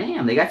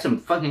 Damn, they got some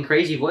fucking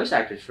crazy voice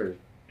actors for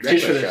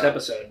Just for regular this show.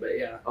 episode, but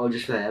yeah. Oh,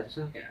 just for that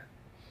episode? Yeah.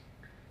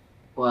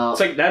 Well,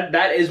 It's like,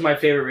 that is my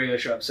favorite radio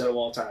show episode of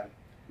all time.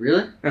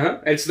 really? Uh-huh.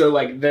 It's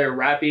they're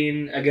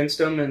rapping against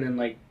him, and then,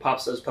 like,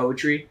 Pops does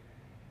poetry.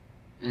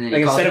 And then Like,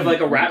 he calls instead of, them-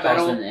 like, a rap he calls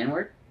battle- them the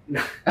N-word?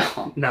 No.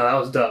 Oh. No, that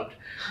was dubbed.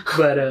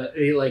 But,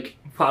 he, like,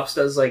 Pops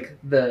does, like,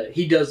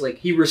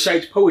 he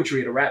recites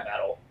poetry at a rap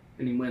battle,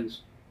 and he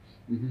wins.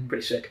 Mhm.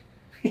 Pretty sick.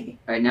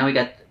 Alright, now we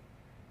got...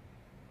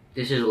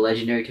 This is a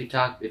legendary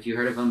TikTok. If you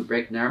heard of him,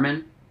 Brick Nerman.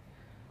 I'm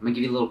gonna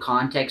give you a little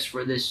context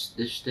for this,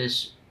 He's the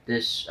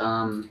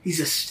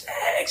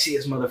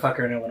sexiest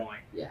motherfucker in Illinois.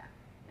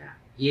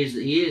 He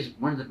is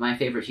one of my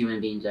favorite human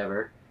beings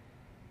ever.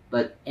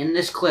 But in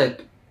this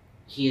clip,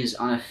 he is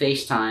on a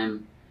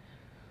FaceTime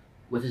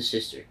with his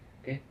sister.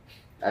 Okay,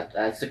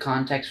 that's the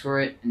context for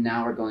it. And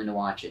now we're going to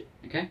watch it.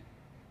 Okay.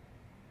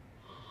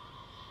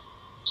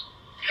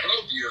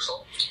 Hello,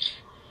 beautiful.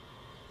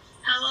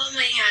 Hello,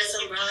 my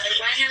handsome brother.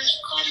 Why haven't you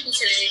called me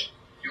today?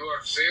 You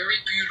are very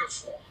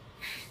beautiful.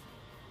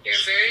 You're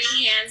very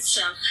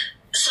handsome.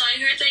 So I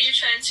heard that you're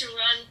trying to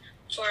run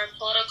for a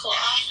political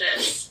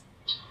office.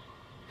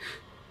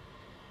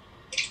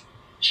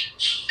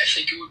 I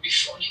think it would be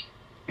funny.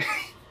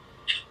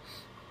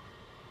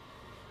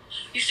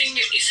 You think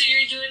so?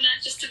 You're doing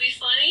that just to be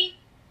funny,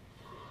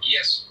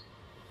 Yes.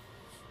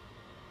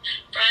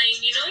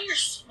 Brian? You know you're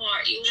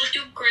smart. You would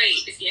do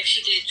great if you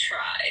actually did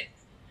try.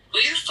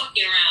 Well, you're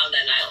fucking around,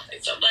 and I don't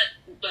think so.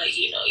 But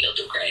you know you'll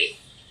do great.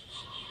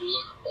 You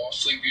look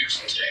awfully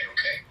beautiful today,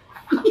 okay?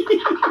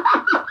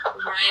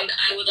 Brian,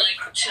 I would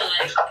like to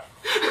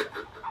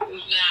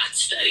not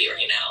study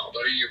right now.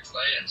 What are your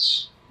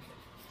plans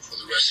for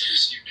the rest of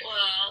this evening?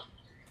 Well,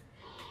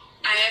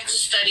 I have to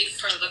study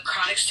for the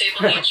chronic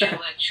stable nature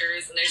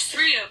lectures, and there's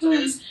 3 of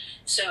those.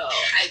 So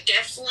I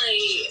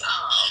definitely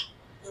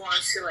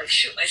want to like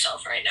shoot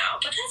myself right now,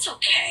 but that's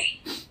okay.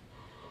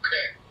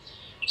 Okay.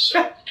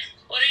 So,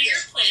 What are your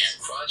plans?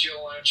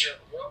 Fraggio Lounge.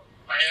 Well,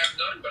 I have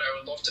none, but I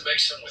would love to make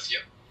some with you.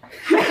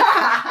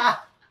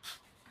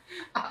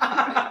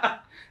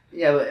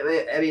 Yeah, but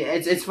I mean,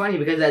 it's funny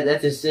because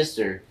that's his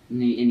sister,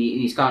 and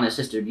he's calling his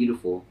sister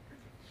beautiful.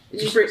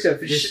 It's Just breaks up.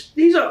 just-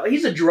 He's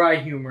a dry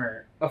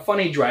humor, a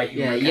funny dry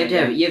humor. yeah, kind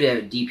of guy. you have to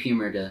have deep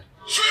humor to.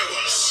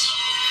 Fellas,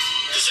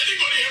 does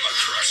anybody have a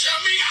crush on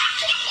me?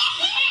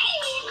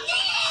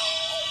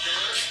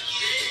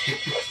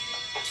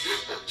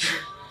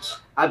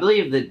 I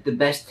believe that the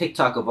best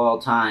TikTok of all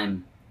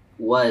time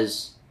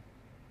was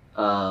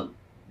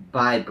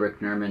by Brick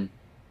Nerman.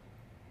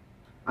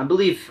 I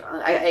believe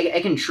I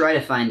can try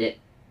to find it,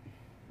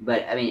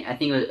 but I mean I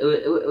think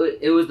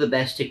it was the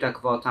best TikTok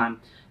of all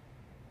time.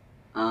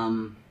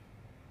 I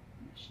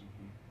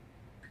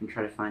can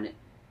try to find it.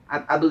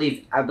 I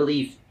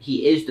believe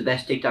he is the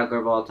best TikToker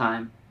of all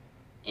time,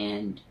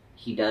 and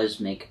he does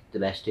make the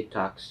best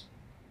TikToks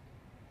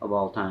of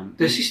all time.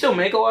 Does he still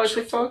make a lot of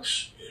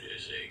TikToks? It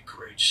is a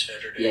great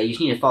Saturday. Yeah, you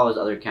just need to follow his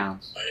other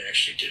accounts. I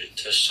actually did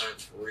it this time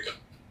for real.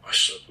 I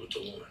slept with the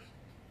woman.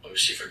 Let me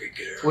see if I could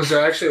get her. Was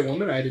there actually a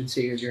woman? I didn't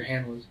see because your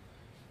hand was.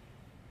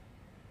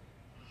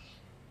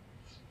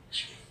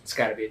 It's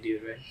got to be a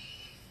dude, right?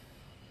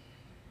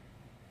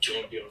 Do you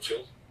want to be on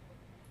film?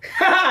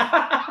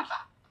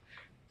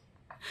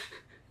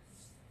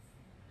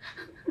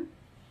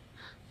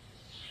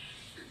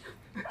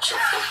 So,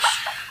 folks,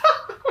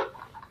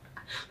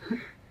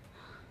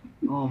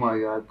 Oh my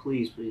god,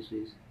 please, please,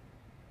 please.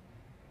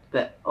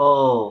 That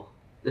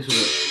this was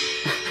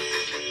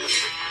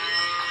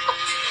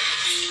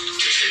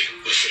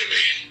listen to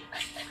me.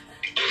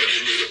 I'm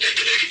gonna need a pick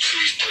of naked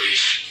trees,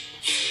 please.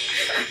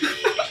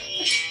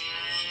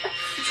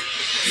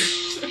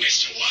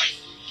 Mr. White,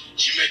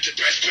 you make the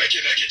best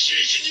bacon, egg, and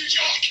cheese in New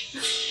York.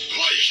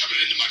 Why are you coming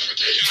into my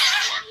potato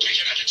truck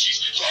bacon, egg, and cheese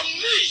from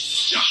me,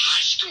 you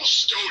high school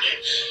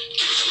student.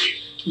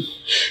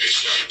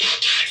 It's not about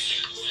that.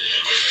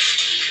 I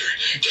have to hear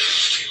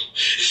that you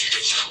is you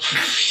can tell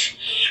me.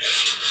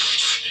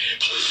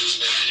 Please,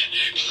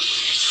 man,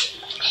 please.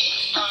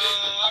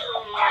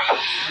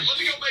 Let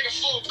me go make a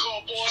phone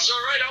call, boss. All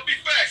right, I'll be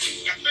back.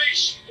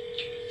 Thanks.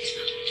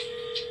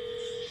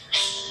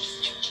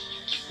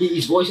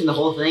 He's voicing the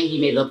whole thing. He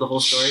made up the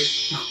whole story.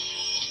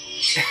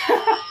 So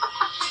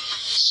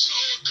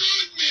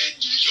good, man.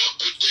 You young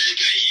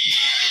bodega here.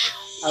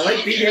 I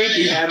like the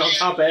Yankee hat on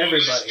top of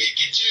everybody.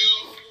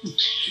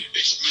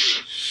 It's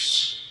me.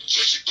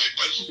 Jesse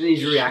Pinkman. And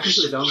he's reacting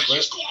to his own clip.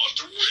 What's going off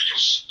the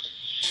rails?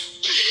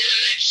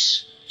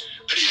 Bitch.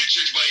 I need to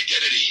change my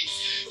identity.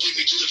 Take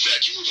me to the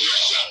vacuum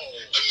compressor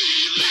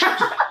immediately.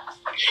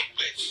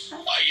 Pinkman,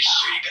 are you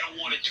sure you're gonna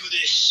want to do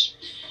this?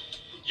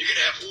 You're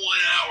gonna have 1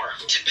 hour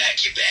to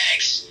pack your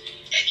bags,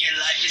 and your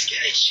life is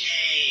gonna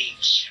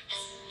change.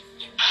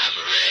 I'm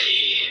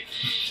ready.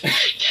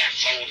 Make that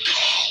phone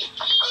call.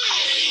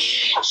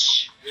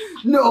 Bitch.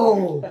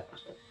 No.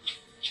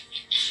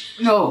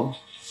 No.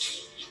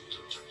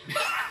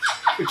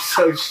 I'm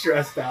so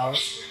stressed out.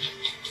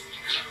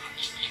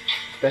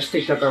 Best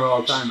TikToker of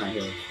all time, I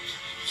hear.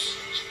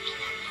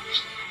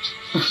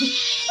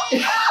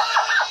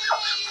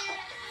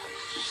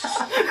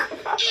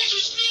 This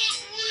is not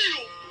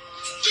real.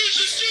 This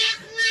is not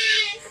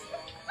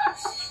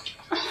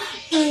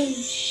real.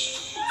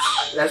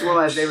 That's one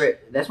of my favorite.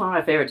 That's one of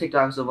my favorite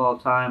TikToks of all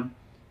time.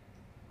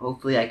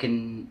 Hopefully, I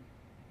can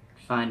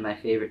find my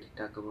favorite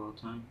TikTok of all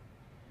time.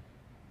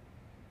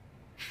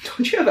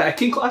 Don't you have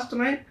acting class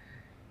tonight?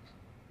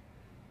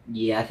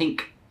 Yeah, I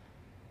think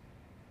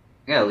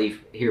I gotta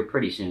leave here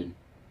pretty soon.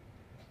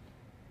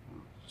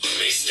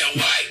 Mr.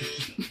 White.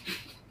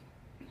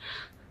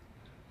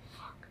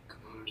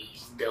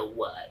 Mr.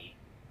 White.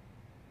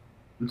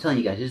 I'm telling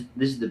you guys,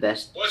 this is the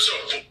best What's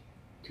up?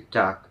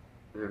 TikTok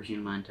I've ever seen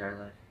in my entire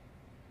life.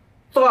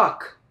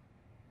 Fuck!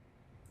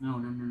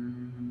 No.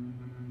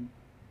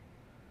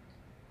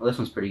 Well, this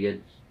one's pretty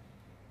good.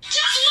 Just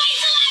wait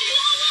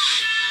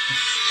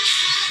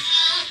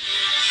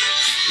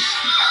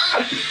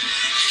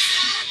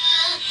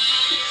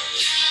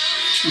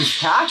till He's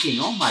talking,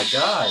 oh my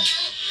god.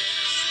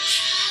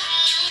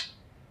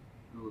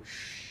 Oh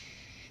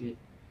shit.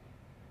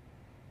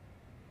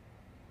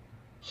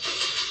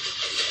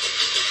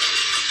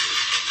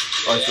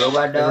 Oh, it's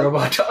Robot The Dog?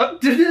 robot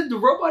dog. Did the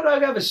robot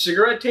dog have a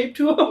cigarette taped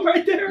to him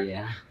right there?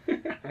 Yeah.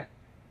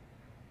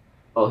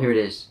 Oh, here it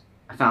is.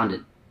 I found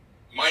it.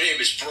 My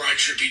name is Brian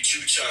Trippy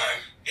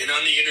two-time, and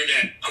on the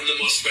internet, I'm the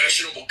most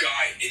fashionable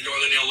guy in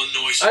Northern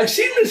Illinois. I've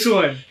seen this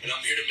one. And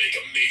I'm here to make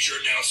a major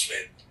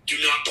announcement. Do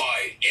not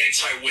buy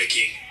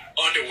anti-wicking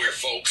underwear,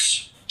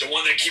 folks. The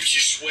one that keeps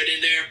your sweat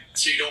in there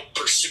so you don't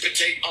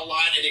precipitate a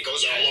lot and it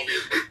goes all over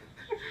your...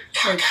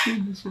 I've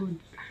seen this one.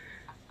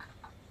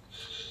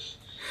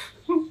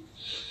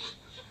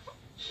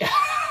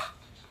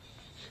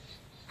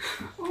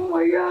 Oh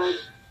my god.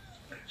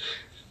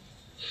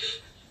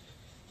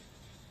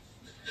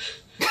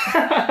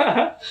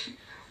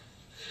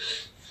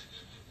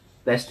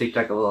 Best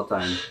TikTok of all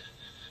time.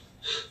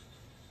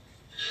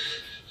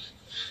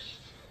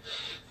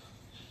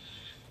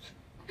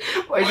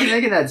 Why is he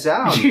making that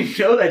sound? You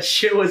know that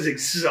shit was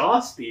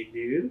exhausting,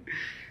 dude.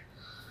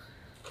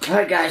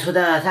 Alright guys, with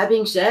that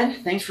being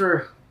said, thanks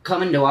for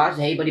coming to watch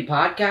the Hey Buddy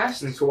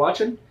podcast. Thanks for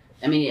watching.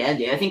 I mean,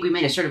 I think we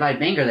made a certified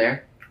banger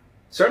there.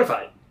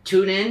 Certified.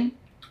 Tune in.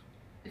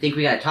 I think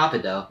we gotta top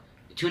it though.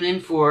 Tune in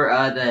for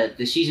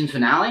the season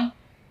finale.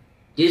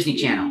 Disney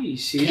Channel.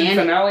 Season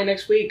finale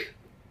next week.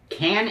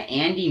 Can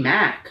Andy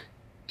Mack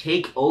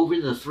take over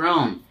the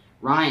throne?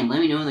 Ryan, let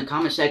me know in the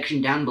comment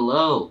section down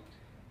below.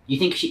 You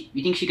think she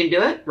can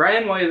do it?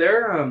 Ryan, while you're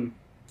there,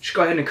 just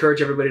go ahead and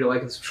encourage everybody to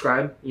like and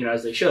subscribe,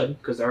 as they should,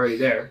 because they're already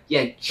there.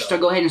 Yeah,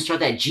 go ahead and start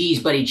that G's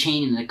Buddy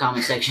chain in the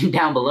comment section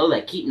down below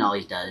that Keaton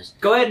always does.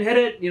 Go ahead and hit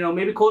it.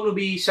 Maybe Colton will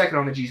be second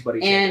on the G's Buddy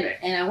chain today.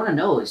 And I want to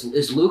know,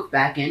 is Luke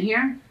back in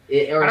here?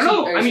 Or I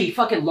don't know. He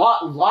fucking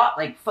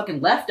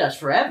fucking left us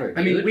forever,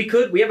 dude.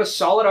 We have a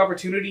solid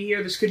opportunity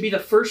here. This could be the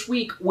first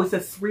week with a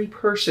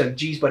 3-person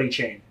G's Buddy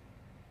chain.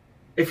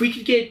 If we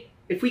could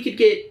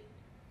get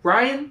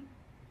Ryan,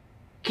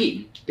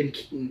 Keaton, then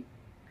Keaton,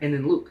 and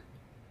then Luke.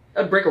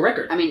 That'd break a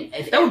record. I mean,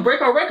 that would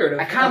break our record.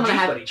 I kind of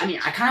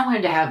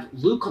wanted to have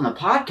Luke on the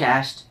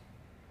podcast,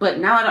 but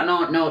now I don't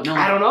know.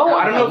 I don't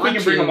know if we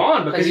can bring him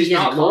on because he's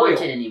not loyal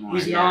anymore.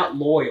 He's not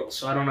loyal,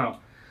 so I don't know.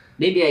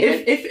 Maybe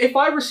if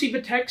I receive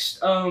a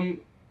text, in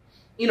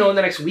the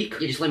next week,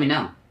 you just let me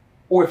know.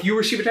 Or if you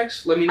receive a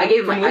text, let me know. I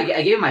gave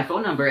him my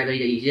phone number, but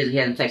he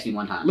hasn't texted me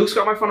one time. Luke's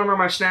got my phone number,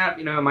 my Snap,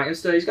 my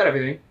Insta. He's got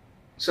everything.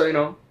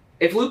 So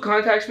if Luke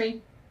contacts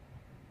me,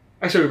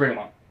 I say we bring him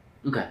on.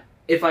 Okay.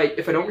 If I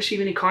don't receive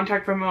any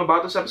contact from him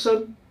about this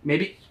episode,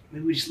 maybe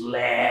we just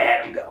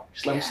let him go.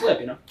 Just let him slip,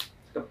 Like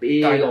a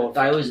big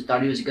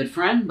thought he was a good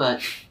friend,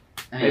 but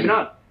maybe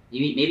not.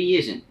 Maybe he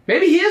isn't.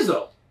 Maybe he is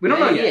though. We don't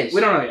know Maybe he yet. is.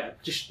 We don't know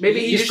yet. Just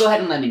maybe you just go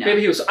ahead and let me know.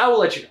 Maybe he was. I will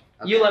let you know.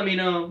 Okay. You let me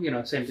know.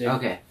 Same thing.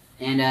 Okay.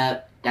 And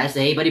that's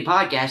the Hey Buddy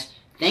podcast.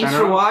 Thanks Sign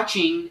for off.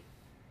 watching.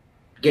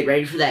 get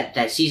ready for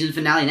that season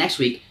finale next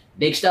week.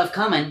 Big stuff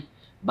coming.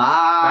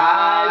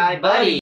 Bye, buddy.